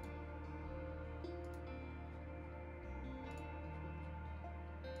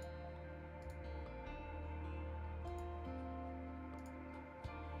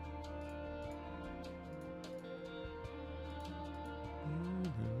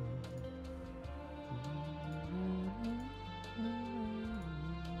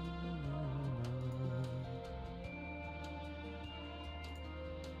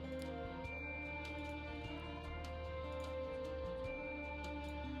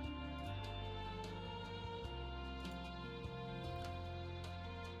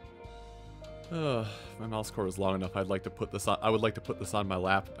 My mouse cord is long enough. I'd like to put this on. I would like to put this on my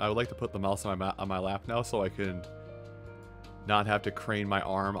lap. I would like to put the mouse on my lap now, so I can not have to crane my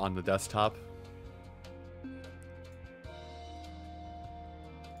arm on the desktop.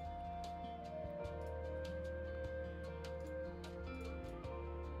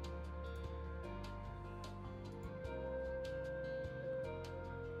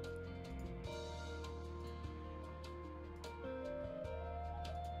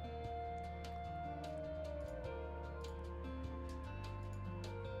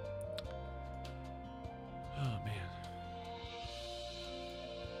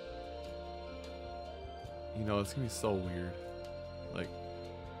 You know, it's gonna be so weird. Like,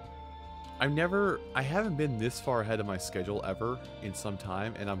 I haven't been this far ahead of my schedule ever in some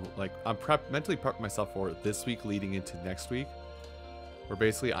time, and I'm mentally prepping myself for this week leading into next week, where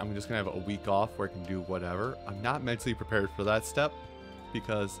basically I'm just gonna have a week off where I can do whatever. I'm not mentally prepared for that step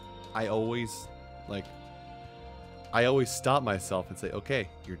because I always stop myself and say, okay,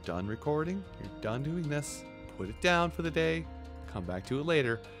 you're done recording, you're done doing this, put it down for the day, come back to it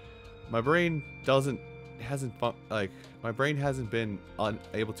later. My brain my brain hasn't been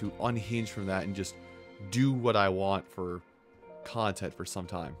able to unhinge from that and just do what I want for content for some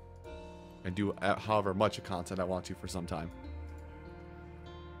time, and do however much of content I want to for some time.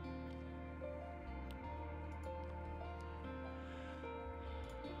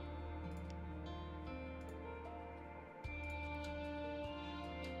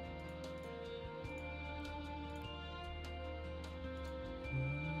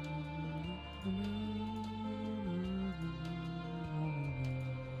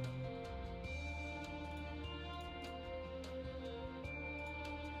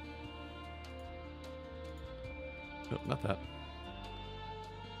 Nope, not that.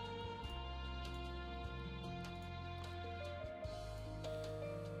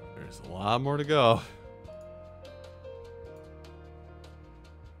 There's a lot more to go.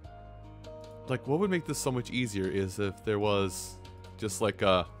 Like, what would make this so much easier is if there was just like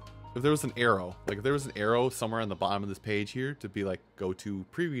if there was an arrow. Like, if there was an arrow somewhere on the bottom of this page here to be like, go to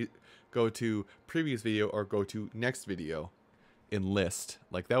previous video or go to next video in list.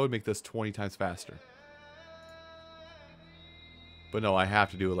 Like, that would make this 20 times faster. But no, I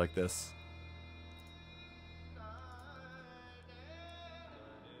have to do it like this.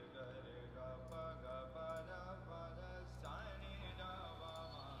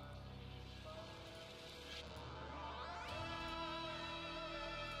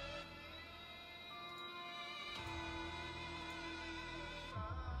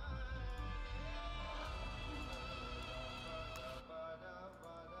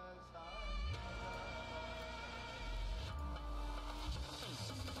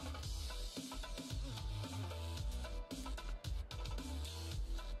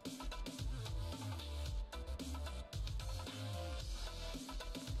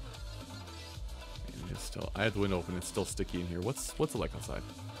 I had the window open. It's still sticky in here. What's it like outside?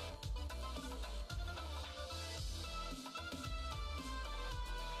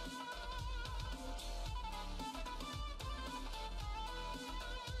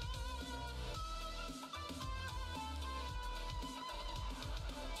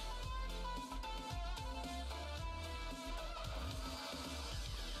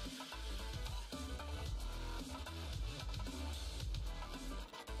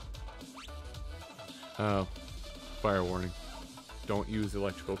 Oh, fire warning. Don't use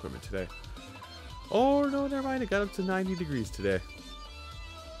electrical equipment today. Oh, no, never mind. It got up to 90 degrees today.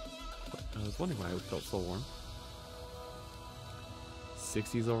 I was wondering why it felt so warm.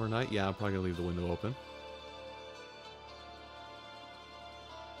 60s overnight? Yeah, I'm probably going to leave the window open.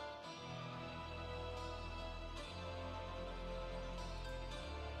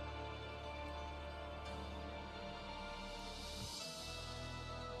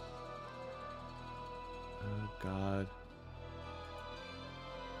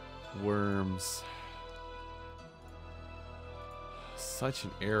 Worms. Such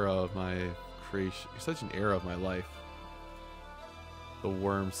an era of my creation, such an era of my life. The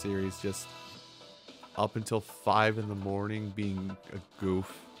Worm series, just up until 5 in the morning, being a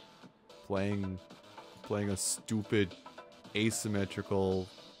goof, playing a stupid asymmetrical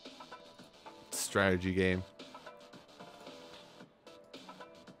strategy game.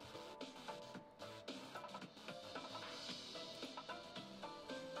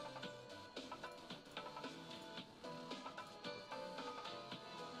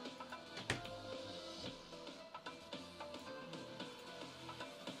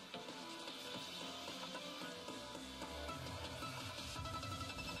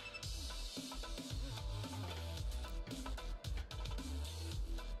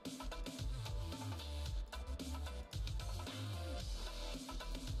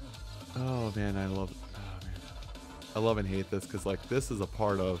 Oh man, I love and hate this, because like this is a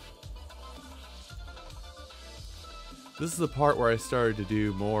part where I started to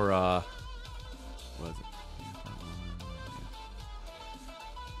do more what was it?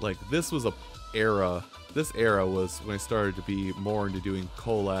 Like this was this era was when I started to be more into doing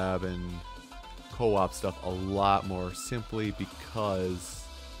collab and co-op stuff a lot more, simply because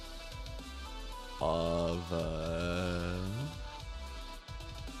of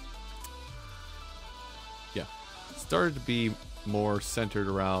started to be more centered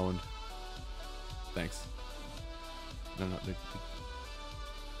around. Thanks. No,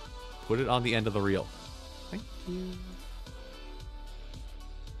 put it on the end of the reel. Thank you.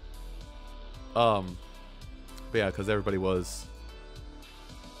 But yeah, because everybody was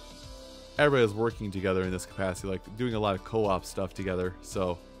working together in this capacity, like doing a lot of co-op stuff together.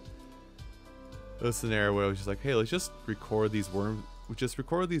 So it was an era where I was just like, hey, let's just record these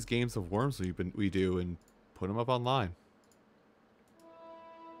games of Worms we do and put them up online.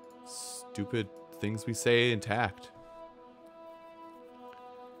 Stupid things we say intact.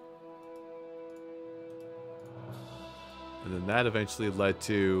 And then that eventually led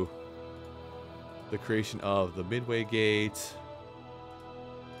to the creation of the Midway Gate,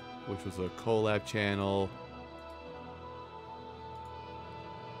 which was a collab channel.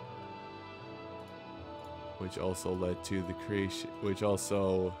 Which also led to the creation, which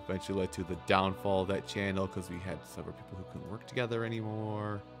also eventually led to the downfall of that channel, because we had several people who couldn't work together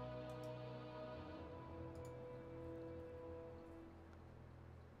anymore.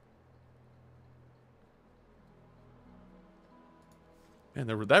 And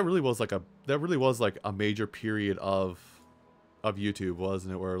that really was like a major period of YouTube,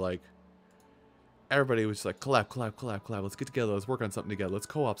 wasn't it? Where like everybody was just like collab. Let's get together. Let's work on something together. Let's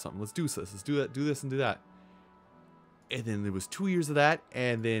co-op something. Let's do this. Let's do that. Do this and do that. And then there was 2 years of that,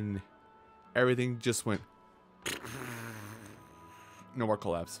 and then everything just went. No more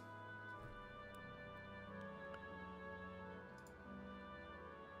collabs.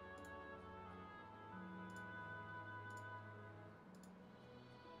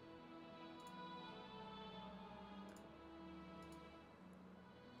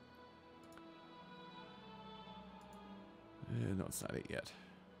 No, it's not 8 yet.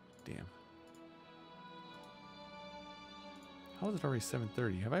 Damn. How is it already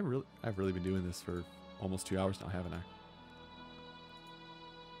 7:30? I've really been doing this for almost 2 hours now, haven't I?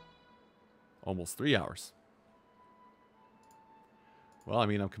 Almost 3 hours. Well, I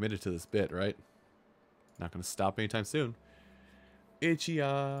mean, I'm committed to this bit, right? Not going to stop anytime soon. Itchy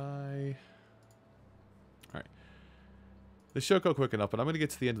eye. Alright. This should go quick enough, but I'm going to get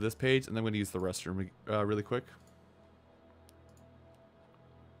to the end of this page, and then I'm going to use the restroom really quick.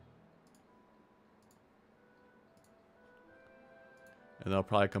 And I'll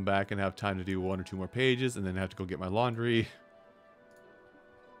probably come back and have time to do 1 or 2 more pages, and then have to go get my laundry.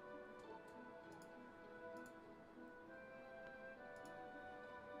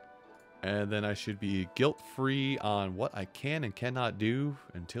 And then I should be guilt-free on what I can and cannot do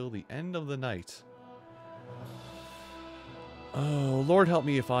until the end of the night. Oh, Lord help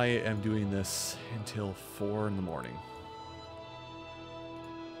me if I am doing this until 4 in the morning.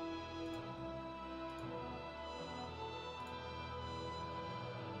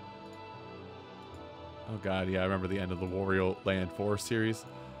 Oh god, yeah, I remember the end of the Wario Land 4 series.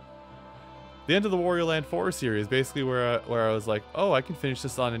 The end of the Wario Land 4 series, basically where I was like, oh, I can finish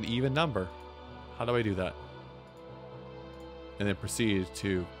this on an even number. How do I do that? And then proceeded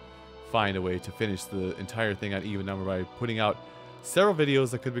to find a way to finish the entire thing on even number by putting out several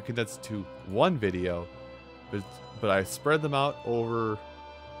videos that could be condensed to one video. But I spread them out over...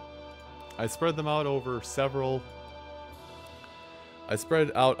 several... I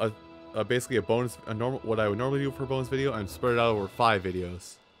spread out basically what I would normally do for a bonus video, and spread it out over 5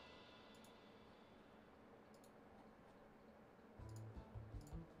 videos.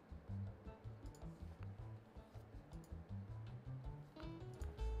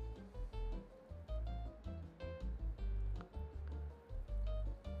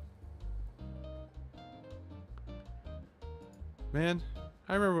 Man,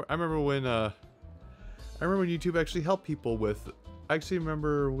 I remember when YouTube actually helped people with. I actually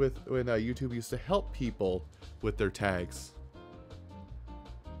remember when YouTube used to help people with their tags.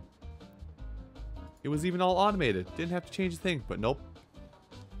 It was even all automated. Didn't have to change a thing, but nope.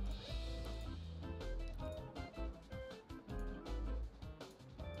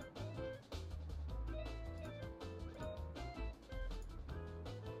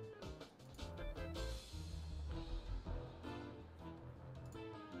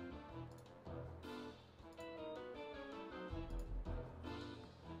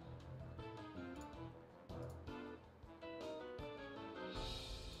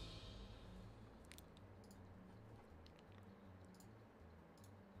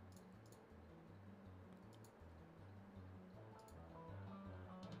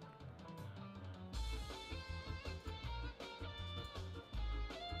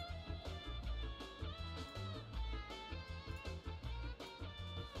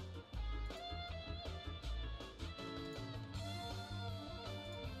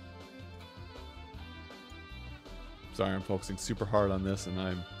 Sorry, I'm focusing super hard on this, and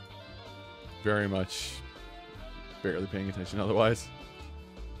I'm very much barely paying attention otherwise.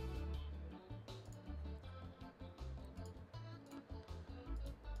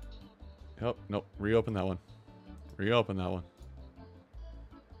 Oh, nope. Reopen that one. Reopen that one.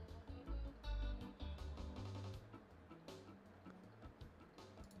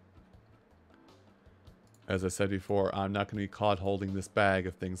 As I said before, I'm not going to be caught holding this bag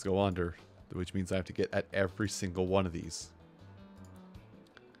if things go under, which means I have to get at every single one of these.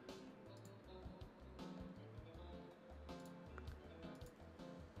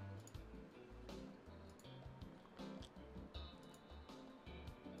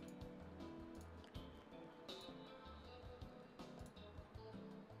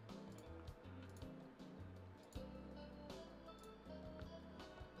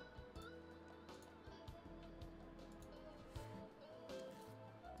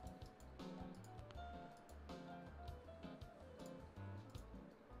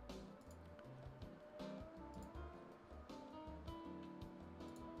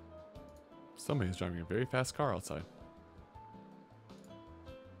 Somebody's driving a very fast car outside.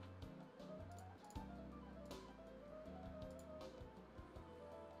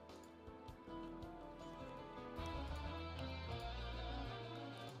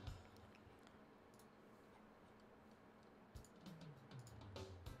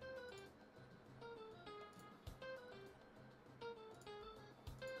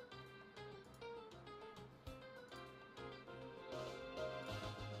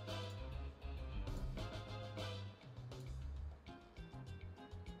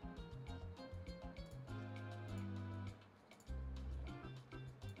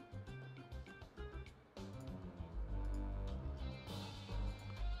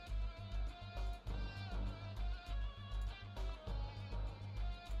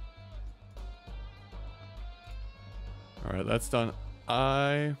 Alright, that's done.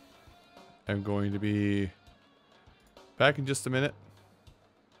 I am going to be back in just a minute.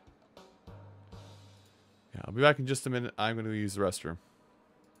 Yeah, I'll be back in just a minute. I'm going to use the restroom.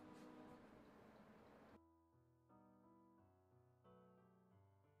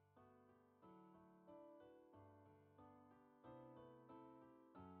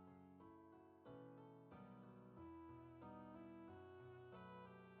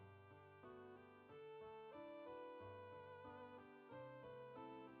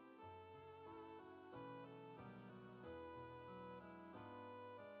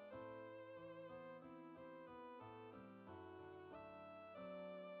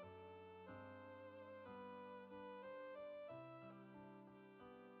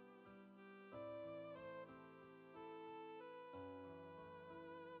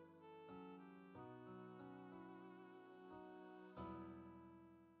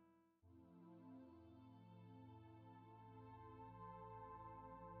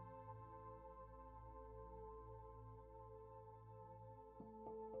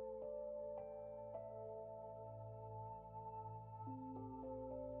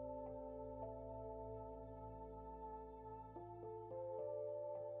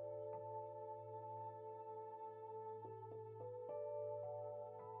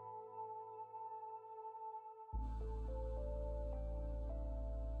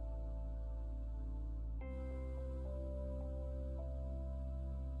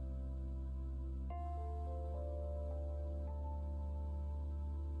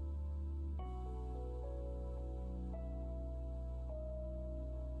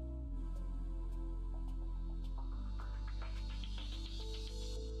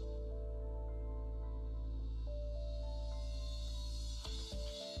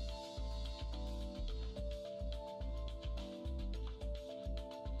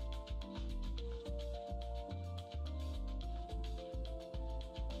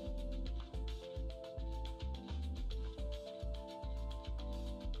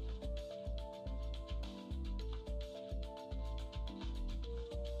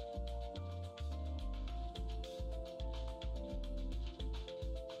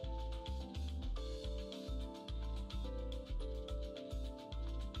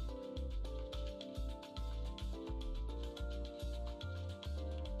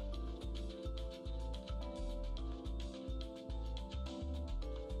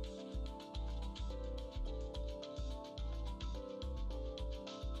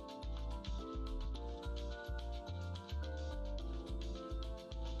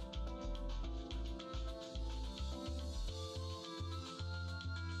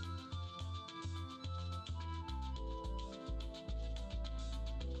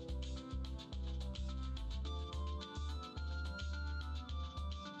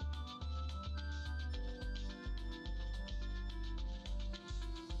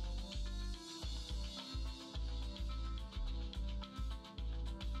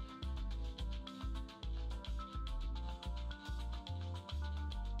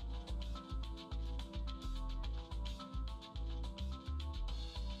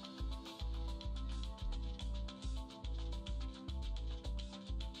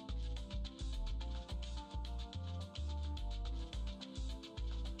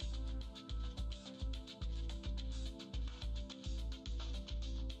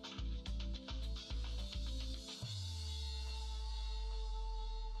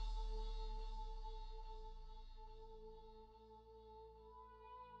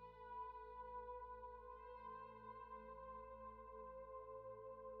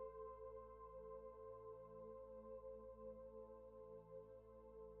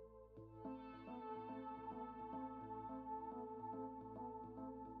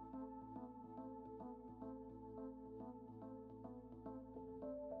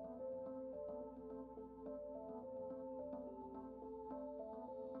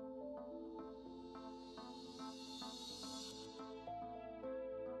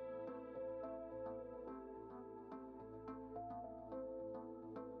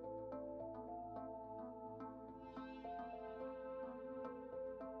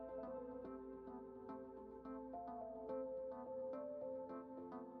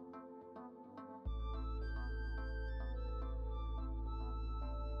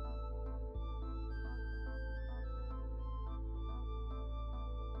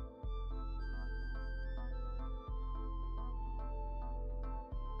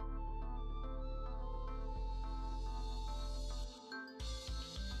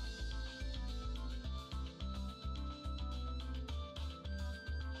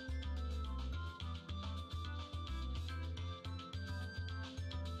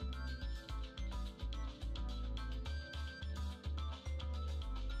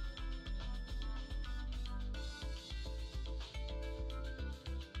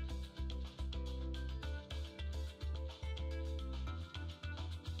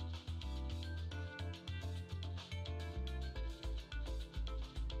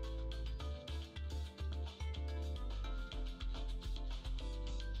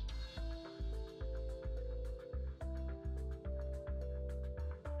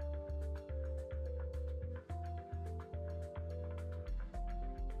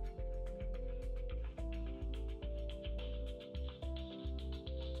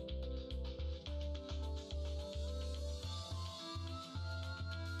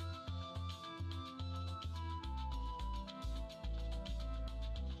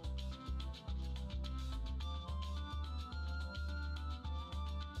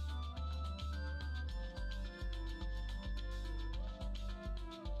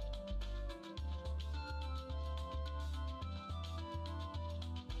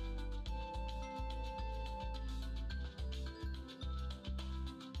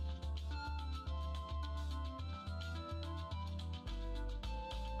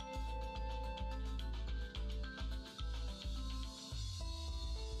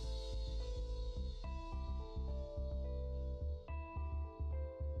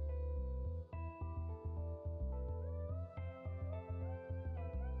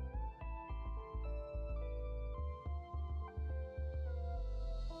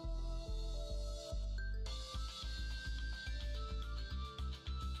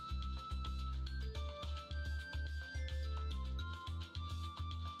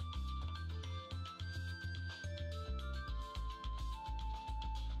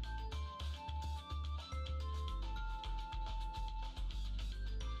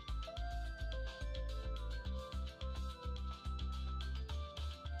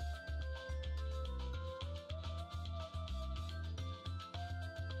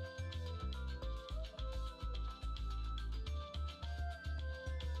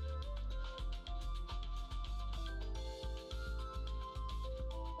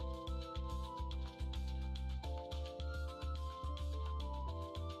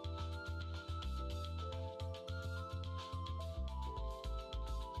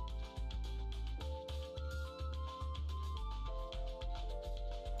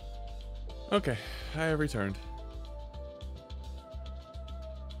 Okay, I have returned.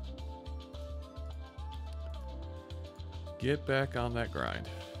 Get back on that grind.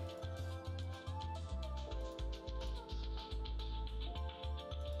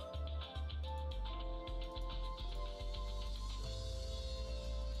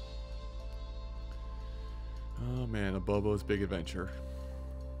 Oh man, a Bobo's Big Adventure.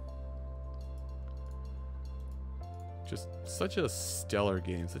 Just such a stellar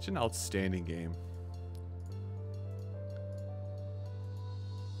game, such an outstanding game.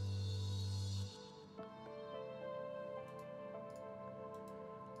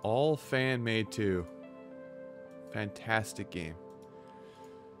 All fan-made too. Fantastic game.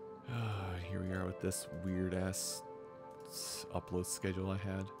 Here we are with this weird-ass upload schedule I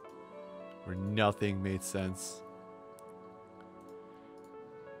had, where nothing made sense.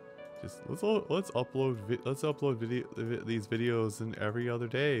 Just let's upload these videos in every other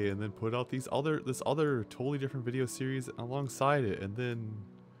day, and then put out this other totally different video series alongside it, and then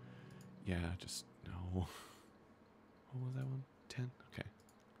yeah, just no. What was that one? 10? Okay.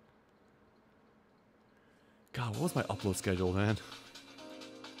 God, what was my upload schedule, man?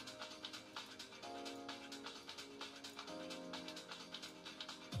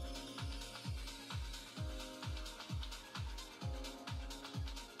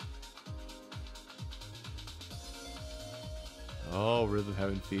 Oh, Rhythm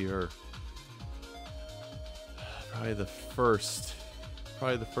Heaven Fever. Probably the first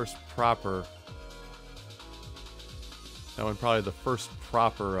proper. That one probably the first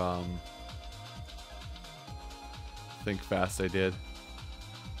proper Think Fast I did.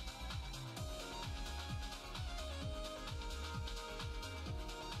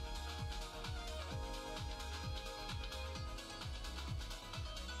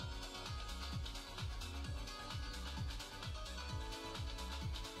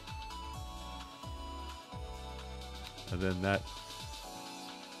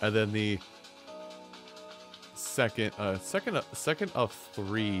 And then the second of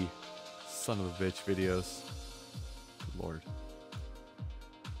 3 son of a bitch videos. Good Lord.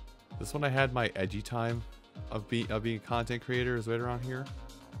 This one I had my edgy time of being a content creator is right around here.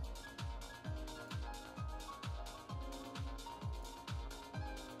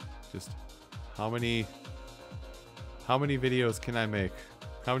 Just how many videos can I make?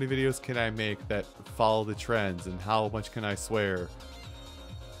 How many videos can I make that follow the trends, and how much can I swear?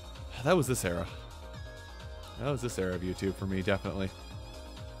 That was this era. That was this era of YouTube for me, definitely.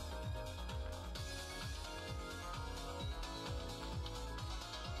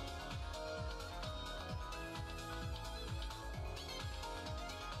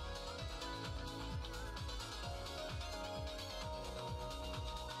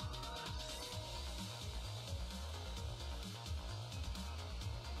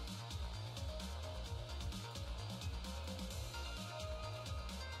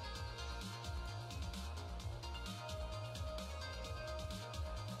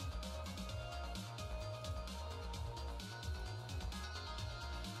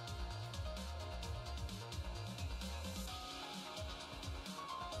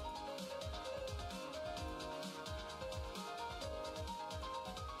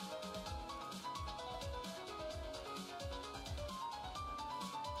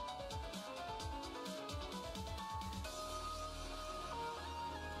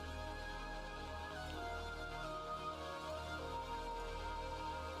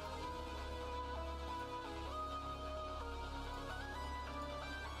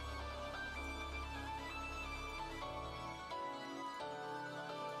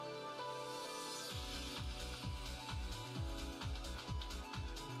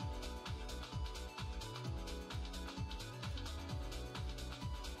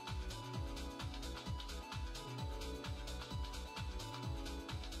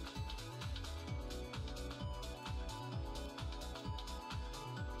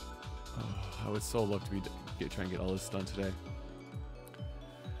 I would so love to try and get all this done today.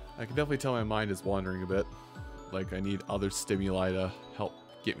 I can definitely tell my mind is wandering a bit. Like I need other stimuli to help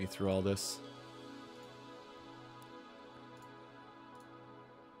get me through all this.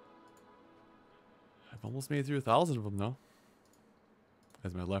 I've almost made it through 1,000 of them though.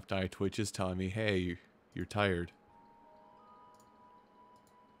 As my left eye twitches, telling me, hey, you're tired.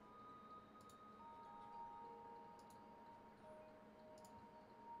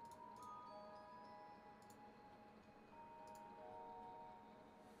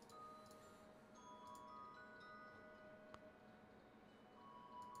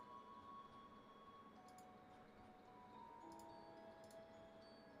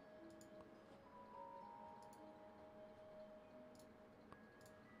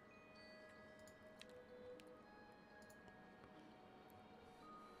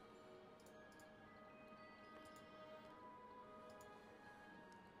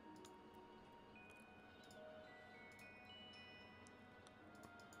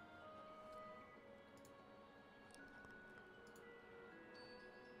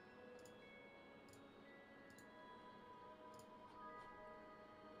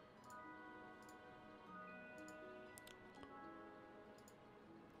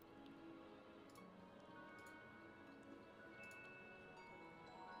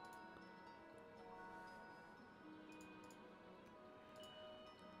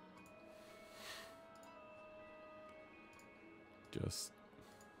 Just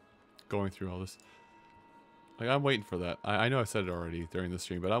going through all this. Like, I'm waiting for that. I know I said it already during the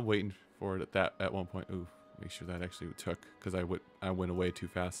stream, but I'm waiting for it at one point. Ooh, make sure that actually took, because I went away too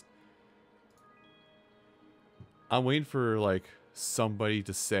fast. I'm waiting for, like, somebody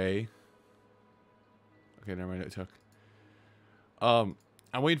to say... Okay, never mind, it took. I'm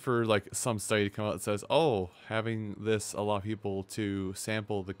waiting for, like, some study to come out that says, oh, having this allow people to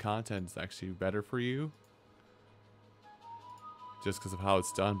sample the content is actually better for you. Just because of how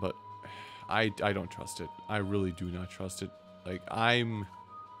it's done, but I don't trust it. I really do not trust it. Like,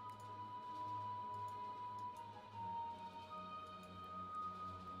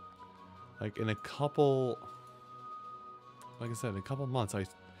 like, in a couple... Like I said, in a couple months,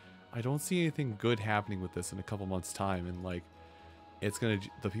 I don't see anything good happening with this in a couple months' time, and like, it's gonna,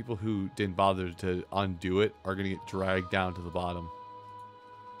 the people who didn't bother to undo it are gonna get dragged down to the bottom,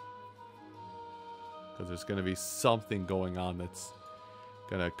 because there's gonna be something going on that's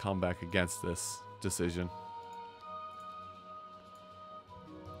gonna come back against this decision.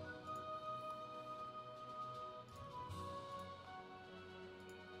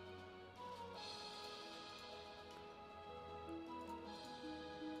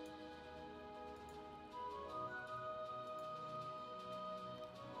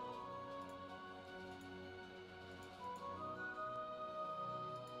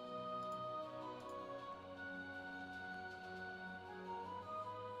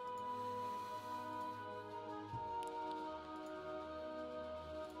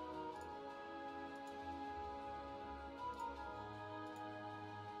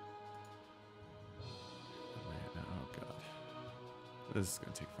 This is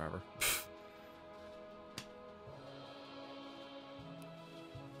gonna take forever.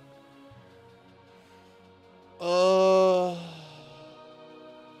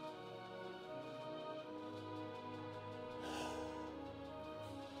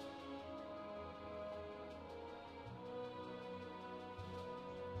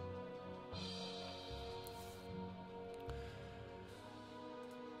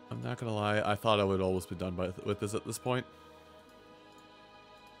 I'm not gonna lie, I thought I would always be done with this at this point.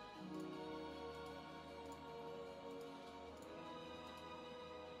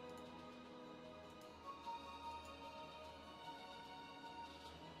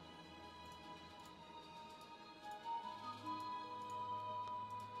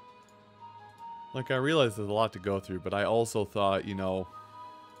 Like, I realize there's a lot to go through, but I also thought, you know,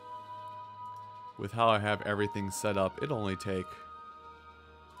 with how I have everything set up, it'd only take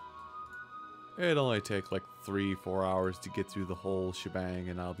like 3-4 hours to get through the whole shebang,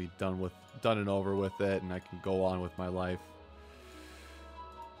 and I'll be done and over with it, and I can go on with my life.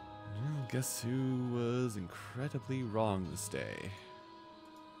 Well, guess who was incredibly wrong this day?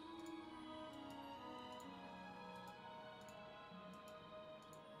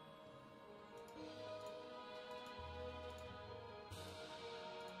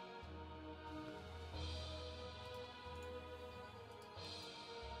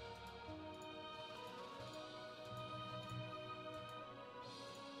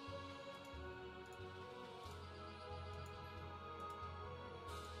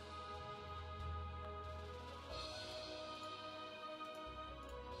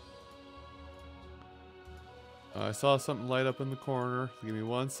 I saw something light up in the corner. Give me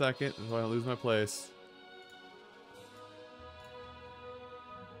 1 second so I don't lose my place.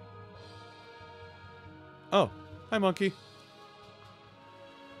 Oh, hi monkey.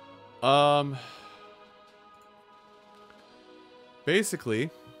 Basically,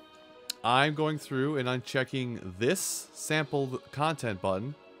 I'm going through and I'm checking this sampled content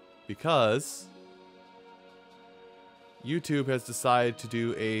button because YouTube has decided to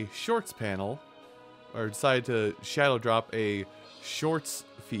do a shorts panel, or decided to shadow drop a shorts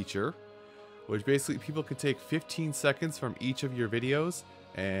feature, which basically people can take 15 seconds from each of your videos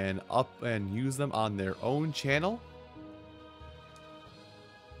and use them on their own channel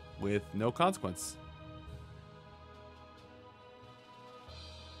with no consequence.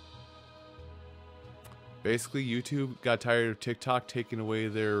 Basically, YouTube got tired of TikTok taking away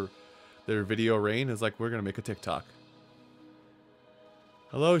their video reign. It's like, we're gonna make a TikTok.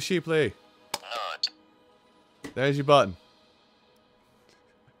 Hello, Sheepley. There's your button.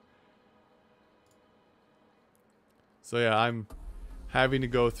 So yeah, I'm having to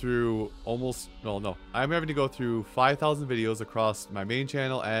go through I'm having to go through 5,000 videos across my main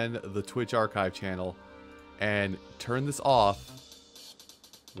channel and the Twitch archive channel and turn this off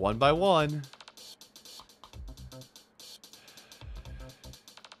one by one.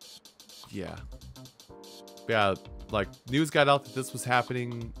 Yeah. Yeah, like, news got out that this was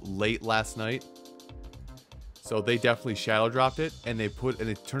happening late last night. So they definitely shadow dropped it, and they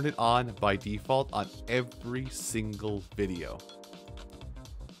turned it on by default on every single video.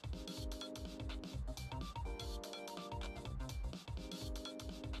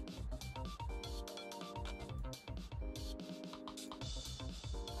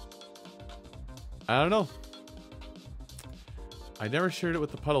 I don't know. I never shared it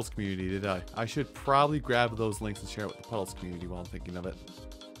with the Puddles community, did I? I should probably grab those links and share it with the Puddles community while I'm thinking of it.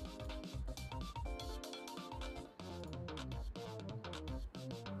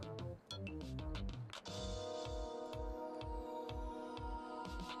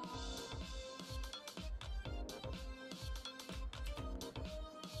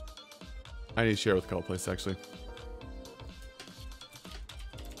 I need to share it with a couple places, actually.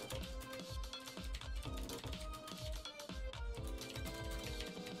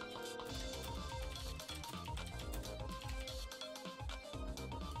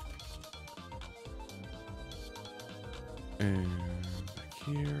 And back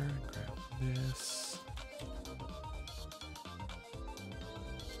here, grab this.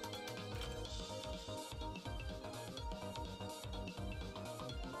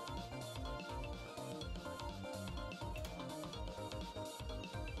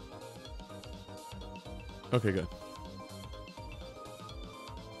 Okay, good.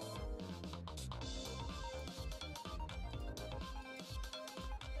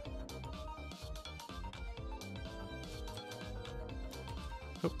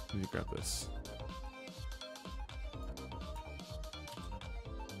 Oh, let me grab this.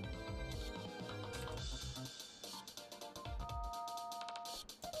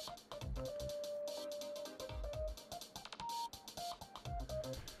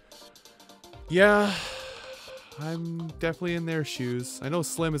 Yeah, I'm definitely in their shoes. I know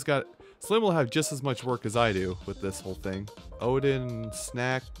Slim will have just as much work as I do with this whole thing. Odin,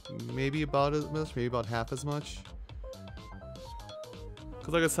 Snack, maybe about as much, maybe about half as much.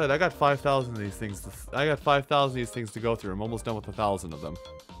 Because like I said, I got 5,000 of these things. I got 5,000 of these things to go through. I'm almost done with 1,000 of them.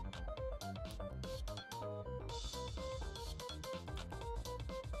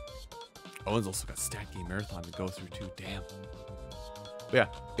 Owen's also got Stat Game Marathon to go through too. Damn. But yeah,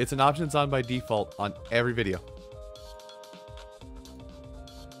 it's an option that's on by default on every video.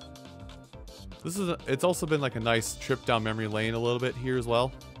 It's also been like a nice trip down memory lane a little bit here as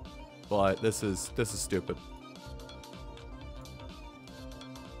well. But this is stupid.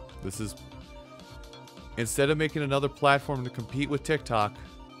 This is, instead of making another platform to compete with TikTok,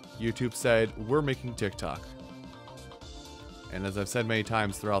 YouTube said, we're making TikTok. And as I've said many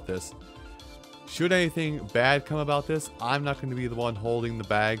times throughout this, should anything bad come about this, I'm not going to be the one holding the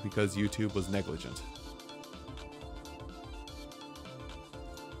bag because YouTube was negligent.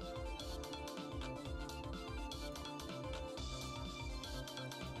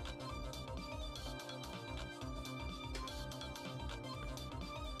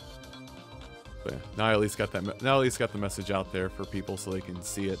 But yeah, now I at least got that. Now I at least got the message out there for people so they can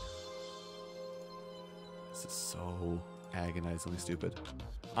see it. This is so agonizingly stupid.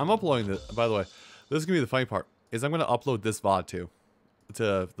 I'm uploading this. By the way, this is gonna be the funny part. Is I'm gonna upload this VOD too,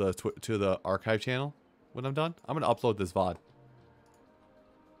 to the archive channel when I'm done. I'm gonna upload this VOD.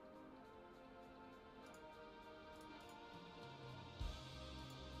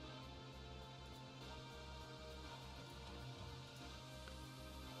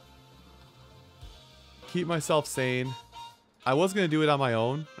 Keep myself sane. I was gonna do it on my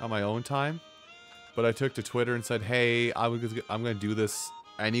own time, but I took to Twitter and said, "Hey, I'm gonna do this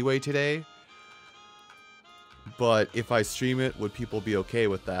anyway today. But if I stream it, would people be okay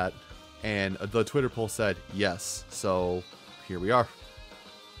with that?" And the Twitter poll said yes. So here we are.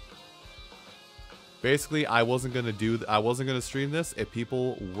 Basically, I wasn't gonna stream this if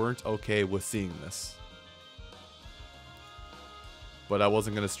people weren't okay with seeing this. But I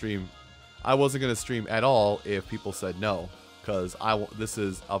wasn't gonna stream at all if people said no, because this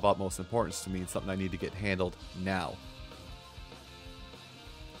is of utmost importance to me and something I need to get handled now.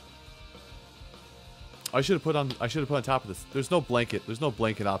 I should have put on top of this. There's no blanket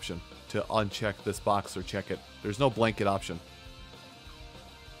option to uncheck this box or check it. There's no blanket option.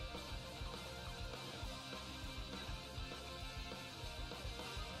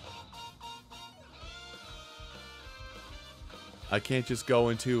 I can't just go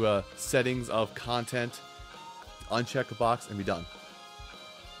into settings of content, uncheck a box, and be done.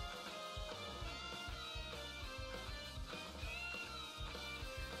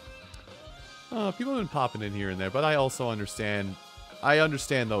 People have been popping in here and there, but I also understand. I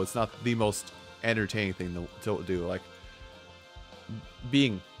understand, though, it's not the most entertaining thing to do. Like,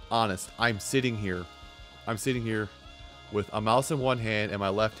 being honest, I'm sitting here with a mouse in one hand and my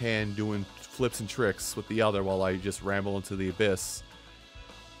left hand doing flips and tricks with the other while I just ramble into the abyss,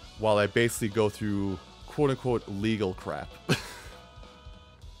 while I basically go through quote-unquote legal crap.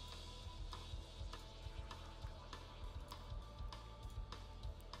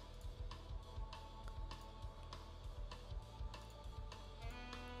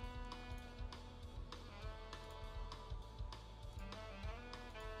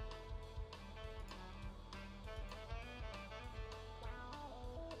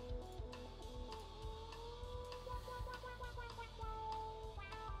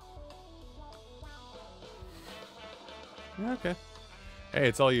 Okay. Hey,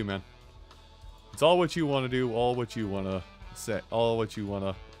 it's all you, man. It's all what you want to do, all what you want to say, all what you want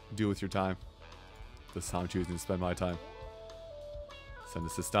to do with your time. This is how I'm choosing to spend my time. Send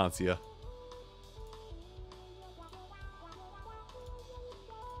this to Stancia.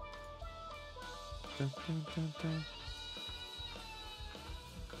 Dun, dun, dun, dun.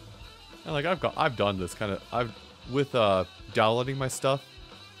 And like I've done this kind of with downloading my stuff.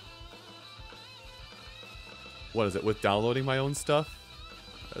 What is it, with downloading my own stuff,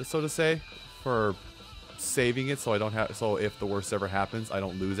 so to say, for saving it so I don't have, so if the worst ever happens, I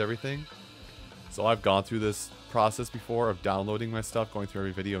don't lose everything. So I've gone through this process before of downloading my stuff, going through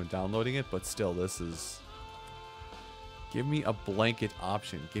every video and downloading it, but still, this is, give me a blanket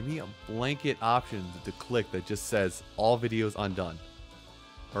option. Give me a blanket option to click that just says all videos undone,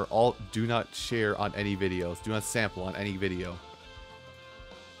 or all do not share on any videos, do not sample on any video.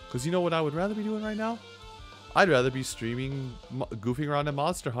 Because you know what I would rather be doing right now? I'd rather be streaming, goofing around in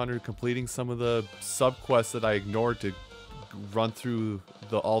Monster Hunter, completing some of the sub-quests that I ignored to run through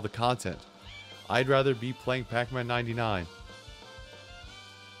all the content. I'd rather be playing Pac-Man 99.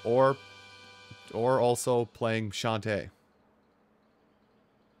 Or also playing Shantae.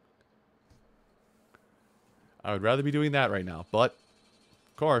 I would rather be doing that right now, but,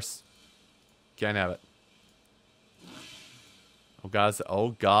 of course, can't have it.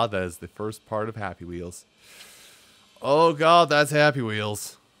 Oh God, that is the first part of Happy Wheels. Oh God, that's Happy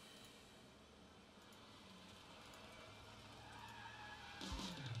Wheels.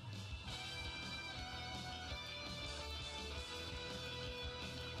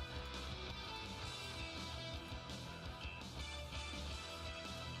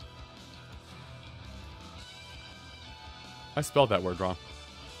 I spelled that word wrong.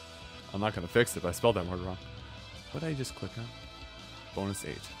 I'm not going to fix it, but I spelled that word wrong. What did I just click on? Bonus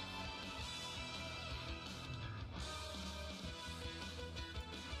 8.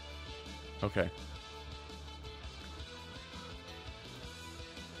 Okay.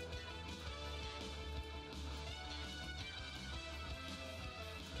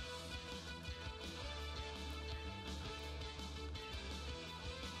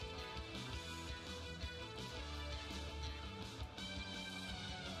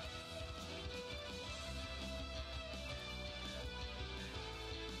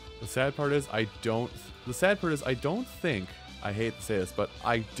 The sad part is I don't think, I hate to say this, but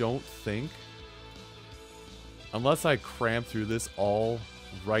I don't think, unless I cram through this all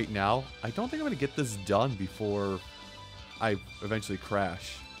right now, I don't think I'm going to get this done before I eventually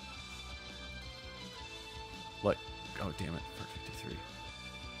crash. Like, oh damn it, part 53.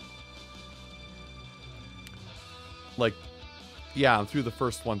 Like, yeah, I'm through the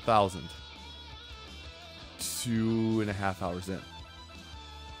first 1,000. 2.5 hours in.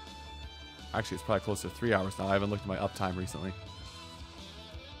 Actually, it's probably close to 3 hours now. I haven't looked at my uptime recently.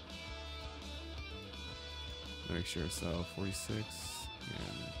 Let me make sure. So, 46.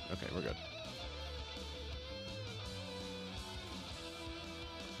 And, okay, we're good.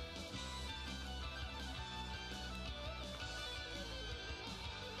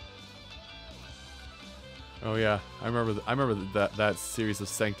 Oh yeah, I remember that series of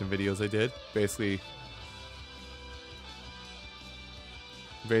Sanctum videos I did. Basically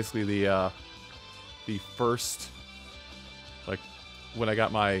the first, like, when I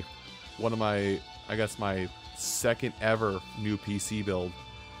got my second ever new PC build,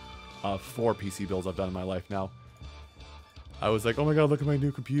 4 PC builds I've done in my life now. I was like, oh my god, look at my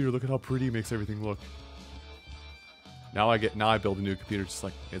new computer, look at how pretty it makes everything look. Now I build a new computer just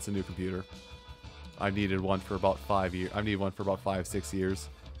like it's a new computer. I've needed one for about 5 years. I've needed one for about 5-6 years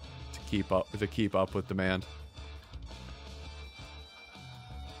to keep up with demand.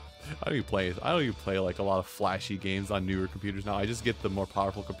 I don't even play like a lot of flashy games on newer computers now. I just get the more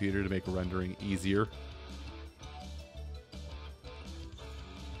powerful computer to make rendering easier.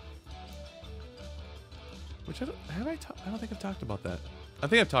 Which I don't think I've talked about that. I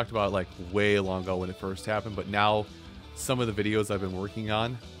think I've talked about it like way long ago when it first happened, but now some of the videos I've been working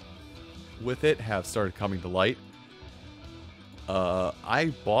on with it have started coming to light.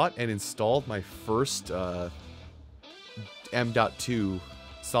 I bought and installed my first M.2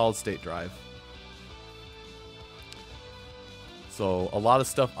 solid state drive. So a lot of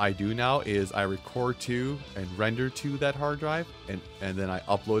stuff I do now is I record to and render to that hard drive, and then I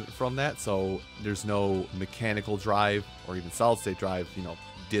upload it from that. So there's no mechanical drive or even solid state drive, you know,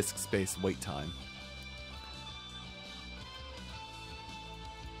 disk space wait time.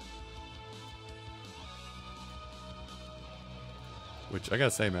 Which I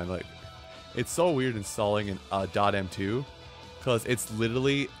gotta say, man, like, it's so weird installing an .m2 because it's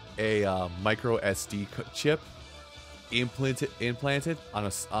literally a micro SD chip implanted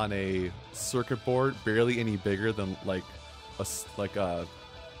on a circuit board barely any bigger than like a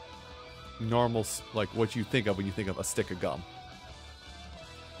normal, like what you think of when you think of a stick of gum.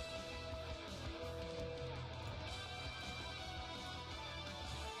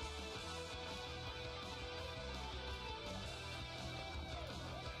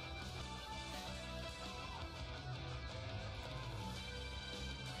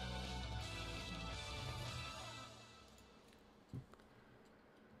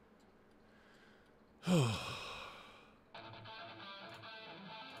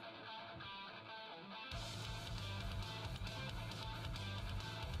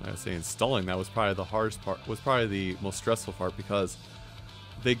 I say installing that was probably the hardest part, was probably the most stressful part, because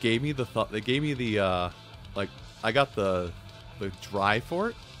they gave me the like, I got the drive for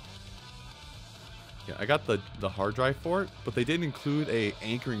it. Yeah, I got the hard drive for it, but they didn't include a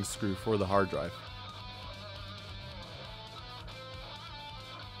anchoring screw for the hard drive.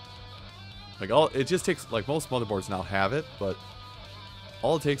 Like, it just takes, like, most motherboards now have it, but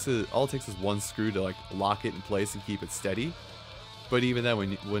all it takes is one screw to like lock it in place and keep it steady. But even then,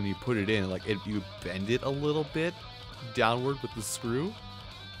 when you put it in, like, you bend it a little bit downward with the screw.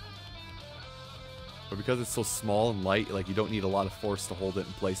 But because it's so small and light, like, you don't need a lot of force to hold it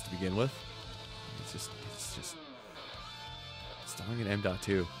in place to begin with. It's just installing an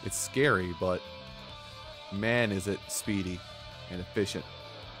M.2. It's scary, but man, is it speedy and efficient.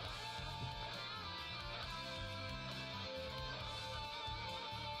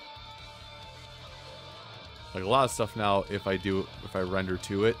 Like, a lot of stuff now, if I render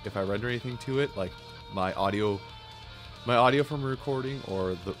anything to it, like my audio from recording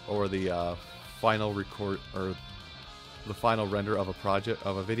or the final render of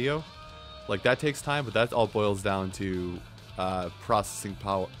a video, like, that takes time, but that all boils down to processing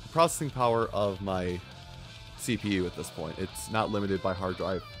power of my CPU at this point. It's not limited by hard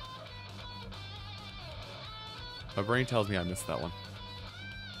drive. My brain tells me I missed that one.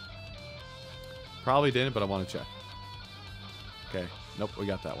 Probably didn't, but I want to check. Okay. Nope, we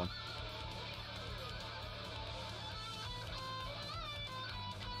got that one.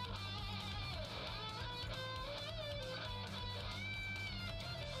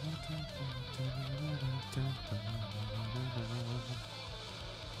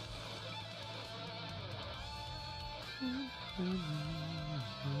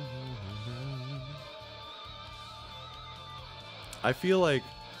 I feel like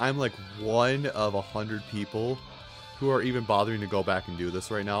I'm like one of 100 people who are even bothering to go back and do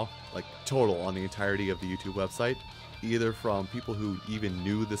this right now, like total on the entirety of the YouTube website, either from people who even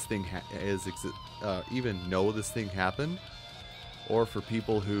knew this thing even know this thing happened, or for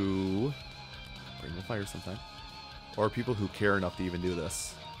people who bring the fire sometime, or people who care enough to even do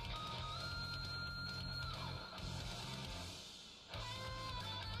this.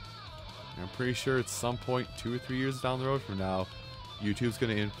 I'm pretty sure at some point 2 or 3 years down the road from now, YouTube's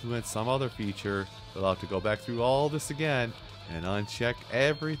going to implement some other feature. They'll have to go back through all this again and uncheck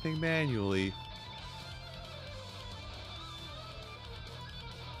everything manually.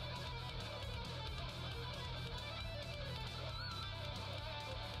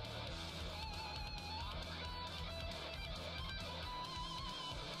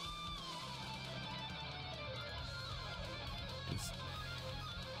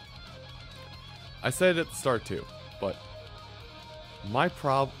 I said it at the start too, but my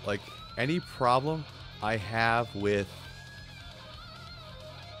any problem I have with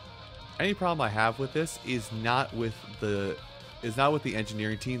this is not with the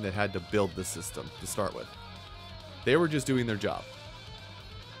engineering team that had to build the system to start with. They were just doing their job.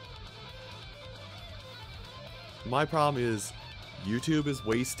 My problem is YouTube is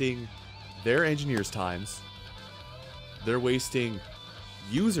wasting their engineers' times. They're wasting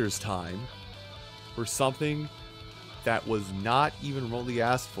users' time for something that was not even remotely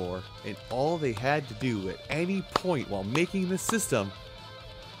asked for, and all they had to do at any point while making this system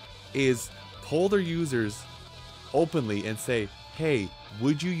is poll their users openly and say, hey,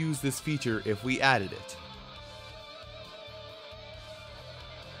 would you use this feature if we added it?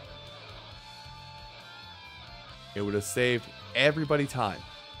 It would have saved everybody time.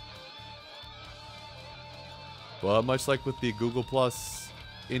 But much like with the Google Plus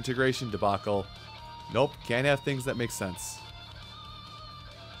integration debacle, nope, can't have things that make sense.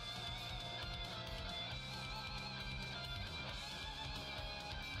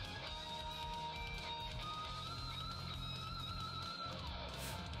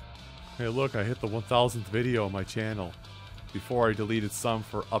 Hey look, I hit the 1000th video on my channel before I deleted some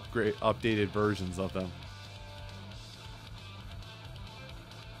for updated versions of them.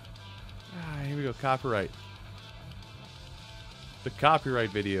 Ah, here we go, copyright. The copyright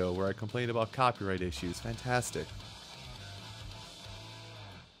video where I complained about copyright issues. Fantastic.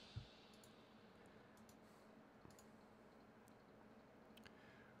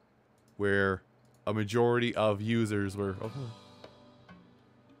 Where a majority of users were...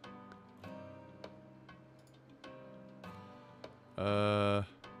 Oh.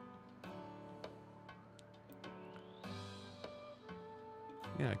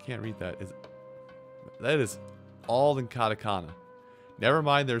 Yeah, I can't read that. That is all in katakana. Never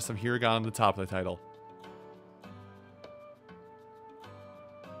mind, there's some hiragana on the top of the title.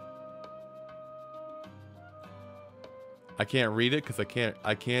 I can't read it because I can't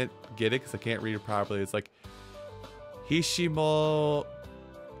get it because I can't read it properly. It's like Hishimoku.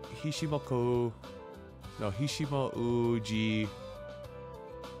 No, Hishimo Uji.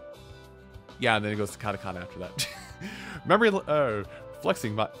 Yeah, and then it goes to katakana after that. Memory,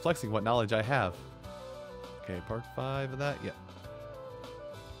 flexing what knowledge I have. Okay, part 5 of that. Yeah.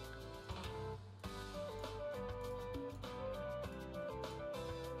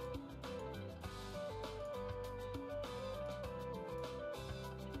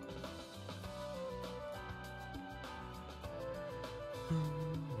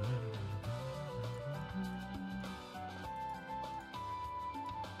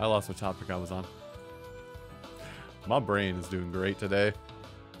 I lost what topic I was on. My brain is doing great today.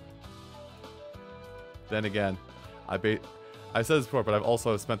 Then again, I said this before, but I've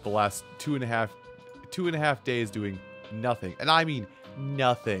also spent the last two and a half days doing nothing, and I mean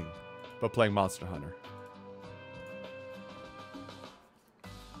nothing, but playing Monster Hunter.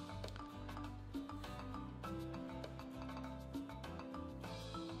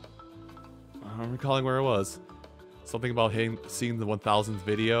 I'm recalling where I was. Something about seeing the 1000th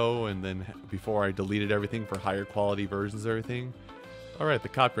video, and then before I deleted everything for higher quality versions of everything. Alright, the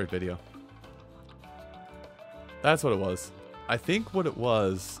copyright video. That's what it was. I think what it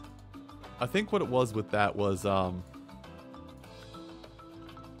was with that was,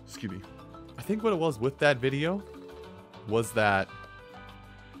 excuse me. I think what it was with that video was that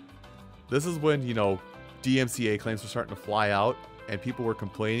this is when, you know, DMCA claims were starting to fly out. And people were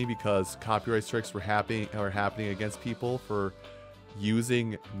complaining because copyright strikes were happening against people for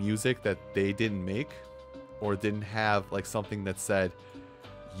using music that they didn't make or didn't have like something that said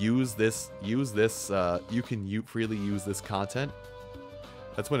you can freely use this content.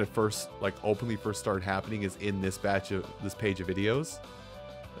 That's when it first openly started happening, is in this page of videos.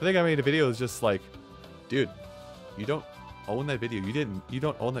 I think I made a video that's just like, dude, you don't own that video. You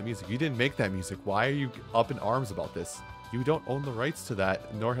don't own that music. You didn't make that music. Why are you up in arms about this? You don't own the rights to that,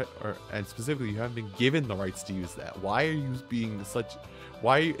 and specifically, you haven't been given the rights to use that. Why are you being such...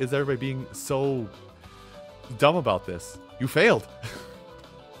 Why is everybody being so dumb about this? You failed.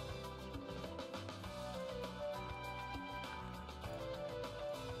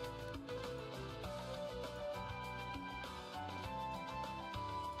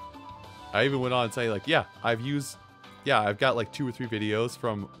 I even went on and say, like, yeah, I've got like 2 or 3 videos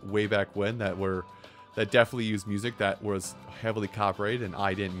from way back when that definitely used music that was heavily copyrighted and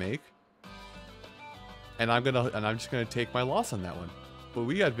I didn't make. And I'm just gonna take my loss on that one.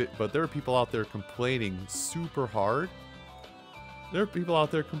 But there are people out there complaining super hard. There are people out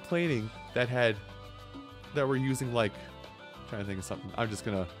there complaining that were using, like, I'm trying to think of something. I'm just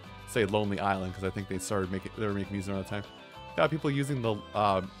gonna say Lonely Island because I think they were making music around the time. Got people using the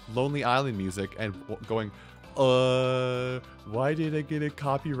Lonely Island music and going, why did I get a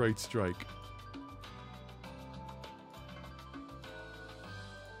copyright strike?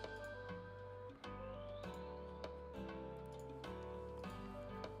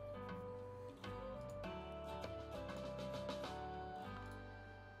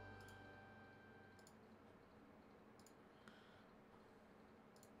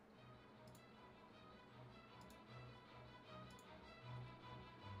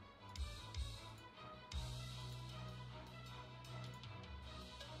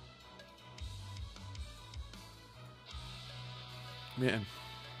 Man,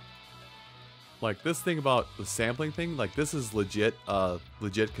 like, this thing about the sampling thing, like, this is legit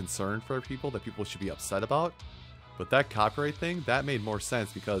concern for people that people should be upset about. But that copyright thing, that made more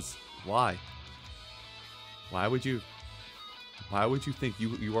sense because why? Why would you think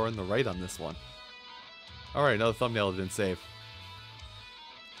you are in the right on this one? Alright, another thumbnail didn't save.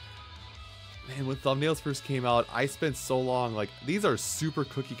 Man, when thumbnails first came out, I spent so long, like, these are super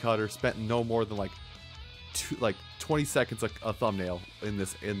cookie cutter, spent no more than like 20 seconds a thumbnail in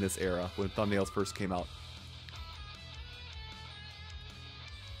this era when thumbnails first came out.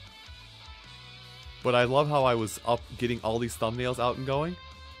 But I love how I was up getting all these thumbnails out and going,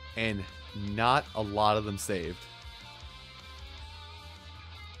 and not a lot of them saved.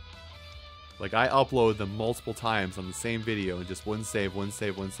 Like, I uploaded them multiple times on the same video and just wouldn't save, wouldn't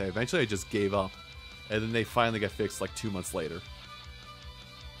save, wouldn't save. Eventually I just gave up. And then they finally got fixed like 2 months later.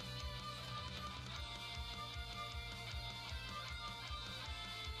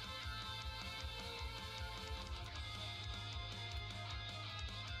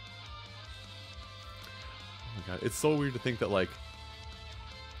 Oh my god, it's so weird to think that like,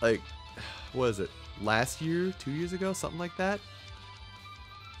 what is it? Last year? 2 years ago? Something like that?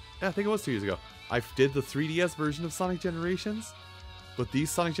 Yeah, I think it was 2 years ago. I did the 3DS version of Sonic Generations, but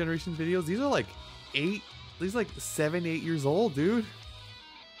these Sonic Generations videos, these are like 7, 8 years old, dude.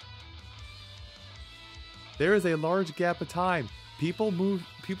 There is a large gap of time. People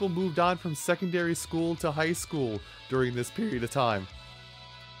moved on from secondary school to high school during this period of time.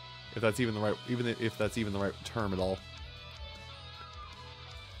 If that's even the right term at all.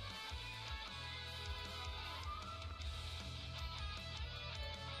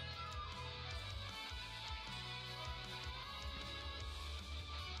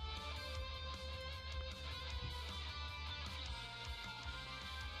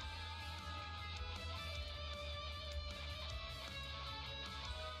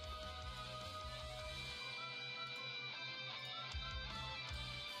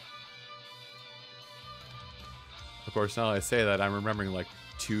 Of course, now that I say that, I'm remembering like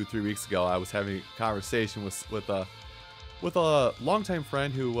 2-3 weeks ago, I was having a conversation with a longtime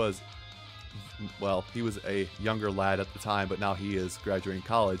friend who was, well, he was a younger lad at the time, but now he is graduating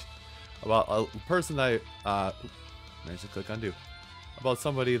college. About a person that I managed to click undo. About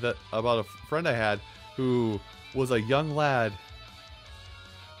a friend I had who was a young lad,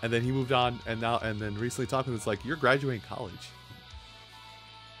 and then he moved on, and then recently talked to him. It's like, you're graduating college.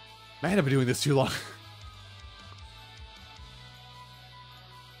 Man, I've been doing this too long.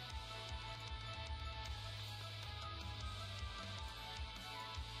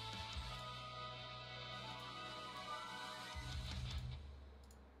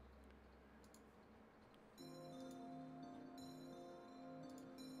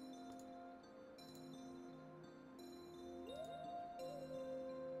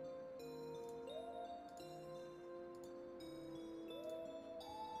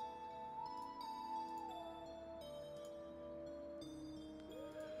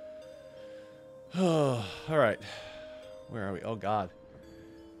 Alright. Where are we? Oh god.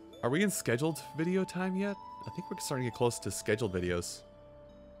 Are we in scheduled video time yet? I think we're starting to get close to scheduled videos.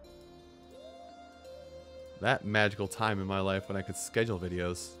 That magical time in my life when I could schedule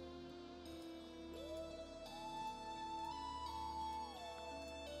videos.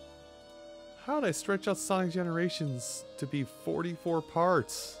 How did I stretch out Sonic Generations to be 44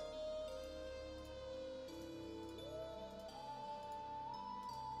 parts?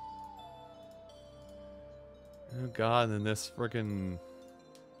 Oh god, and then this freaking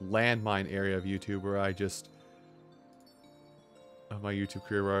landmine area of YouTube where I just... of my YouTube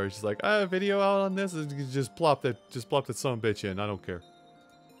career where I was just like, I have a video out on this, and just plop that son of a bitch in, I don't care.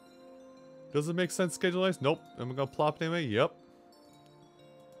 Does it make sense schedule-wise? Nope. Am I gonna plop it anyway? Yep.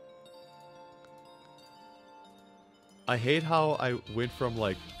 I hate how I went from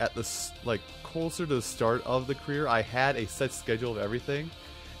like, at the, like, closer to the start of the career, I had a set schedule of everything,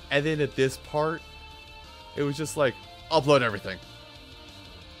 and then at this part, it was just like, upload everything.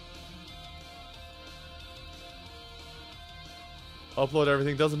 Upload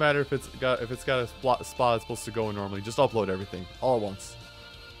everything. Doesn't matter if it's got a spot it's supposed to go in normally. Just upload everything all at once.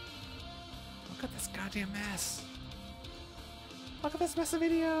 Look at this goddamn mess. Look at this mess of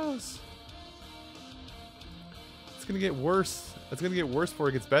videos. It's gonna get worse. It's gonna get worse before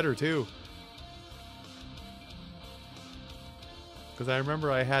it gets better too. Because I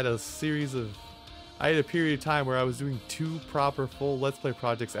remember I had a period of time where I was doing 2 proper full Let's Play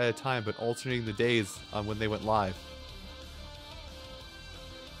projects at a time, but alternating the days on when they went live.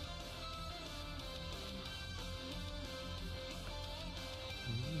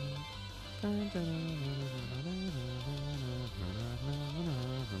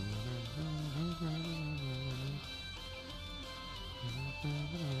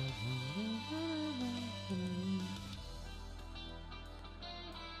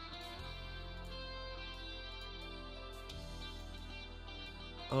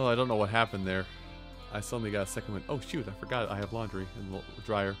 Oh, I don't know what happened there. I suddenly got a second one. Oh, shoot, I forgot I have laundry in the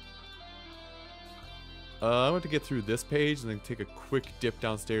dryer. I want to get through this page and then take a quick dip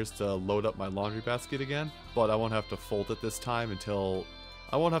downstairs to load up my laundry basket again. But I won't have to fold it this time until...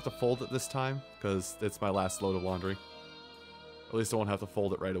 I won't have to fold it this time because it's my last load of laundry. At least I won't have to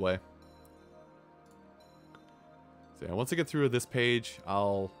fold it right away. So yeah, once I get through this page,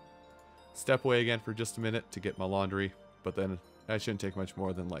 I'll step away again for just a minute to get my laundry. But then that shouldn't take much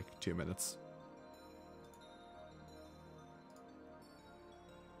more than like 2 minutes.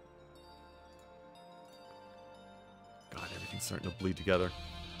 God, everything's starting to bleed together.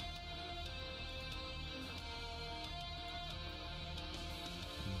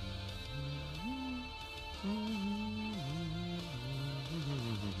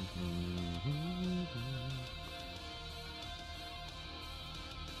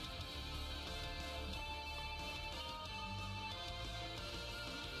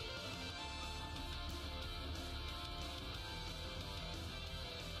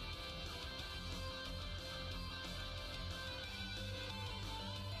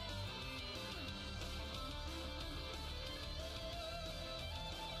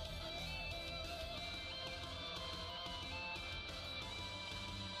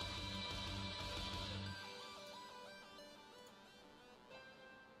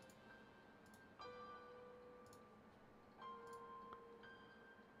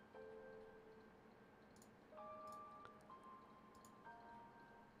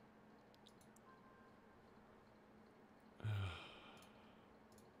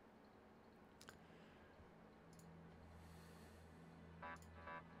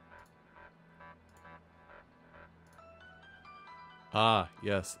 Ah,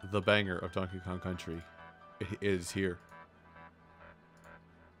 yes, the banger of Donkey Kong Country is here.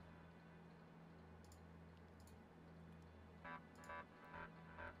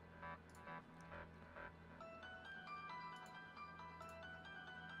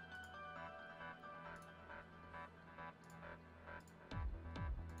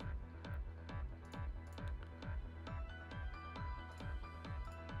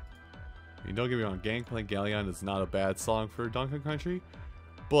 I mean, don't get me wrong, Gangplank Galleon is not a bad song for Donkey Kong Country,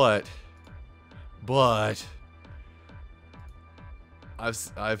 but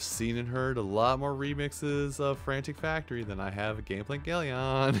I've seen and heard a lot more remixes of Frantic Factory than I have of Gangplank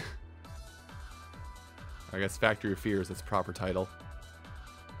Galleon. I guess Factory of Fears, that's the proper title.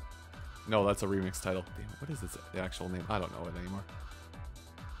 No, that's a remix title. Damn, what is its actual name? I don't know it anymore.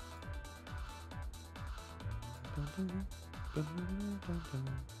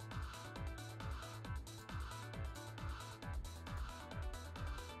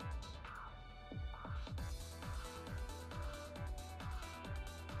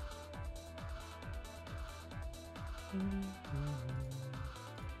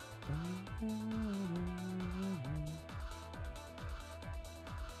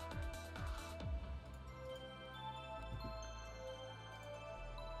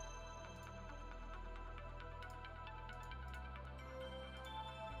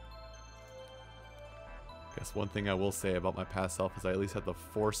 Guess one thing I will say about my past self is I at least had the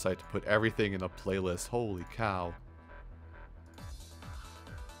foresight to put everything in a playlist. Holy cow.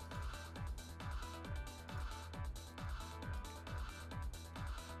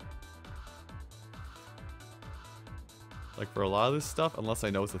 Like for a lot of this stuff, unless I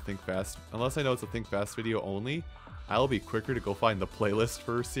know it's a Think Fast video only, I'll be quicker to go find the playlist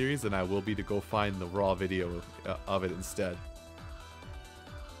for a series than I will be to go find the raw video of it instead.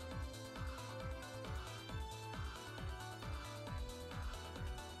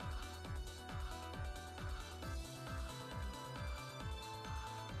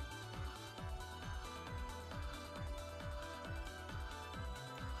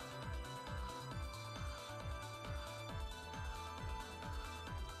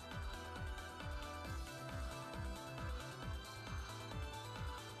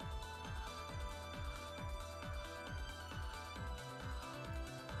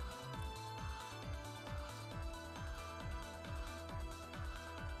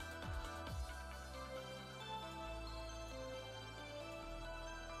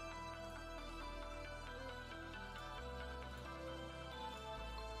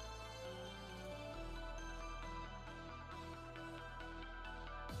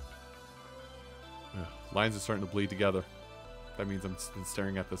 Lines are starting to bleed together. That means I've been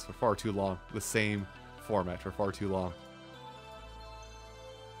staring at this for far too long. The same format for far too long.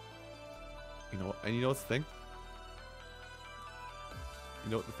 You know, and you know what's the thing?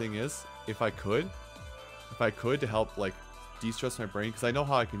 You know what the thing is? If I could to help like de-stress my brain, because I know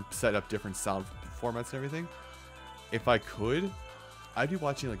how I can set up different sound formats and everything. If I could, I'd be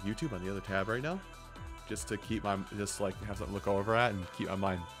watching like YouTube on the other tab right now, just to keep my like have something to look over at and keep my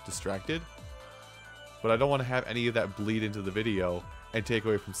mind distracted. But I don't want to have any of that bleed into the video and take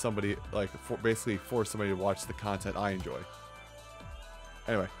away from somebody, like basically force somebody to watch the content I enjoy.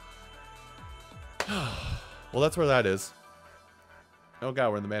 Anyway, well, that's where that is. Oh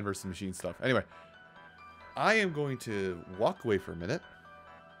god, we're in the man versus machine stuff. Anyway, I am going to walk away for a minute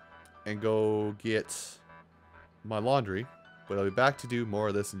and go get my laundry, but I'll be back to do more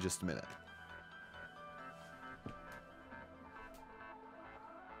of this in just a minute.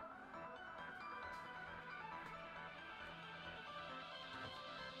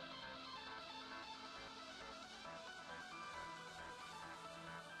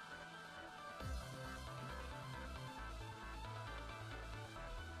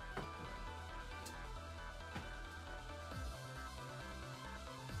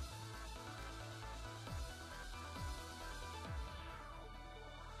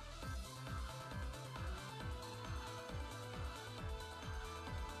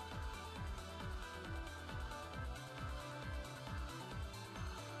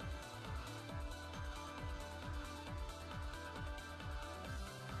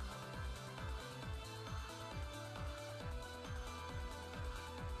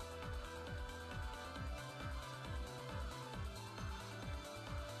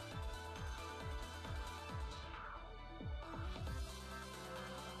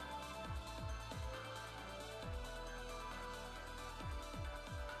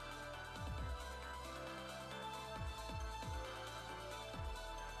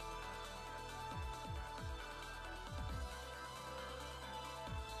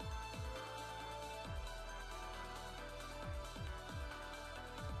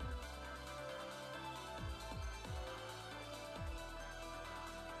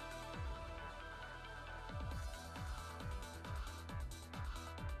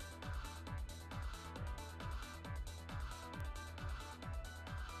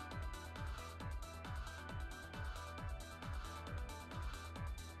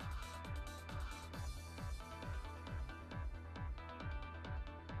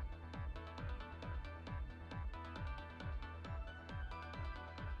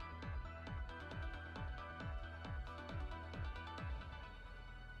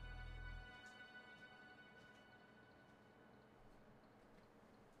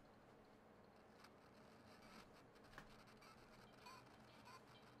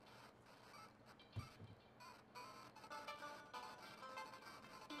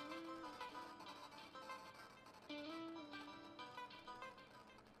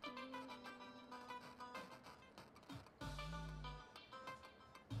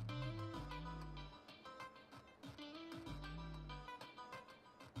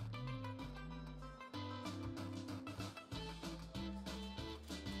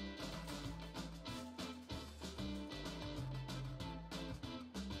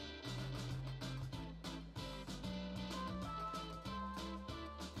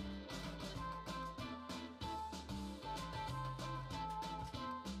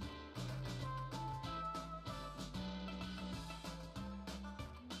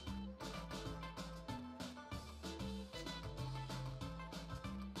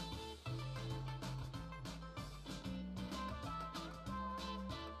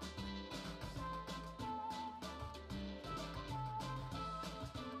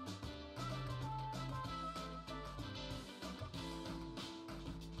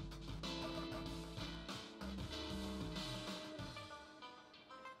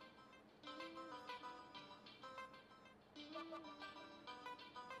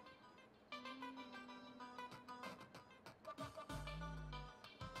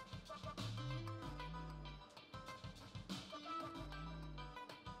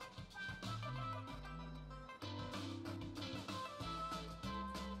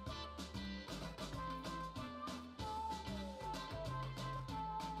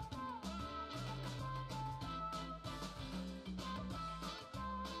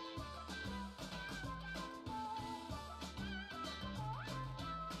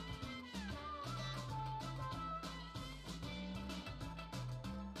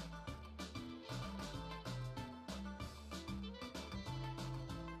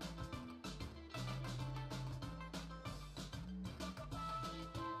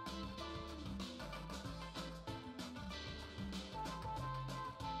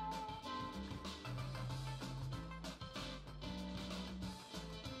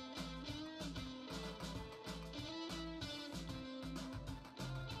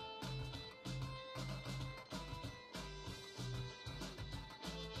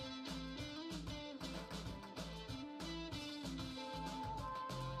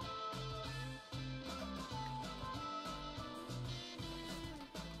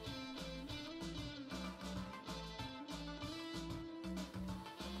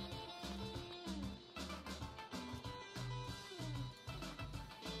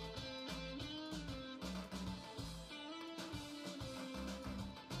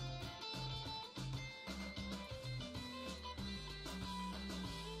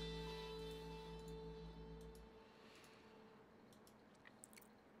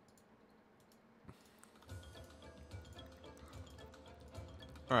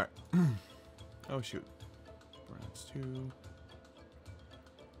 Alright. Oh, shoot. Borderlands 2.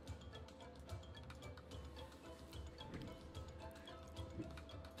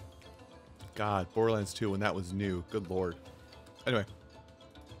 God, Borderlands 2 when that was new. Good lord. Anyway.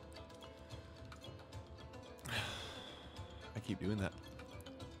 I keep doing that.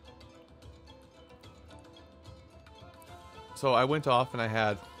 So I went off and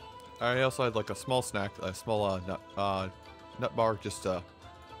I also had like a small snack, a small nut bar just to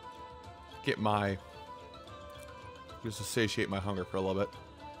just to satiate my hunger for a little bit.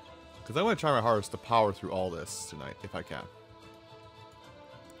 Because I want to try my hardest to power through all this tonight, if I can.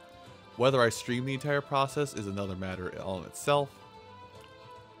 Whether I stream the entire process is another matter all in itself.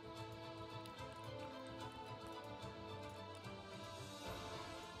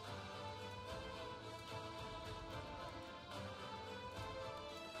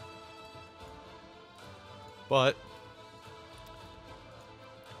 But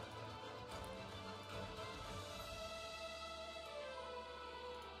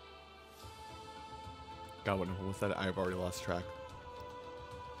God, what was that? I've already lost track.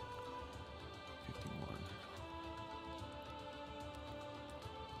 51.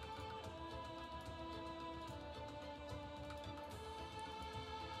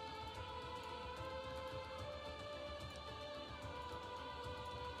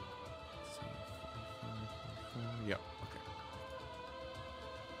 Let's see, 45, 44. Yep. Okay.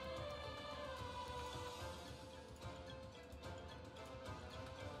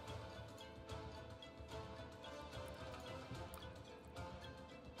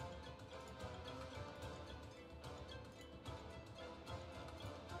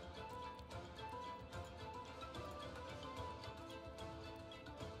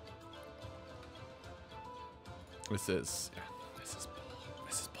 This is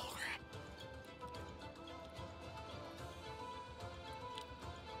bull crap.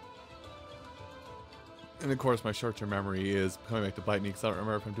 And of course, my short-term memory is coming back to bite me because I don't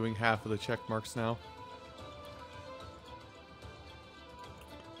remember if I'm doing half of the check marks now.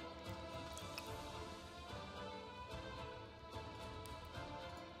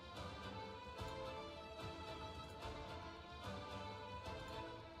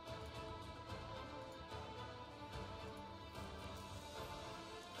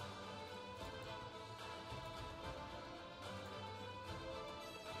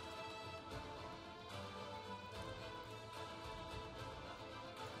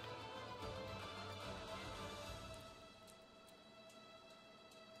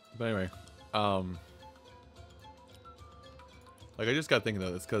 But anyway, like I just got thinking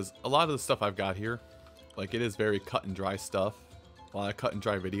of this because a lot of the stuff I've got here, like it is very cut and dry stuff, a lot of cut and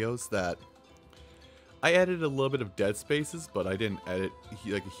dry videos that I edited a little bit of dead spaces, but I didn't edit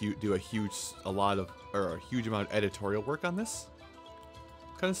like do a huge amount of editorial work on this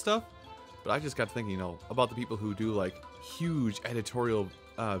kind of stuff. But I just got thinking, you know, about the people who do like huge editorial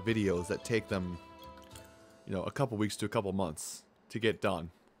videos that take them, you know, a couple weeks to a couple months to get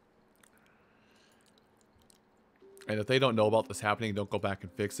done. And if they don't know about this happening, don't go back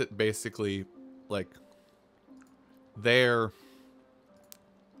and fix it. Basically, like, their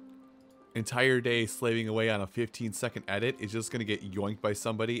entire day slaving away on a 15-second edit is just going to get yoinked by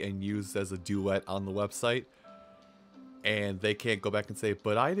somebody and used as a duet on the website. And they can't go back and say,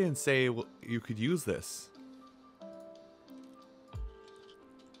 but I didn't say you could use this.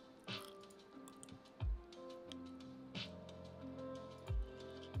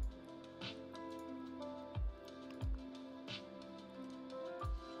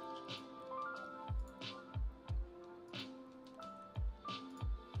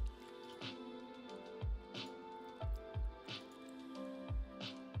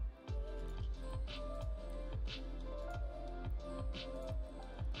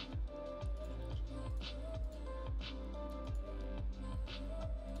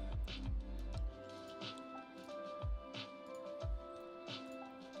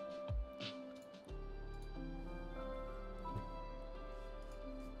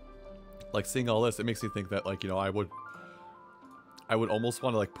 Like, seeing all this, it makes me think that, like, you know, I would almost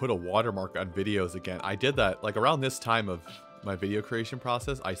want to, like, put a watermark on videos again. I did that, like, around this time of my video creation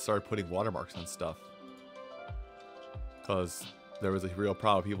process, I started putting watermarks on stuff. Because there was a real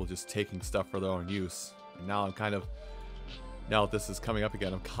problem of people just taking stuff for their own use. And now I'm kind of, now that this is coming up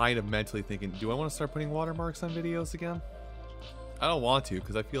again, I'm kind of mentally thinking, do I want to start putting watermarks on videos again? I don't want to,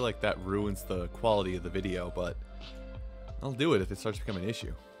 because I feel like that ruins the quality of the video, but I'll do it if it starts to become an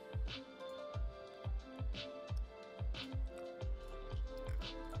issue.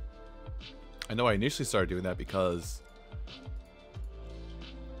 I know I initially started doing that because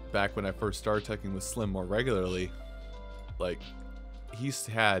back when I first started teching with Slim more regularly, like, he's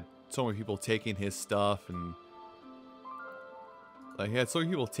had so many people taking his stuff, and like he had so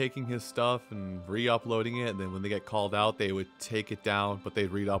many people taking his stuff and re-uploading it, and then when they get called out, they would take it down, but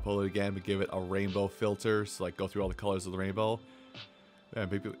they'd re-upload it again, but give it a rainbow filter, so like go through all the colors of the rainbow, and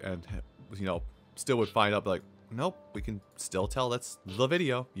people, and you know, still would find out like, nope, we can still tell that's the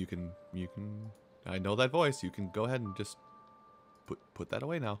video. You can, I know that voice. You can go ahead and just put that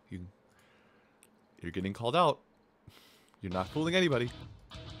away now. You're getting called out. You're not fooling anybody.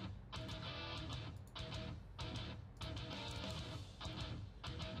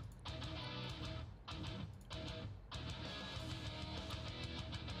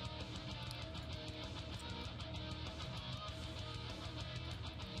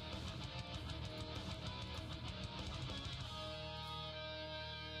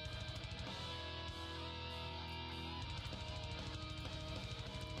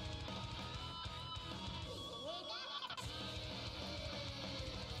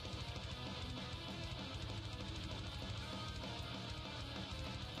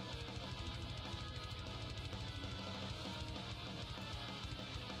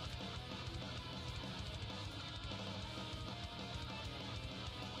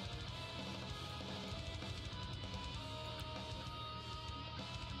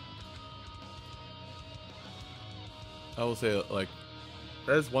 I will say, like,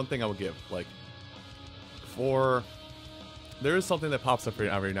 that is one thing I will give. Like, there is something that pops up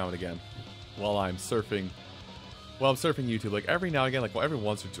every now and again while I'm surfing. While I'm surfing YouTube, like every now and again, like every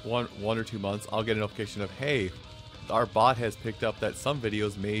one or two months, I'll get a notification of, hey, our bot has picked up that some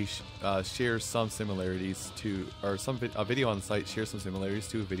videos may share some similarities to, or a video on the site shares some similarities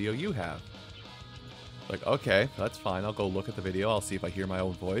to a video you have. Like, okay, that's fine. I'll go look at the video. I'll see if I hear my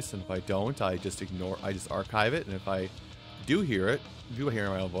own voice, and if I don't, I just archive it, and if I do hear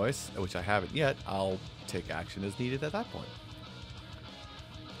my own voice, which I haven't yet, I'll take action as needed at that point.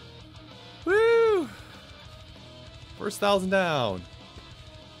 Woo! First 1,000 down.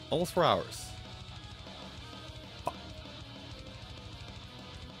 Almost 4 hours.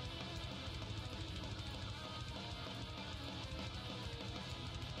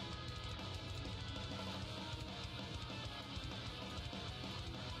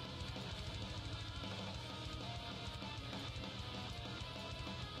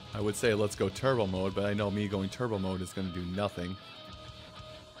 I would say let's go turbo mode, but I know me going turbo mode is going to do nothing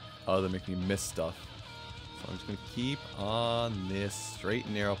other than make me miss stuff. So I'm just going to keep on this straight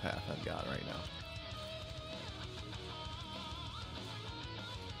and narrow path I've got right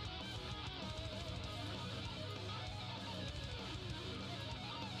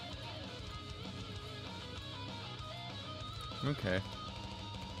now. Okay.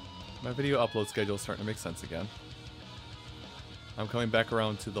 My video upload schedule is starting to make sense again. I'm coming back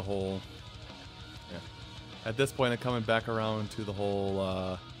around to the whole... Yeah. At this point, I'm coming back around to the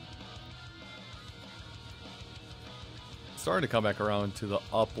whole... starting to come back around to the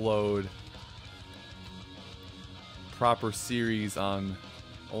upload proper series on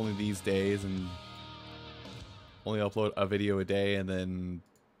only these days, and only upload a video a day and then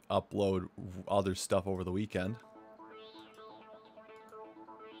upload other stuff over the weekend.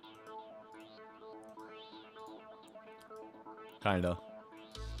 Kinda.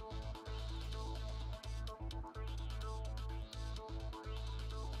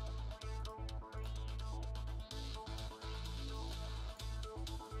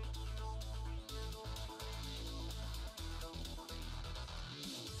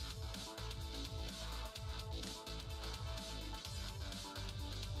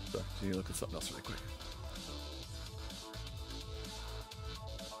 Sorry, I need to look at something else really quick.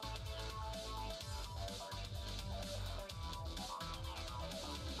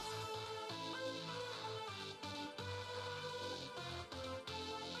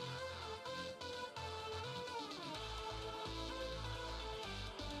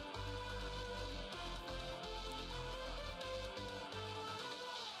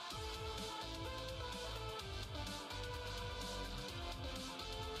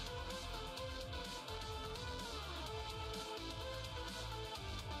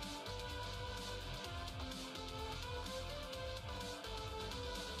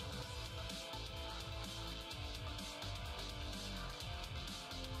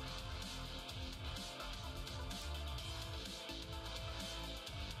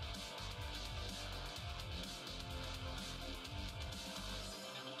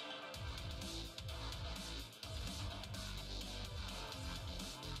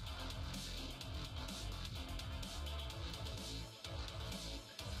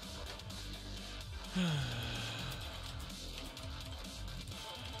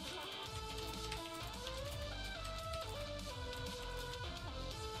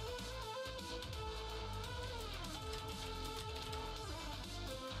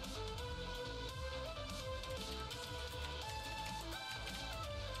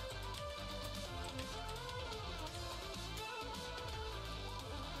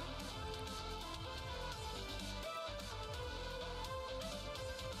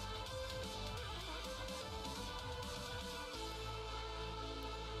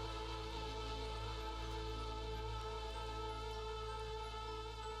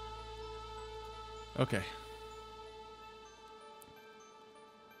 Okay.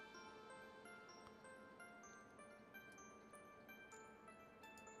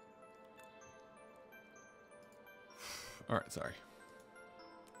 All right, sorry.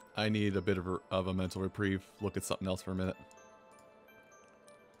 I need a bit of a mental reprieve. Look at something else for a minute.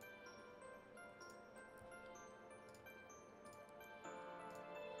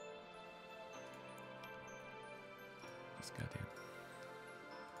 Just goddamn.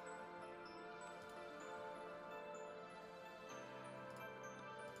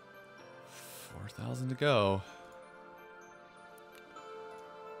 4,000 to go.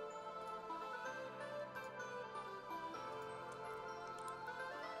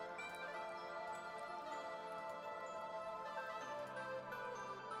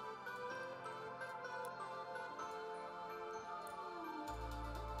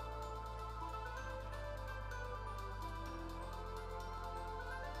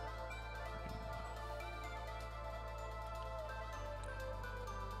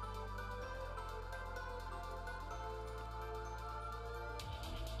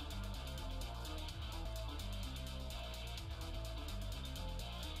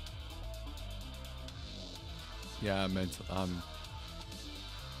 Yeah,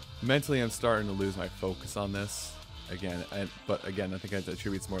 mentally I'm starting to lose my focus on this again. But again, I think it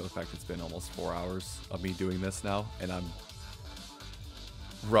attributes more to the fact it's been almost 4 hours of me doing this now, and I'm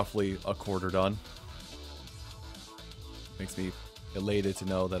roughly a quarter done. Makes me elated to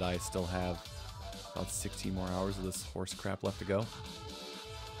know that I still have about 16 more hours of this horse crap left to go.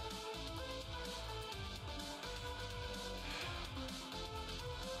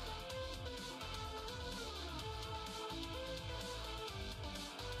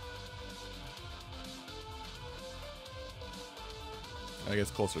 I guess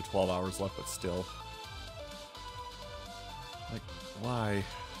closer to 12 hours left, but still. Like, why?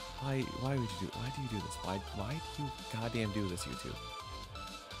 Why would you do? Why do you do this? Why do you goddamn do this, YouTube?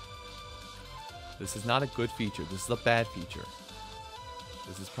 This is not a good feature. This is a bad feature.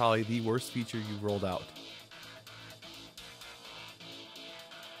 This is probably the worst feature you rolled out.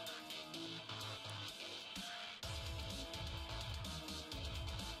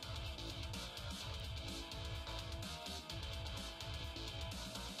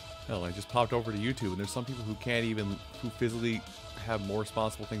 Hell, I just popped over to YouTube, and there's some people who who physically have more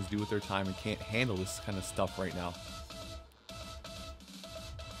responsible things to do with their time and can't handle this kind of stuff right now.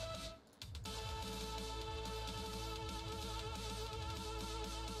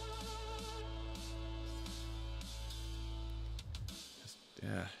 Just,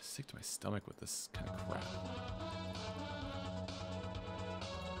 yeah, sick to my stomach with this kind of crap.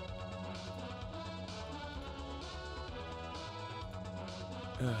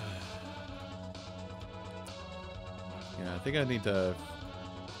 Yeah, I think I need to,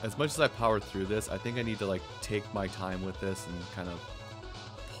 as much as I powered through this, I think I need to like take my time with this and kind of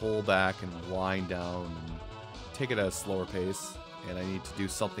pull back and wind down and take it at a slower pace. And I need to do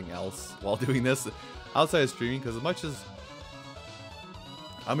something else while doing this outside of streaming, because as much as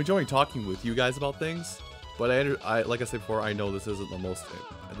I'm enjoying talking with you guys about things, but I like I said before, I know this isn't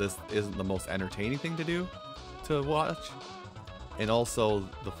the most entertaining thing to do, to watch. And also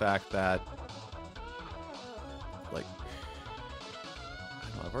the fact that, like, I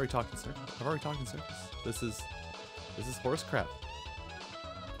don't know, I've already talked in circles. This is horse crap.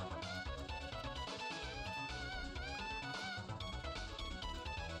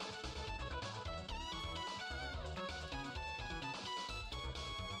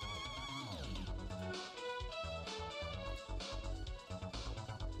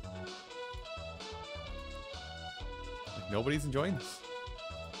 Nobody's enjoying this.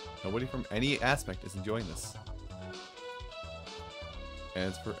 Nobody from any aspect is enjoying this.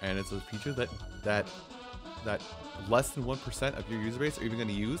 And it's a feature that less than 1% of your user base are even going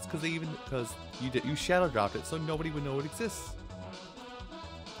to use, because you shadow dropped it, so nobody would know it exists.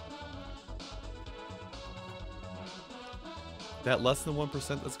 That less than 1%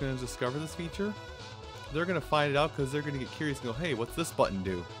 that's going to discover this feature, they're going to find it out because they're going to get curious and go, hey, what's this button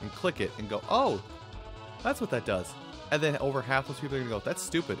do? And click it and go, oh, that's what that does. And then over half those people are going to go, that's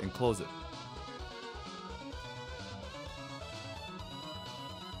stupid, and close it.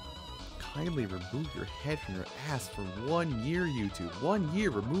 Kindly remove your head from your ass for 1 year, YouTube. 1 year,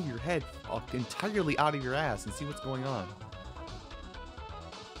 remove your head entirely out of your ass and see what's going on.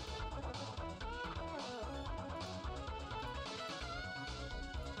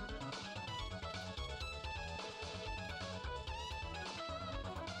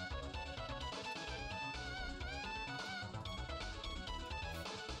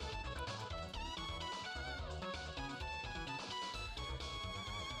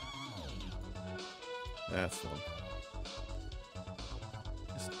 That's the one.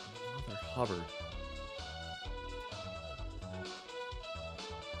 Just Mother Hubbard.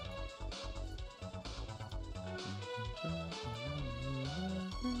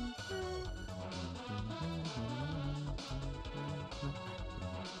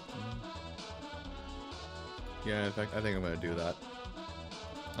 Yeah, in fact, I think I'm going to do that.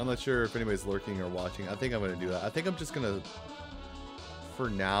 I'm not sure if anybody's lurking or watching. I think I'm going to do that. I think I'm just going to, for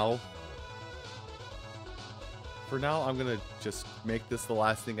now, I'm going to just make this the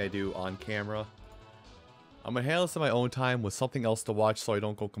last thing I do on camera. I'm going to handle this in my own time with something else to watch so I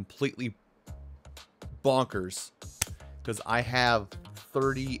don't go completely bonkers. Because I have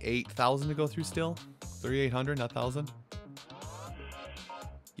 38,000 to go through still. 3,800, not 1,000.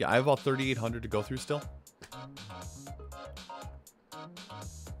 Yeah, I have about 3,800 to go through still.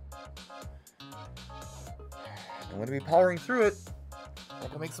 I'm going to be powering through it. I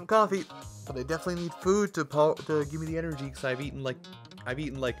can make some coffee, but I definitely need food to give me the energy because I've eaten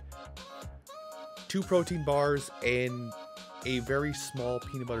like 2 protein bars and a very small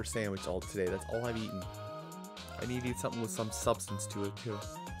peanut butter sandwich all today. That's all I've eaten. I need to eat something with some substance to it too.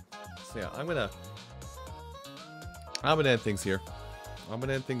 So yeah, I'm gonna end things here. I'm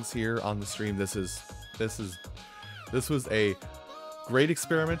gonna end things here on the stream. This was a great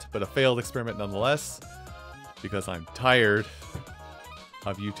experiment, but a failed experiment nonetheless. Because I'm tired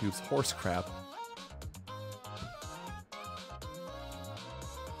of YouTube's horse crap.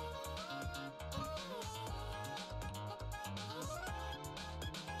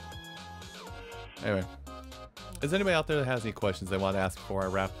 Anyway, is anybody out there that has any questions they want to ask before I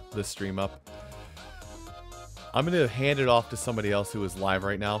wrap this stream up? I'm going to hand it off to somebody else who is live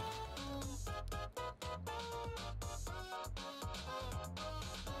right now.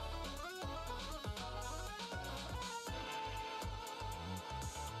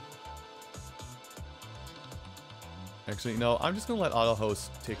 Actually, no, I'm just gonna let AutoHost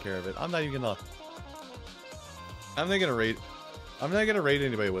take care of it. I'm not gonna rate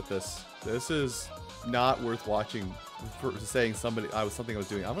anybody with this. This is not worth watching for saying something I was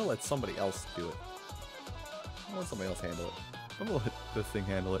doing. I'm gonna let somebody else do it. I'm gonna let somebody else handle it. I'm gonna let this thing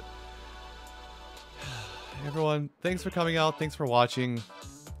handle it. Everyone, thanks for coming out. Thanks for watching.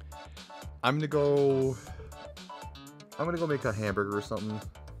 I'm gonna go make a hamburger or something.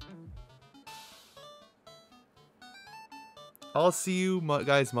 I'll see you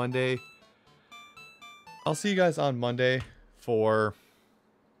guys Monday. I'll see you guys on Monday for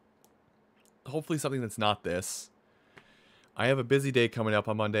hopefully something that's not this. I have a busy day coming up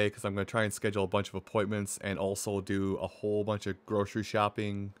on Monday because I'm going to try and schedule a bunch of appointments and also do a whole bunch of grocery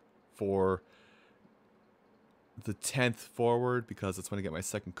shopping for the 10th forward because that's when I get my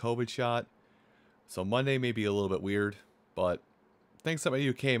second COVID shot. So Monday may be a little bit weird, but thanks to somebody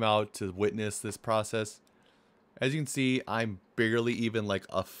who came out to witness this process. As you can see, I'm barely even like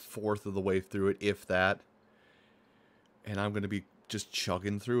a fourth of the way through it, if that. And I'm going to be just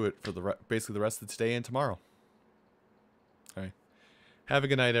chugging through it for basically the rest of today and tomorrow. All right. Have a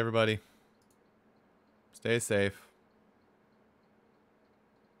good night, everybody. Stay safe.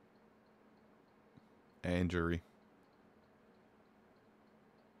 And jury.